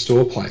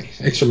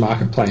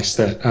marketplace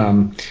that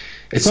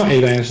it's not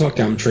eBay and it's not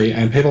Gumtree,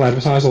 and people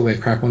advertise all their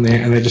crap on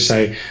there, and they just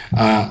say,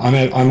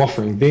 I'm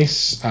offering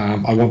this,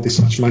 I want this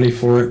much money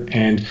for it,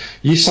 and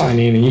you sign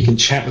in and you can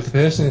chat with the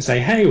person and say,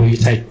 hey, will you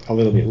take a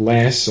little bit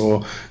less,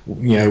 or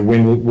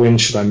when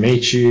should I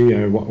meet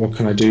you, what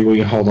can I do, will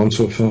you hold on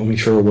to it for me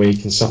for a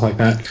week and stuff like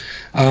that,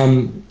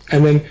 and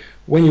then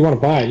when you want to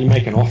buy it, you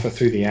make an offer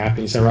through the app and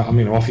you say, right, I'm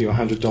going to offer you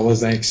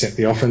 $100. They accept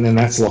the offer, and then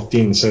that's locked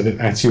in, so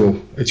it's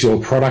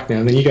your product now.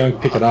 And then you go and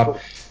pick it up,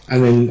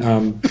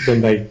 and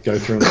then they go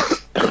through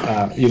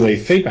and you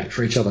leave feedback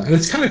for each other. And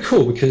it's kind of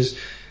cool because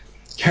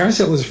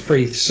Carousel is a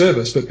free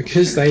service, but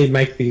because they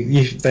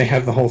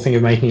have the whole thing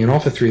of making an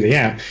offer through the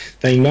app,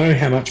 they know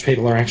how much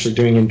people are actually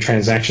doing in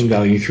transaction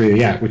value through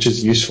the app, which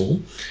is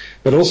useful.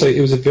 But also,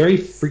 it was a very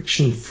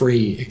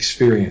friction-free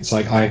experience.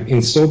 Like I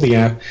installed the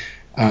app.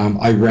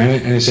 I ran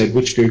it and it said,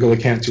 which Google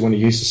account do you want to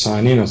use to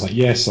sign in? I was like,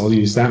 yes, I'll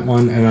use that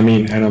one.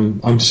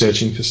 And I'm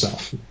searching for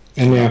stuff.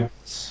 And now,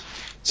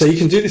 so you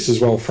can do this as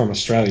well from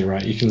Australia,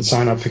 right? You can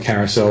sign up for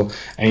Carousel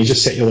and you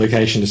just set your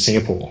location to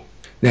Singapore.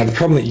 Now, the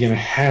problem that you're going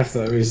to have,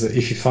 though, is that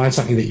if you find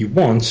something that you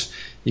want,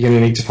 you're going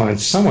to need to find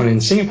someone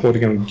in Singapore to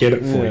go and get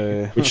it for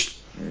you, which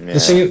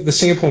the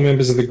Singapore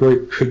members of the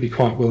group could be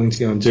quite willing to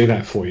go and do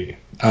that for you.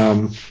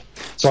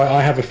 So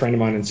I have a friend of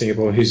mine in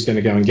Singapore who's going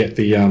to go and get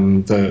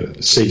the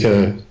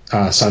Seeker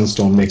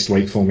Sunstorm next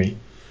week for me.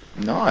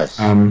 Nice.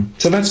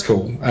 So that's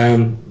cool.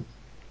 And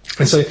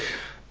so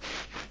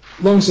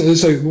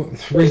the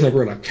reason I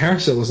brought up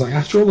Carousel is like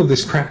after all of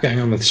this crap going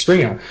on with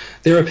Springer,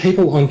 there are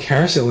people on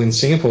Carousel in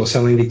Singapore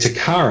selling the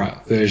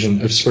Takara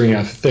version of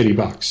Springer for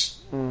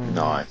 $30.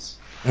 Nice.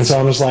 And so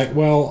I was like,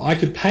 well, I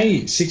could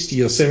pay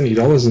 $60 or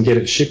 $70 and get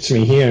it shipped to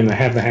me here and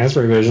have the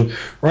Hasbro version,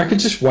 or I could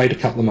just wait a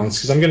couple of months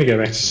because I'm going to go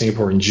back to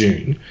Singapore in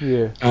June.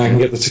 Yeah. And I can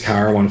get the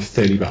Takara one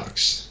for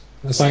 $30.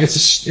 It's like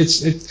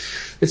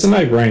it's a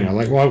no-brainer.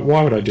 Like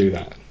why would I do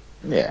that?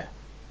 Yeah.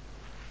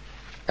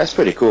 That's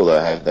pretty cool though,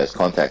 have those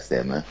contacts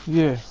there, man.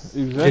 Yeah,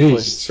 exactly. It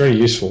is. It's very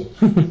useful.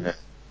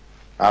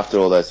 After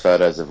all those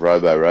photos of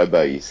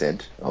Robo you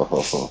sent.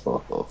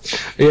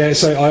 Yeah,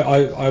 so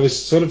I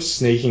was sort of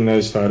sneaking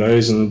those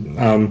photos, and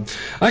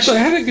actually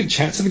I had a good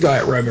chat to the guy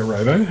at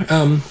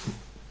Robo.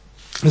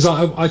 Because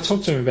I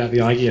talked to him about the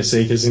iGear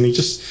Seekers, and he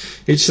just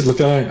said, look,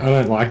 I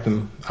don't like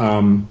them.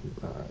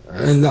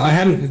 And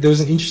there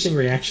was an interesting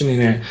reaction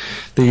in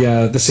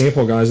the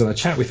Singapore guys that I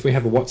chat with. We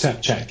have a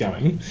WhatsApp chat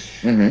going,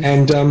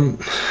 and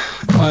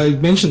I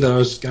mentioned that I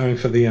was going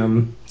for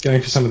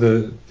some of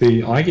the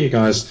iGear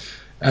guys,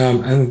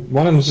 and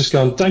one of them was just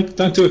going,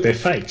 don't do it, they're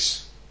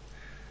fakes.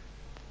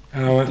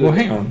 And I went, well,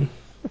 hang on.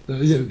 Are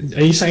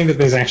you saying that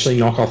there's actually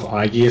knockoff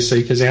iGear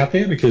Seekers out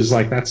there? Because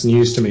like that's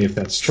news to me if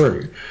that's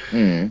true.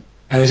 And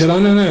he said, oh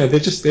no,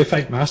 they're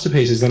fake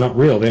masterpieces. They're not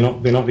real. They're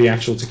not the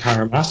actual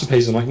Takara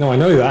masterpiece. I'm like, no, I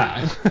know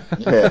that.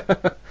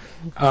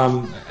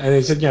 And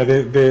he said,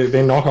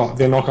 they're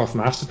knockoff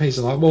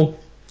masterpieces. I'm like, well,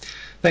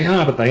 they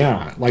are, but they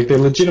aren't. Like they're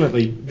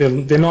legitimately,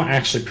 they're not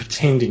actually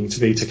pretending to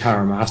be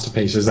Takara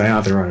masterpieces. They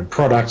are their own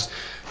products.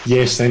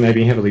 Yes, they may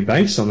be heavily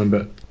based on them,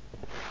 but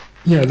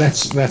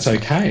that's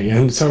okay.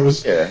 And so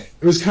it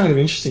was kind of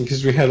interesting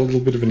because we had a little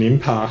bit of an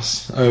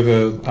impasse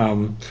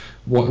over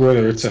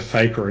whether it's a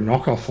fake or a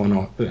knockoff or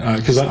not.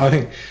 Because I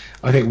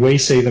think we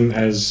see them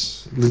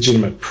as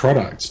legitimate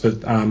products,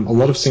 but a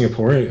lot of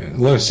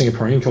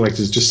Singaporean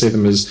collectors just see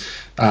them as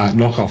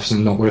knockoffs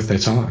and not worth their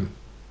time.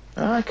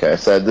 Okay,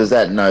 so does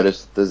that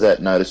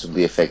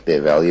noticeably affect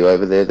their value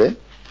over there then?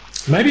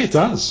 Maybe it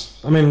does.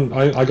 I mean,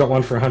 I got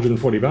one for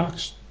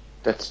 $140.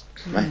 That's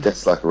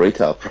like a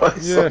retail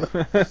price. Yeah.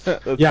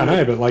 Yeah, I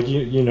know, but like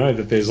you know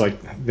that there's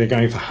they're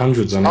going for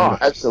hundreds on eBay.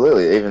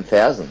 Absolutely, even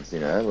thousands.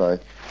 Like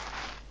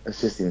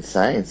it's just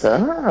insane.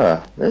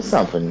 So there's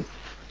something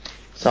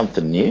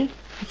new.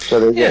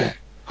 So there's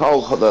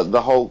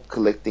the whole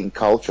collecting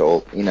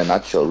culture, in a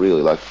nutshell,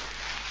 really, like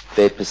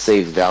their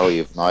perceived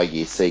value of an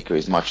iGear Seeker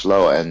is much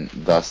lower, and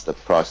thus the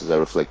prices are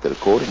reflected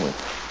accordingly.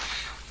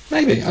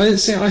 Maybe I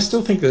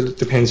still think that it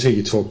depends who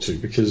you talk to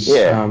because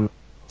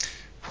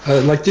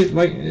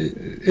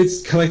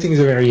it's collecting is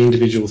a very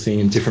individual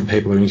thing, and different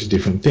people are into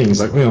different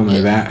things. Like we all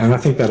know that, and I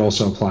think that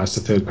also applies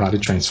to third-party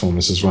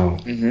Transformers as well.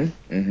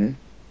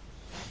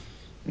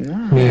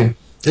 Yeah,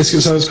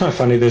 so it's quite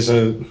funny. There's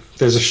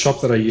a shop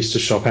that I used to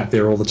shop at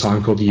there all the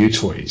time called U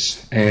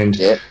Toys, and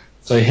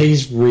so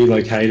he's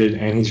relocated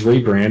and he's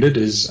rebranded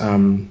as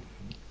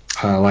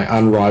like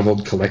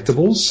Unrivaled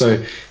Collectibles.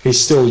 So he's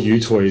still U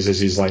Toys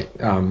as his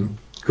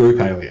group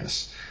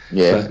alias.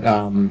 But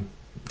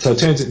so it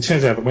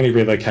turns out that when he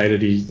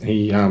relocated,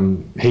 he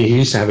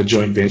used to have a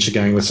joint venture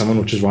going with someone,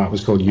 which is why it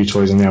was called U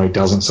Toys, and now he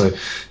doesn't. So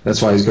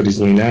that's why he's got his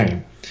new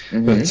name.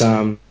 But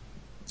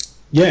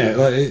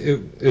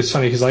it's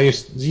funny because I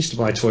used to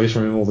buy toys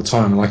from him all the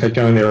time. Like I'd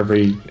go in there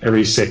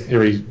every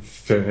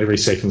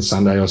second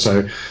Sunday or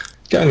so,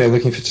 go in there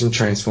looking for some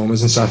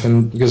Transformers and stuff.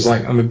 And because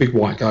I'm a big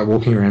white guy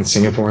walking around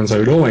Singapore, and so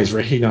he'd always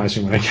recognise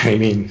me when I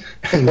came in.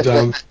 And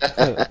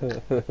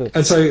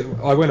and so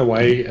I went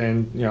away,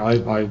 and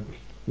I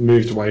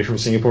moved away from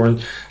Singapore,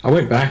 and I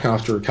went back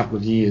after a couple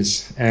of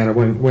years, and I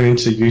went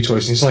into U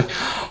Toys, and he's like,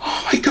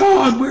 "Oh my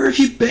God, where have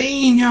you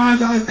been? I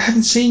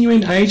haven't seen you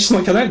in ages." I'm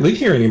like, I don't live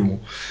here anymore.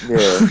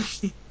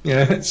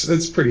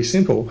 It's pretty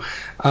simple.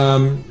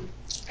 And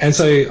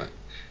so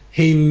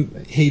he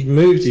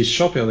moved his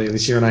shop earlier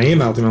this year, and I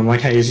emailed him. I'm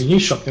like, "Hey, is your new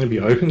shop going to be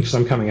open? Because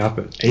I'm coming up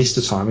at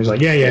Easter time." He's like,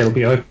 "Yeah, it'll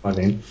be open by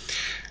then."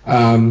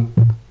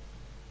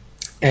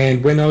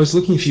 And when I was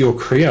looking for your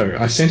Creo,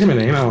 I sent him an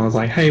email. And I was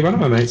like, "Hey, one of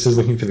my mates is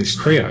looking for this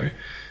Creo,"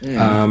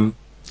 and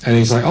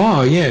he's like,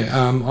 "Oh yeah,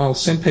 I'll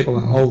send people.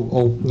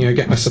 I'll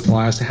get my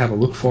suppliers to have a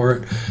look for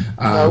it."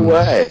 No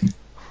way.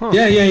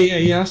 Yeah.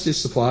 He asked his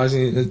suppliers,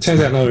 and it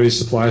turns out none of his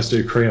suppliers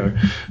do Creo.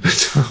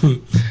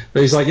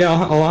 But he's like, "Yeah,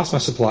 I'll ask my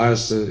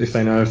suppliers if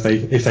they know if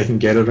they can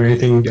get it or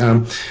anything."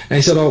 And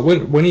he said, "Oh,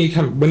 when are you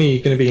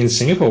going to be in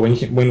Singapore? When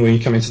will you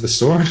come into the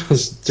store?" And I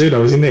was, "Dude, I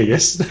was in there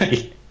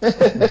yesterday."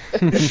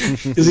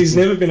 Because he's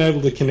never been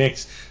able to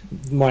connect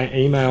my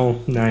email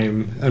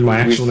name and my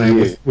actual name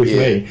with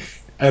me.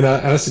 And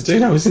I said,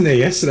 "Dude, I was in there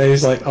yesterday."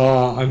 He's like,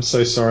 "Oh, I'm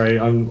so sorry.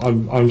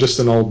 I'm just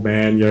an old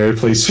man.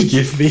 Please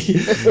forgive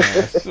me."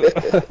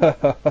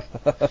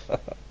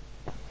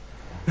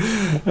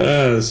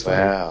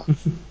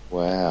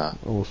 Wow.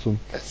 Awesome.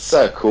 That's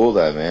so cool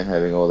though, man.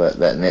 Having all that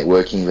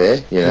networking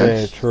there.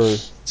 Yeah, true.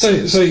 So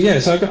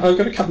I've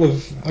got a couple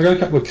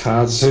of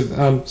cards. So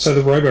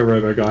the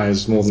Robo guy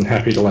is more than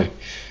happy to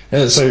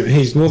so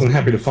he's more than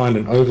happy to find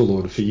an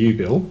Overlord for you,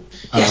 Bill.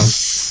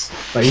 Yes.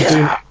 But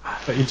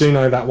you do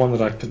know that one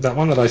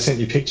that I sent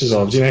you pictures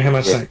of. Do you know how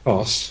much that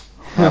cost?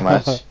 How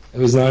much? It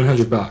was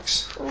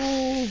 $900.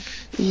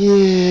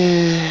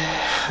 Yeah,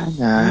 I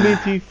know.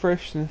 Minty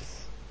freshness.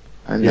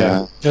 I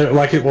know.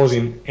 Like it was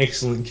in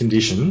excellent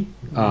condition.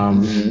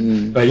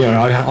 But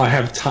I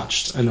have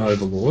touched an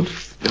Overlord.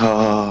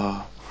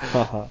 Oh.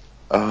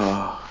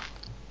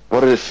 What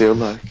did it feel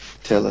like?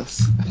 Tell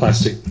us.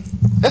 Plastic.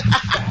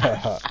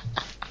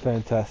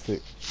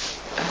 Fantastic.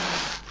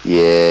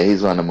 Yeah,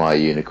 he's one of my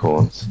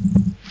unicorns.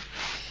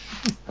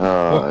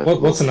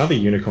 What's another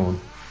unicorn?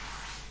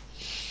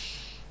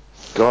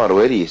 God,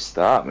 where do you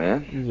start,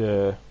 man?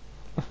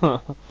 Yeah.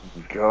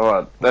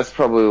 God, that's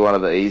probably one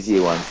of the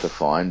easier ones to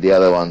find. The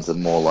other ones are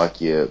more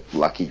like your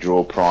lucky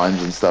draw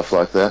primes and stuff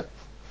like that.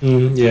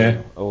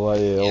 Yeah.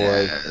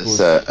 Always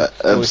so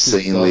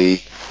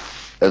voices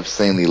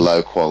obscenely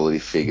low quality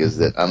figures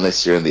that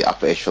unless you're in the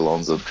upper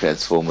echelons of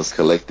Transformers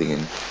collecting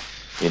and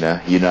you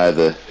know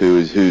the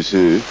who's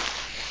who.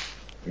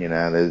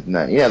 There's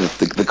no,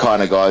 the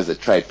kind of guys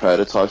that trade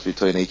prototypes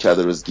between each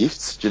other as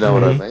gifts. Do you know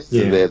what I mean? So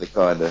Yeah. they're the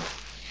kind of,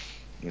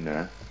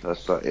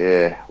 that's like,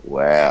 yeah,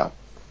 wow.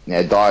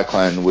 Now,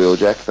 Diaclone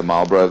Wheeljack, the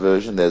Marlboro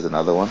version, there's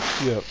another one.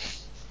 Yep.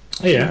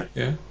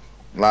 Yeah.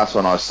 Last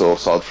one I saw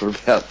sold for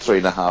about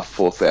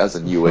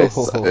 $3,500-4,000 US.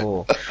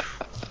 So.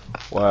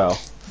 Wow.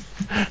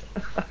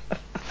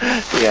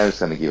 Yeah, I'm just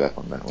going to give up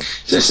on that one.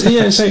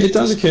 So it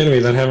does occur to me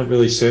that I haven't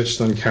really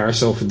searched on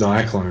Carousel for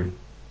Diaclone.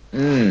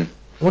 I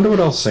wonder what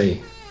I'll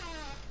see.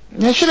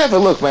 You should have a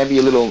look. Maybe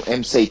a little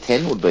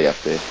MC10 would be up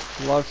there.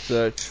 Live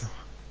search.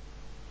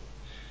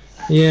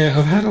 Yeah,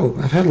 I've had a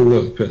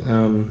look, but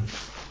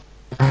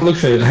I looked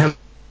for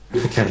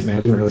Cat Man.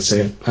 I didn't really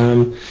see it.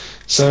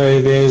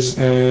 So there's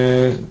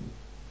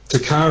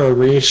Takara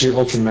reissue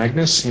Ultra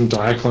Magnus in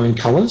Diaclone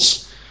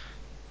colours.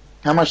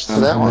 How much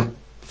for that one?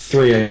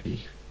 $380.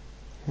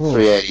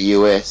 $380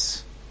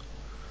 US.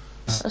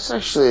 That's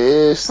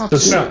actually, it's not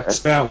too bad. It's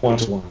about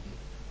 1-to-1.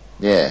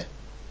 Yeah.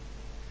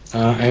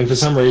 And for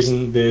some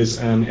reason, there's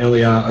an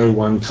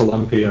LER-01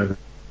 Columpio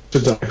for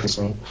Diaclone as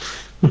well.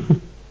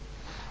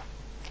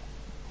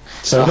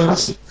 So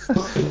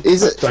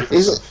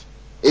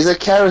is a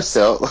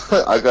carousel?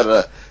 I got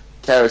a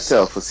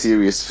carousel for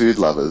serious food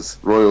lovers.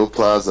 Royal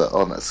Plaza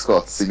on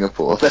Scott,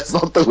 Singapore. That's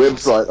not the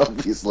website,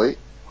 obviously.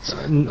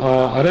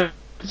 I don't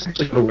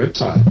actually got a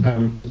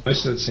website.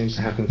 Most of it seems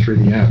to happen through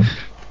the app.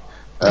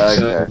 Okay.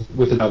 So,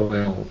 with a double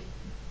L.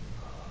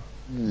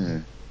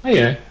 Oh,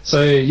 yeah.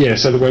 So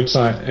the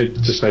website, it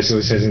just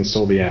basically says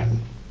install the app.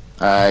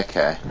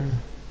 Okay.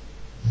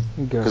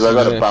 Because I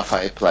got a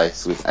buffet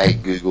place with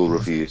 8 Google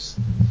reviews.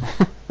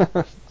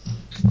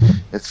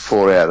 It's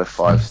 4 out of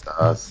 5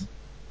 stars.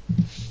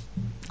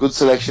 Good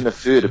selection of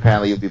food.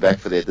 Apparently you'll be back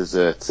for their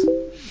desserts.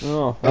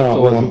 Oh, that's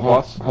always a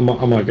plus. I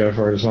might go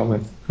for it as well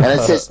then. And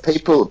it says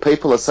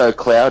people are so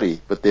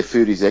cloudy, but their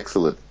food is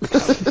excellent.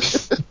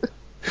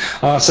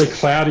 So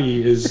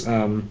cloudy is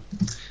I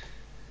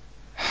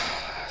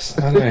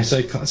don't know.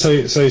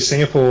 So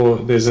Singapore,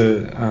 there's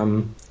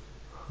a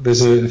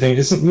thing.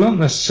 It's not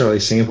necessarily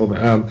Singapore,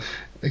 but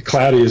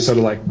cloudy is sort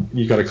of like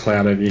you got a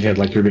cloud over your head,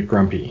 like you're a bit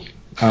grumpy.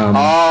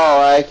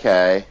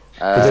 Okay.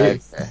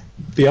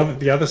 The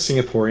other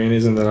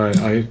Singaporeanism that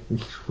I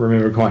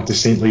remember quite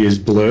distinctly is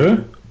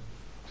blur.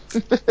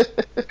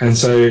 And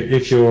so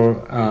if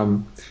you're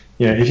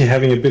if you're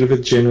having a bit of a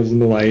general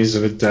malaise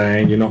of a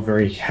day and you're not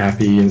very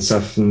happy and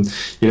stuff, and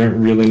you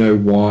don't really know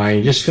why,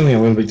 you're just feeling a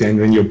little bit down,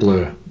 then you're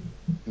blur.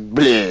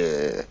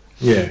 Blur.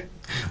 Yeah,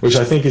 which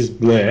I think is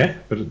Blair,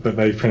 but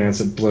they pronounce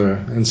it blur.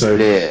 And so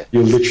Blur.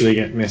 you'll literally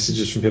get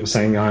messages from people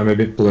saying, I'm a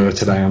bit blur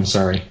today, I'm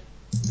sorry.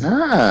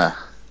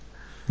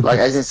 Like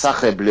as in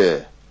sacre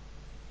bleu.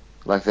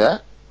 Like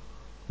that?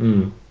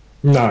 No,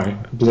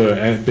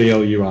 blur,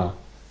 B-L-U-R.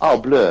 Oh,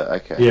 blur,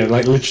 okay. Yeah,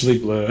 like literally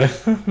blur.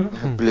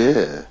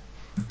 Blur.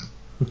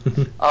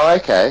 Oh,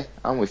 okay.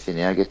 I'm with you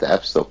now. I get the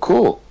App Store.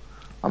 Cool.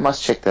 I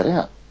must check that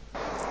out.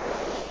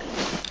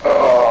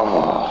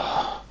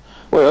 Oh.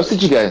 Where else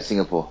did you go in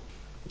Singapore?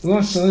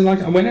 Well, so,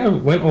 I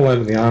went all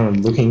over the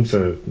island looking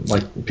for,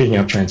 picking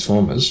up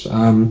Transformers.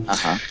 And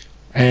I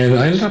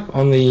ended up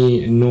on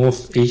the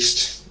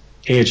northeast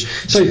edge.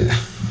 So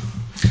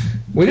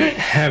we don't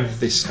have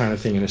this kind of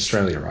thing in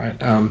Australia, right?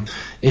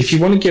 If you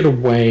want to get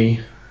away...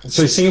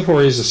 So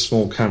Singapore is a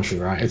small country,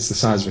 right? It's the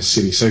size of a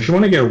city. So if you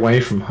want to get away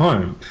from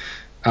home,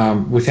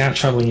 without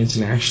traveling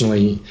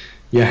internationally,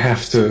 you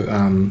have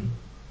to...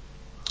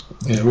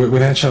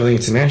 without traveling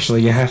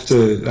internationally, you have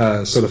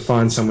to sort of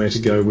find somewhere to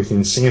go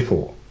within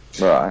Singapore.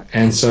 Right.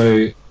 And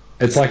so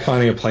it's like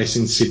finding a place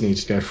in Sydney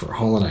to go for a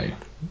holiday.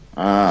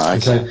 Okay.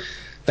 And so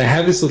they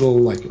have this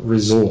little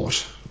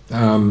resort.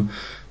 So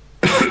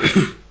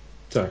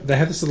they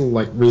have this little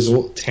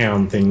resort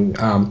town thing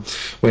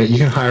where you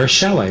can hire a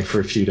chalet for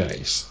a few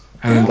days.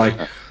 And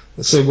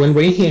so when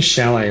we hear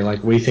chalet,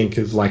 we think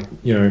of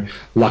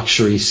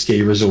luxury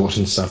ski resort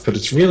and stuff, but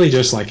it's really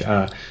just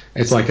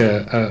it's like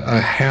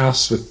a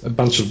house with a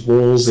bunch of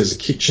walls. There's a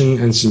kitchen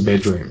and some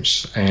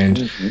bedrooms,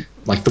 and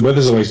the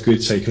weather's always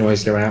good, so you can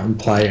always go out and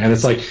play. And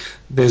it's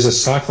there's a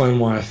cyclone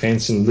wire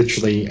fence, and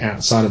literally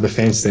outside of the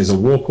fence there's a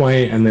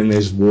walkway, and then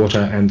there's water,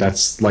 and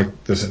that's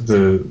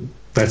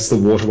that's the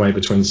waterway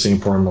between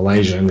Singapore and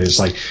Malaysia, and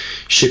there's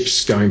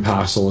ships going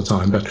past all the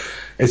time. But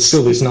it's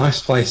still this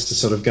nice place to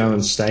sort of go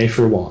and stay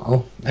for a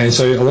while. And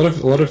so a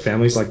lot of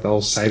families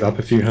they'll save up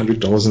a few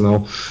 $100s and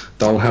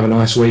they'll have a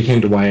nice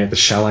weekend away at the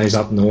chalets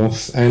up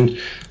north. And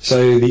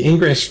so the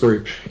Ingress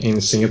Group in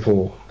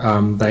Singapore,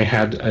 they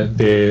had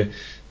their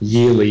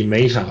yearly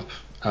meetup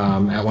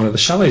at one of the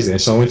chalets there.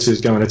 So I went to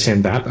go and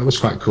attend that. That was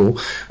quite cool.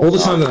 All the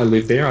time that I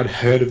lived there, I'd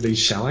heard of these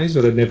chalets,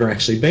 but I'd never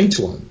actually been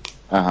to one.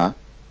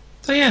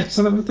 So yeah,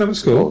 so that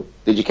was cool.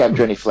 Did you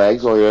capture any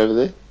flags while you were over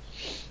there?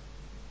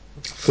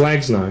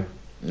 Flags, no.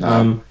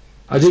 I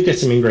did get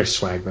some Ingress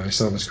swag though,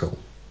 so that was cool.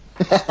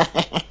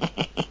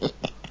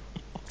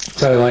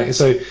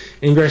 So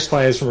Ingress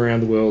players from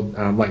around the world,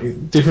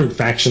 like different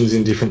factions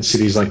in different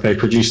cities, like they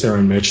produce their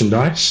own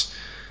merchandise.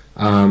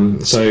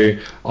 So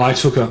I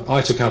took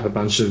up a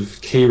bunch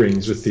of key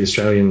rings with the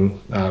Australian,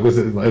 with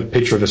a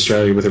picture of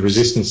Australia with a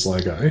Resistance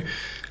logo,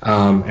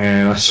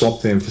 and I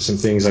swapped them for some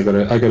things. I got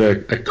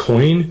a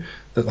coin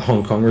that the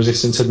Hong Kong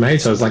Resistance had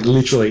made, so it was like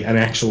literally an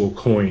actual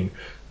coin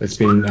that's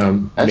been That's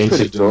pretty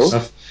minted cool. and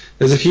stuff.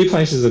 There's a few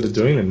places that are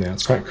doing them now.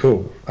 It's quite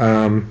cool.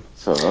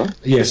 So,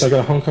 So I got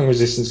a Hong Kong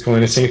Resistance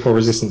coin, a Singapore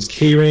Resistance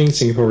keyring,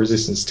 Singapore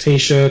Resistance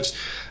T-shirt,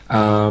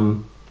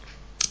 and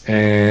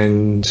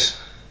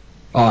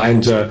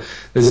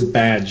there's a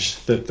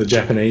badge that the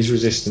Japanese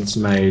Resistance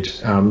made.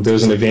 There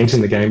was an event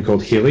in the game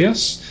called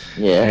Helios,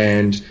 yeah.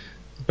 and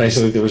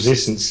basically the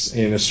Resistance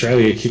in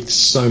Australia kicked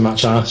so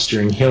much ass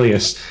during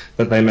Helios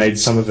that they made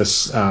some of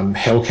us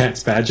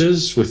Hellcats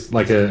badges with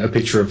like a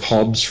picture of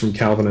Hobbes from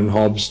Calvin and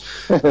Hobbes.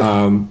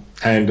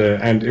 And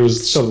it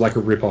was sort of like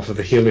a rip-off of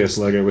the Helios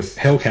logo with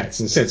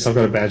Hellcats instead. So I've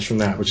got a badge from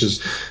that,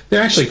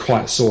 they're actually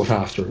quite sought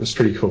after. It was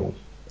pretty cool.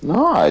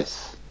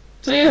 Nice.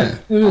 So yeah,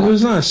 it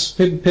was nice.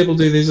 People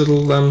do these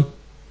little,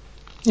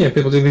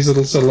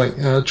 sort of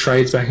like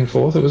trades back and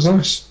forth. It was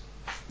nice.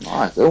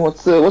 Nice. And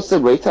what's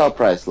the retail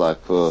price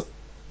like for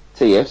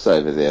TFs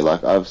over there?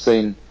 Like I've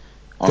seen.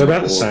 They're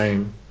about the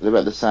same. They're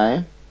about the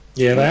same.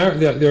 Yeah, they are.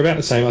 They're about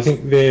the same. I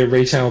think their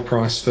retail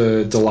price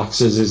for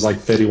deluxes is like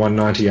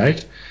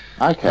 $31.98.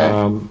 Okay.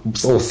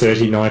 Or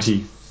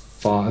 $30.95,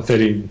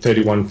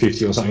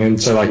 $31.50 or something.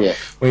 And so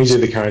when you do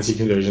the currency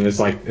conversion, it's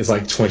like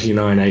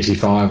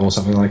 $29.85 or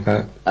something like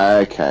that.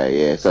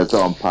 Okay, yeah. So it's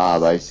on par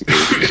basically.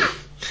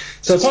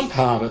 So it's on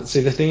par, but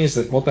see the thing is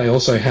that what they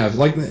also have,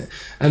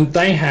 and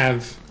they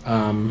have.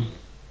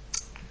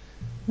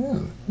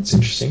 That's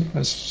interesting. I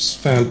just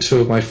found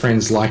two of my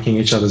friends liking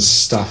each other's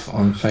stuff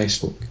on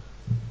Facebook.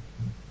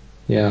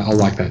 Yeah, I'll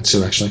like that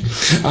too, actually.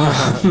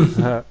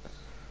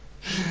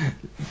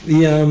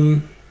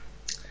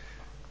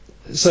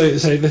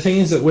 So the thing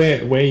is that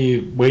where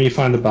you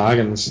find the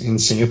bargains in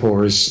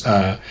Singapore is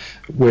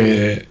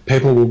where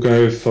people will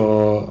go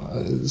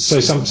for.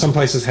 So some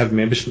places have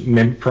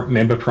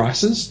member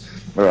prices.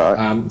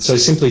 Right. So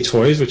Simply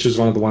Toys, which is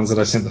one of the ones that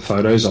I sent the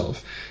photos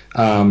of,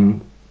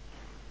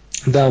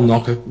 they'll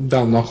knock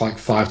like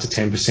 5 to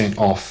 10%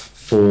 off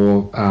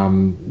for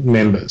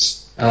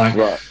members.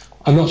 Right.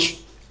 I'm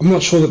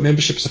not sure that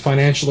membership's a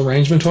financial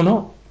arrangement or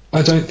not.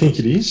 I don't think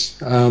it is,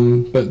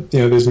 but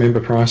there's member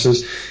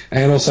prices,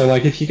 and also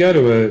like if you go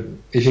to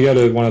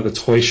one of the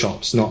toy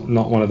shops, not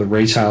one of the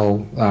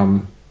retail,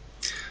 not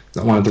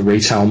one of the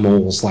retail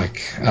malls,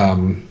 like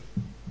one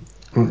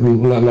of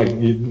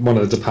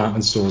the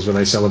department stores where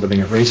they sell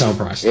everything at retail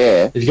price.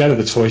 Yeah. If you go to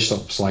the toy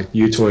shops like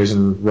U Toys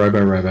and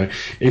Robo,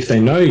 if they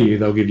know you,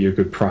 they'll give you a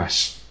good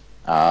price.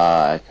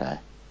 Ah, okay.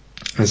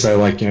 And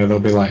so they'll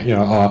be like,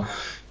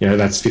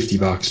 that's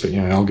 $50, but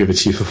I'll give it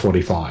to you for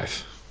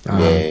 $45.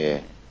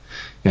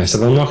 Yeah. So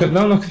they'll knock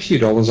a few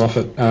dollars off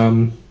it.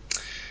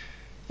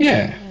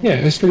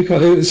 It was pretty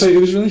cool. So it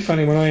was really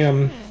funny when I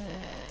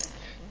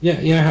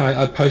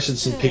how I posted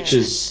some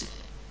pictures.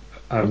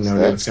 I have no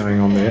idea what's going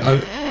on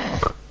there.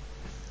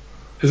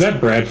 Is that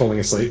Brad falling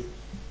asleep?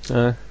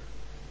 Uh-oh.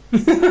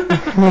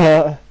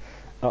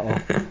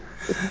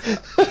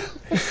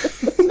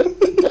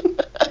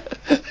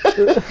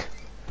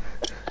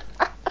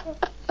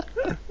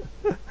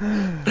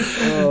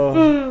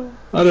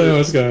 I don't know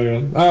what's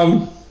going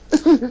on.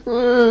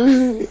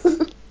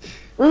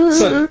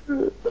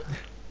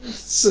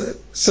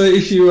 So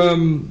if you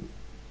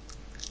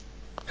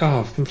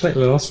I've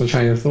completely lost my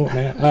train of thought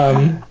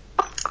now.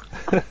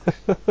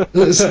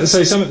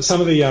 So some of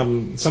the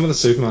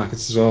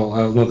supermarkets as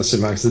well, not the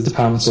supermarkets, the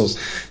department stores,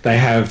 they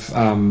have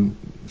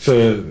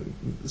for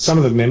some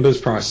of the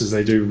members' prices,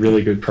 they do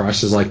really good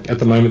prices. Like at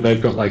the moment,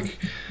 they've got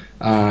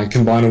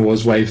Combiner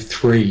Wars Wave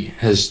 3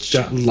 has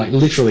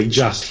literally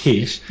just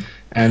hit,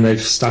 and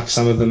they've stuck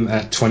some of them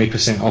at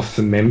 20% off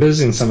for members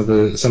in some of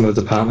the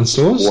department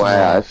stores.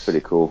 Wow, that's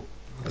pretty cool.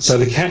 So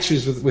the catch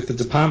is with the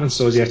department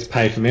stores, you have to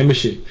pay for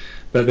membership.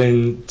 But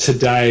then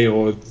today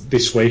or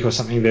this week or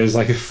something, there's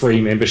like a free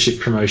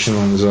membership promotion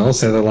on as well.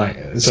 So they're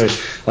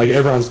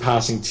everyone's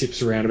passing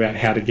tips around about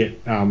how to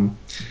get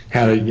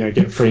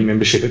get free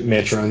membership at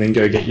Metro and then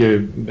go get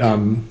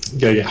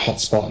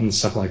Hotspot and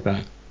stuff like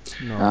that.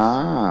 Nice.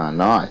 Ah,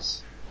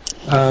 nice.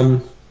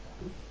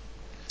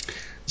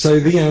 So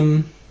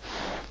the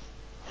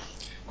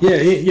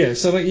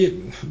So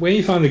where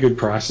you find the good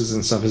prices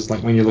and stuff is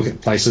like when you look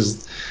at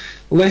places.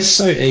 Less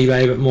so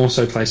eBay, but more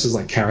so places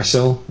like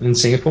Carousel in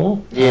Singapore.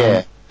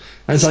 Yeah.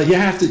 And it's like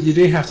you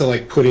do have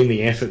to put in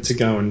the effort to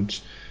go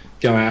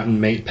out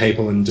and meet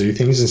people and do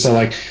things. And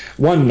so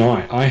one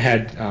night I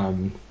had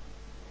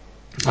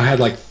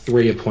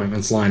 3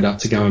 appointments lined up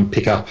to go and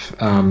pick up.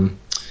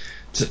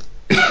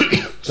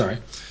 Sorry,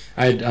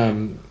 I had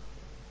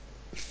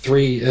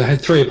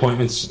 3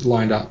 appointments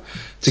lined up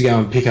to go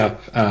and pick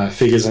up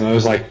figures, and I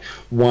was like,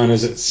 one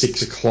is at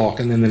 6 o'clock,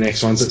 and then the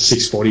next one's at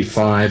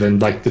 6:45, and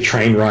like the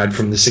train ride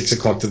from the 6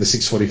 o'clock to the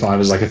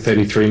 6:45 is like a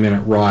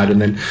 33-minute ride, and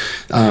then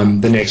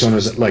the next one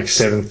was at like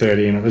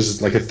 7:30, and it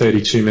was like a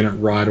 32-minute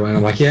ride away. And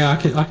I'm like, yeah,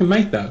 I can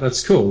make that.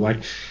 That's cool.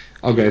 Like,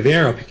 I'll go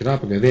there, I'll pick it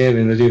up, I'll go there,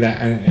 then I do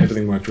that, and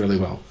everything worked really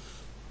well.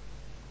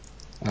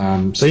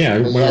 So yeah,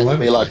 You had to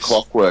be like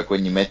clockwork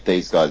when you met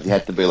these guys. You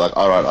had to be like,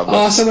 all right, I've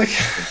got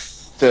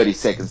 30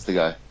 seconds to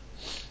go.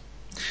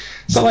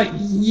 So like,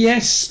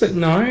 yes, but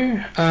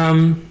no.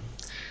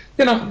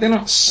 They're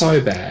not so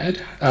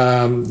bad.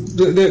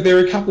 There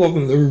are a couple of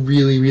them that are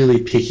really,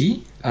 really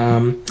picky.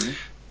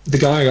 The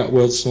guy I got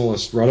World's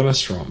Smallest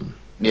Rodimus from,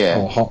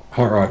 or Hot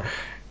Rod.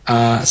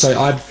 So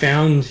I'd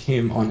found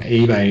him on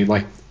eBay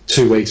like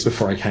 2 weeks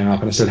before I came up,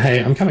 and I said,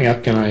 "Hey, I'm coming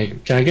up. Can I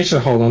get you to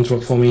hold on to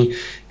it for me,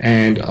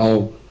 and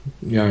I'll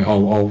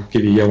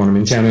give you when I'm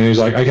in town." And he was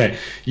like, "Okay,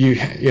 do you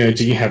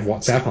have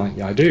WhatsApp?" I'm like,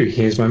 "Yeah, I do.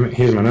 Here's my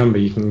number.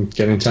 You can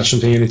get in touch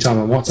with me anytime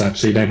on WhatsApp,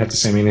 so you don't have to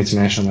send me an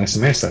international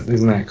SMS.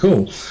 Isn't that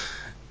cool?"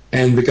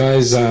 And the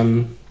guys,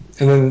 and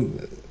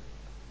then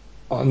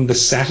on the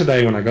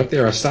Saturday when I got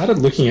there, I started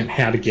looking at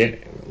how to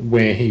get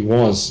where he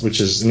was,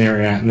 which is an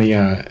area out in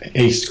the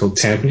east called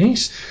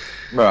Tampines.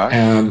 Right.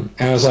 And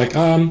I was like,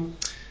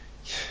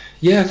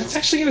 yeah, that's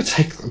actually going to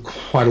take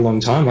quite a long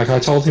time. Like, I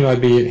told him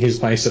I'd be at his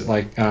place at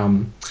like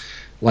 9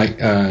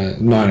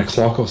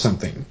 o'clock or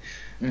something.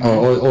 Mm-hmm.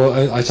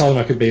 Or I told him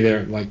I could be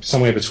there like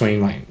somewhere between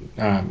like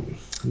 9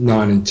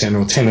 and 10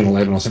 or 10 and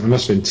 11 or something. It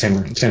must have been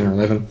 10 or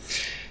 11.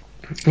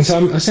 And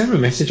so I sent him a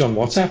message on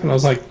WhatsApp, and I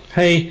was like,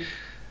 "Hey,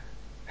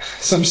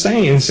 so I'm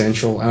staying in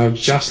Central, and I've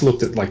just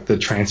looked at like the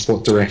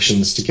transport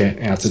directions to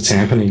get out to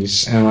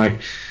Tampines, and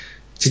like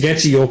to get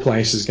to your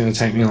place is going to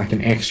take me like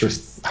an extra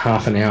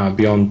half an hour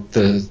beyond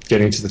the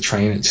getting to the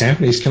train at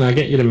Tampines. Can I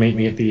get you to meet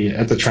me at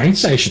the train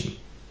station?"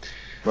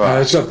 Right.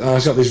 I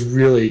got this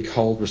really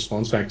cold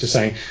response back just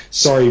saying,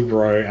 "Sorry,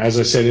 bro. As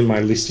I said in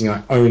my listing,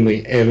 I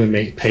only ever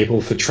meet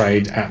people for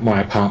trade at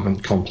my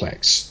apartment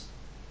complex."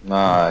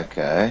 Oh,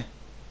 okay.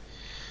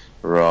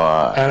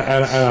 Right.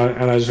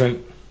 And I just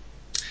went,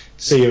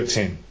 "See you at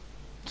 10.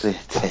 See you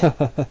at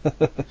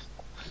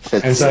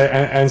 10. And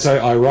so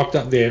I rocked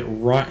up there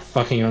right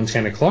fucking on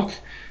 10 o'clock.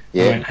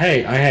 Yeah. I went,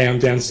 hey, I'm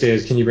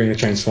downstairs. Can you bring the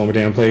transformer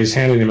down, please?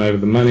 Handed him over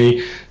the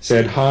money.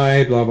 Said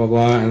hi, blah blah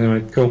blah, and then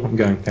went, cool, I'm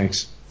going.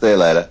 Thanks. See you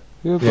later.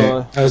 Goodbye.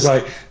 Yeah. I was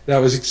like, that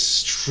was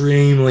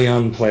extremely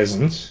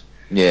unpleasant.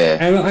 Yeah.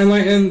 And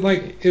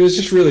it was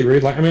just really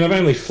rude. Like, I mean, I've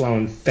only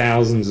flown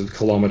thousands of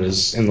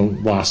kilometers in the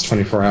last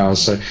 24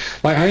 hours, so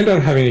like I ended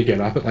up having to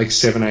get up at like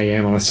 7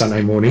 a.m. on a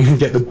Sunday morning and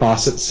get the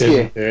bus at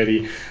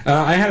 7:30.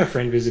 I had a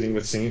friend visiting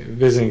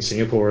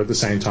Singapore at the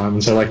same time,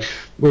 and so like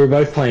we were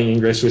both playing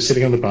Ingress. We were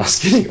sitting on the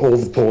bus, getting all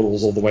the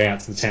portals all the way out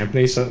to the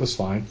Tampines, so it was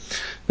fine.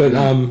 But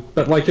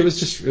like it was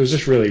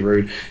just really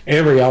rude.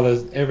 Every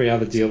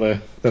other dealer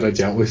that I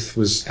dealt with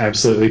was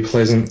absolutely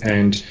pleasant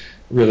and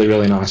really,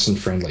 really nice and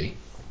friendly.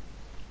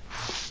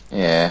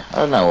 Yeah, I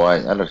don't know why.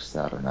 I don't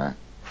know.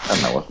 I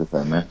don't know what to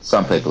say, man.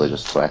 Some people are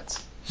just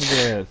twats.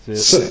 Yeah,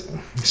 that's it.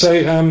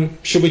 So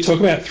should we talk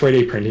about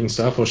 3D printing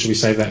stuff, or should we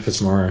save that for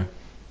tomorrow?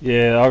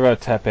 Yeah, I got to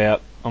tap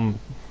out. I'm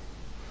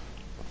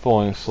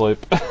falling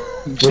asleep.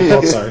 With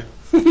what, sorry?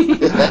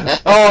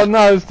 Oh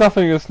no, it's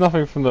nothing. It's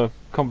nothing from the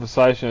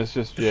conversation. It's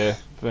just it's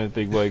been a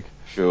big week.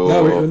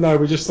 Sure. No,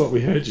 we just thought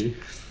we heard you.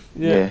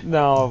 Yeah.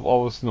 No,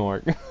 I was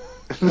snoring.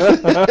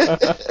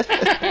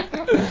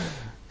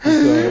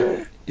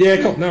 So,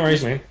 yeah, cool. No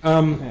worries, man.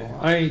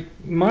 I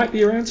might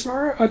be around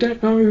tomorrow. I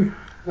don't know.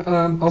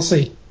 I'll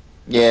see.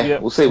 Yeah,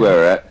 we'll see where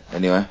we're at.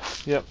 Anyway.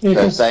 Yep.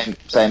 Yeah, so cool.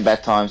 Same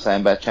bat time,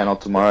 same bat channel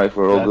tomorrow if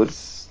we're all good.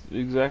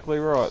 Exactly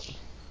right.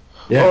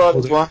 Yeah. All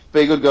right, well,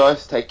 be good,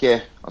 guys. Take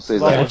care. I'll see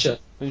you later.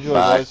 Enjoy,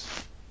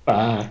 guys.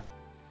 Bye.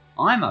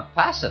 I'm a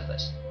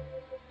pacifist.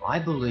 I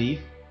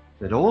believe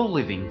that all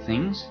living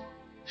things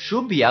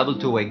should be able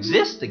to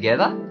exist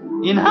together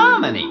in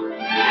harmony.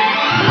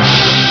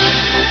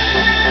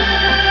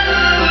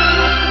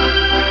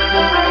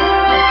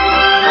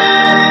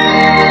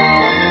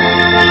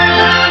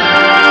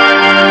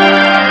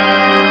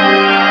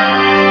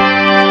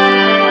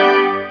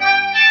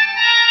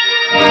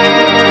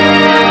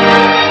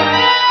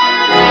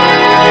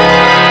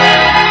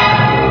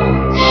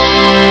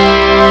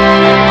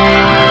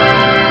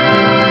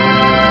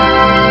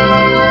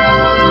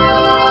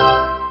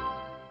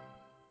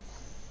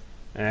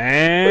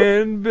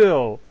 And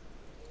Bill.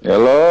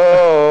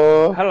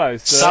 Hello. Hello,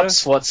 sir. Sup,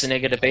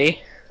 Schwarzenegger to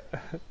be.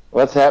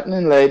 What's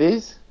happening,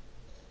 ladies?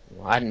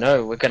 I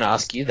know, we're gonna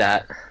ask you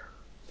that.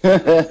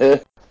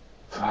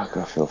 Fuck,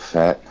 I feel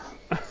fat.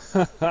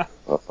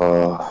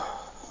 Well,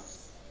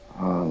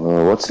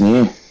 what's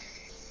new?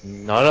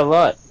 Not a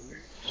lot.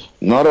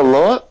 Not a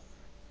lot?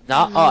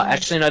 No,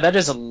 actually, no, that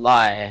is a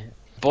lie.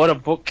 Bought a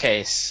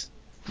bookcase.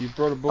 You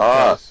brought a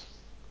bookcase.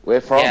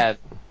 Where from? Yeah,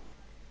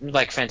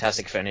 like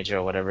Fantastic Furniture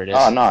or whatever it is.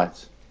 Oh,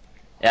 nice.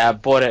 Yeah, I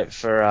bought it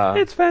for,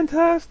 It's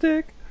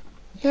fantastic.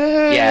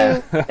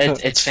 Yeah,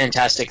 it's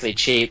fantastically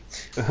cheap.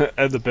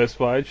 And the best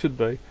way it should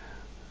be.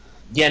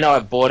 Yeah, no, I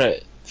bought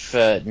it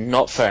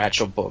not for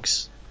actual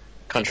books.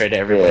 contrary to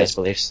everybody's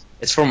beliefs.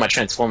 It's for all my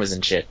Transformers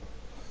and shit.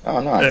 Oh,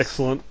 nice.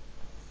 Excellent.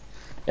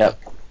 Yep.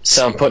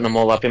 So I'm putting them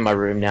all up in my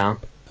room now.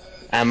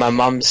 And my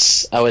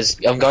mum's,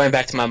 I'm going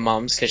back to my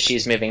mum's because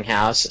she's moving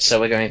house, so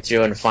we're going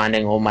through and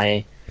finding all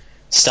my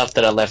stuff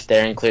that I left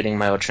there, including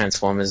my old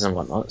Transformers and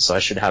whatnot, so I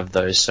should have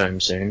those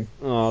home soon.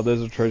 Oh,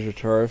 there's a treasure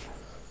trove.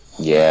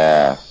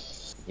 Yeah.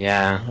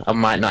 Yeah, I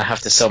might not have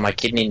to sell my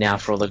kidney now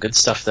for all the good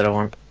stuff that I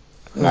want.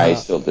 No, you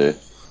still do.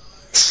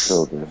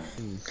 Still do.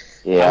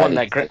 Yeah,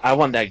 I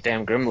want that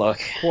damn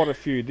Grimlock. Quite a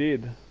few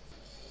did.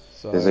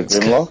 So There's a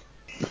Grimlock?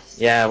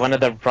 Yeah, one of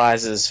the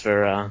prizes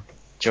for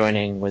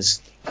joining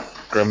was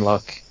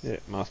Grimlock. yeah,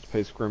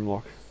 Masterpiece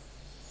Grimlock.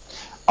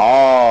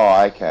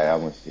 Oh, okay,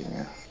 I'm with you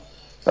now.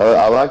 So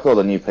I like all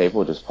the new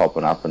people just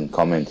popping up and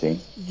commenting.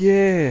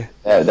 Yeah.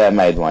 That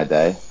made my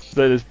day.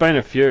 There's been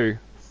a few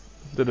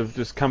that have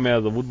just come out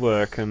of the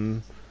woodwork,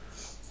 and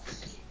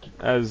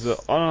as I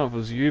don't know if it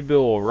was you,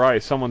 Bill, or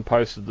Ray, someone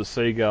posted the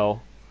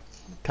seagull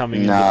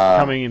coming in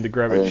to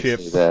grab I a didn't chip.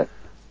 see that.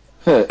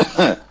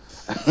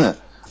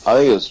 I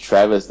think it was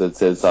Travis that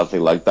said something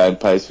like, "Don't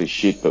post for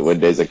shit, but when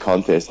there's a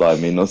contest,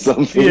 I'm in," or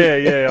something.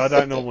 Yeah, I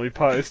don't normally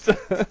post. I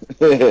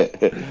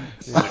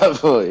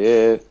thought,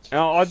 yeah.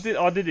 Now, I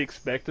did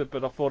expect it,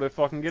 but I thought if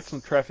I can get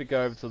some traffic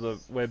over to the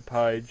web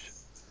page,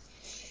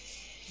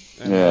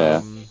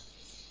 and,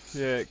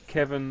 yeah,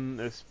 Kevin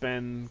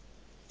Espen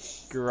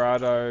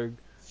Gerardo,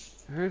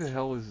 who the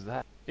hell is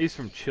that? He's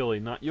from Chile.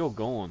 No, you're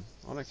gone.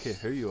 I don't care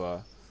who you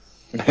are.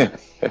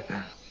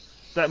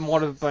 That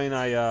might have been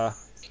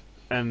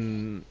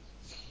an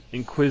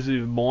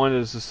inquisitive mind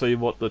as to see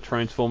what the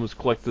Transformers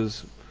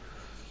collectors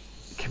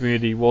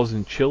community was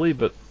in Chile,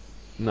 but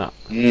no.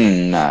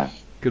 No.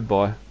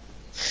 Goodbye.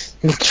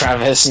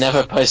 Travis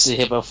never posted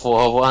here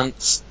before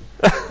once,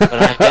 but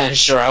I'm damn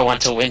sure I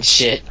want to win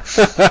shit.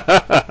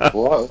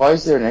 Why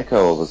is there an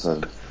echo all of a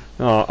sudden?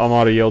 Oh, I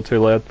might have yelled too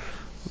loud.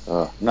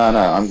 Oh, no,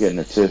 I'm getting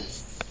it too.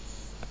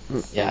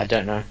 Yeah, I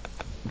don't know.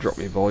 Drop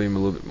your volume a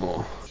little bit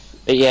more.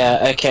 But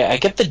yeah, okay, I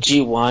get the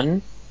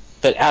G1,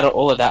 but out of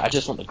all of that, I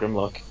just want the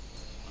Grimlock.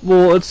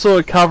 Well, it's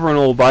sort of covering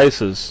all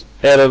bases.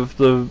 Out of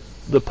the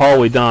poll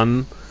we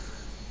done,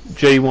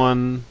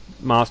 G1,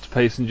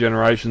 Masterpiece, and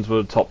Generations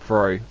were the top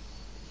three.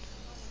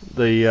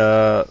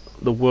 The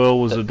Whirl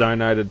was a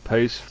donated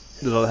piece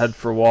that I had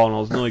for a while, and I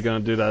was nearly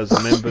going to do that as a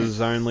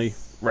members only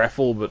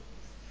raffle,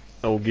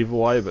 or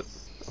giveaway. But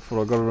I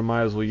thought I got it, I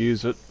may as well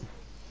use it.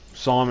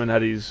 Simon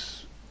had his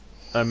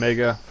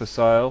Omega for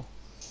sale,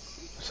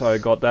 so I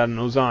got that, and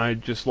it was only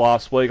just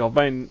last week. I've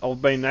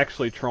been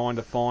actually trying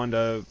to find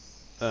a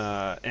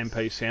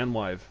MP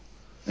Soundwave,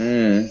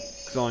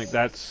 because I think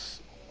that's,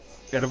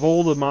 out of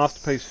all the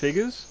Masterpiece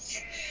figures,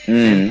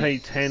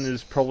 MP10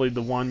 is probably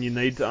the one you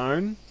need to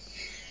own.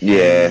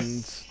 Yeah.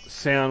 And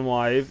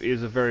Soundwave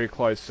is a very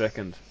close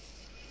second.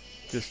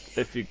 Just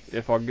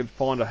if I could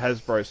find a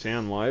Hasbro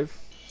Soundwave,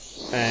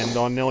 and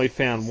I nearly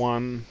found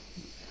one.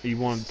 He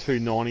wanted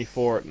 $290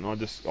 for it, and I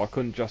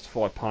couldn't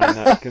justify paying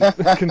that,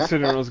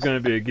 considering it was going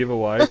to be a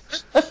giveaway.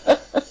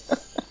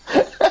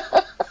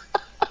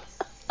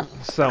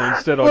 So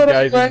instead,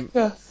 I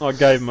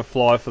gave him a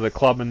fly for the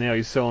club, and now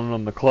he's selling it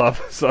on the club.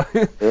 So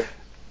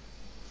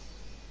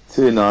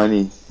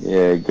 $290.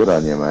 Yeah, good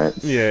on you, mate.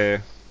 yeah.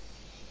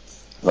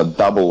 Like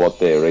double what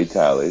their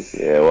retail is.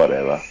 Yeah,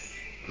 whatever.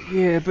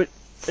 Yeah, but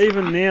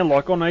even now,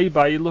 like on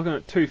eBay, you're looking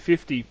at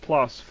 $250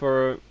 plus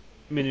for a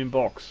minion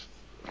box.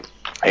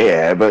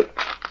 Yeah, but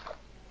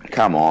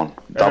come on,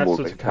 double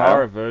And that's the retail.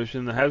 Takara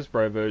version. The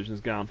Hasbro version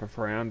is going for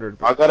 $300.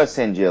 I gotta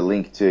send you a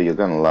link too. You're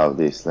gonna love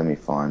this. Let me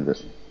find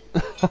it.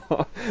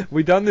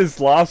 We done this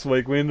last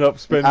week. We ended up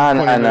spending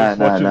 20 minutes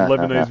watching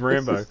Lebanese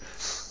Rambo.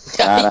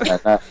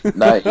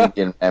 No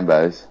Indian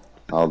Rambos.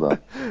 Hold on.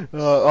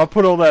 I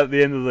put all that at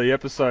the end of the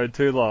episode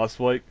too last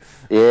week.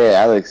 Yeah,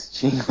 Alex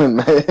Chinglin,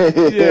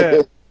 mate.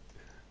 Yeah.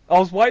 I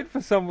was waiting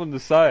for someone to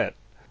say it,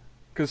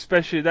 because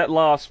especially that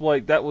last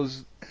week, that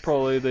was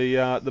probably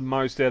the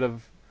most out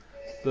of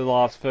the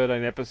last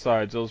 13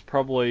 episodes. It was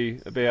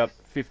probably about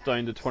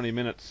 15 to 20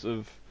 minutes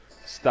of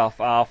stuff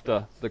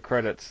after the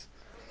credits,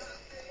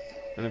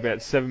 and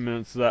about 7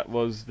 minutes of that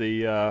was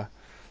the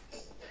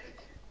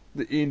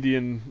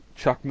Indian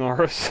Chuck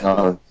Norris.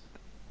 Oh,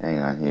 hang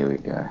on, here we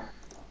go.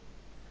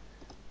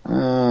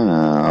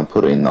 No, I'll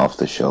put it in the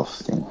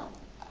off-the-shelf thing.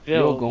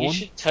 Bill, you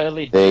should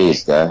totally do There you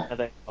go.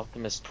 another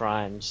Optimus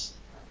Primes.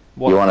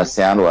 What? You want a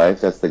Soundwave?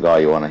 That's the guy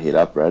you want to hit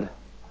up, Brad.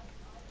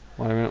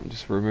 Wait a minute, I'm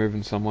just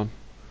removing someone.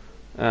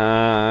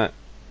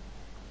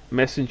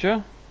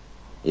 Messenger?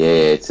 Yeah,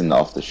 it's in the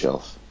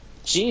off-the-shelf.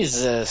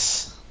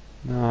 Jesus.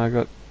 No, I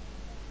got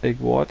Egg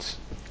Whites.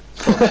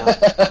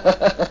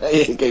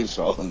 It keeps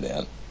rolling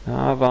down. No,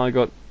 I've only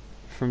got,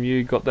 from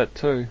you, got that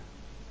too.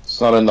 It's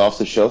not in the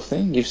off-the-shelf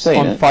thing? You've seen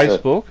On it.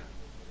 Facebook?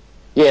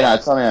 Yeah, no,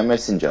 it's on our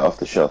Messenger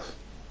off-the-shelf.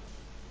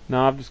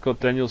 No, I've just got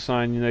Daniel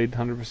saying you need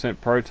 100%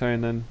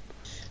 protein then.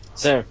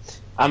 So,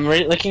 I'm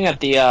looking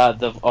at the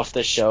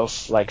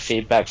off-the-shelf, like,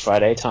 Feedback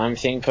Friday time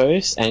thing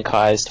post, and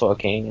Kai's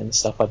talking and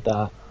stuff like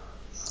that.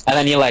 And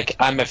then you're like,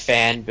 I'm a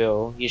fan,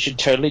 Bill. You should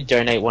totally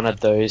donate one of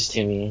those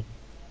to me.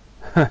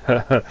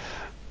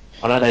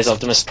 One of those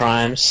Optimus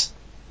Primes.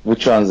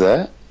 Which one's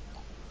that?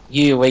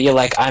 Where you're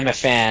like, I'm a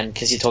fan,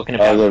 because you're talking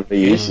Oh, about... the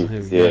here reissues.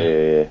 we Yeah, go.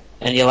 yeah, yeah.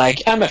 And you're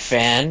like, I'm a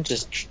fan,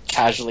 just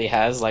casually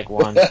has like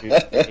 1, 2,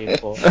 3,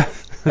 4,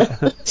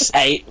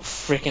 8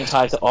 freaking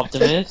types of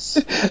Optimus.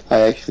 I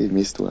actually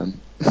missed one.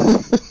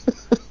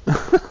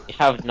 You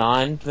have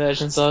 9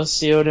 versions of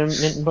Sealed and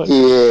Mint and Box. Yeah,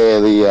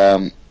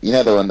 the you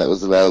know the one that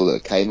was available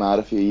at Kmart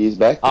a few years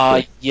back.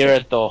 You're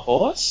the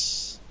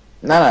Horse?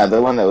 No,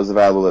 the one that was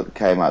available at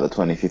Kmart, the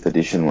 25th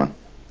edition one.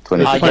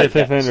 25th. yeah.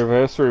 25th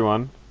anniversary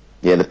one.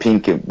 Yeah, the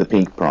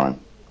pink Prime.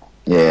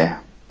 Yeah.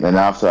 And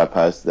after I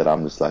posted it,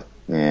 I'm just like,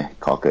 yeah,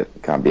 cock it.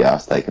 Can't be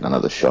asked taking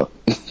another shot.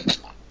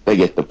 They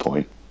get the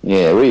point.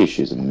 Yeah,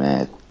 reissues are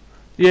mad.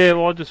 Yeah,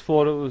 well, I just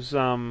thought it was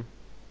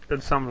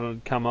that something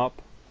had come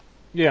up.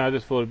 Yeah, I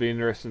just thought it'd be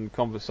interesting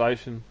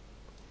conversation.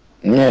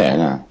 Yeah,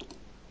 no.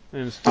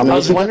 And it's I mean,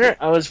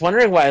 I was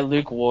wondering why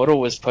Luke Wardle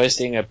was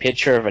posting a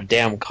picture of a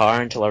damn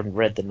car until I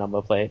read the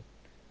number plate.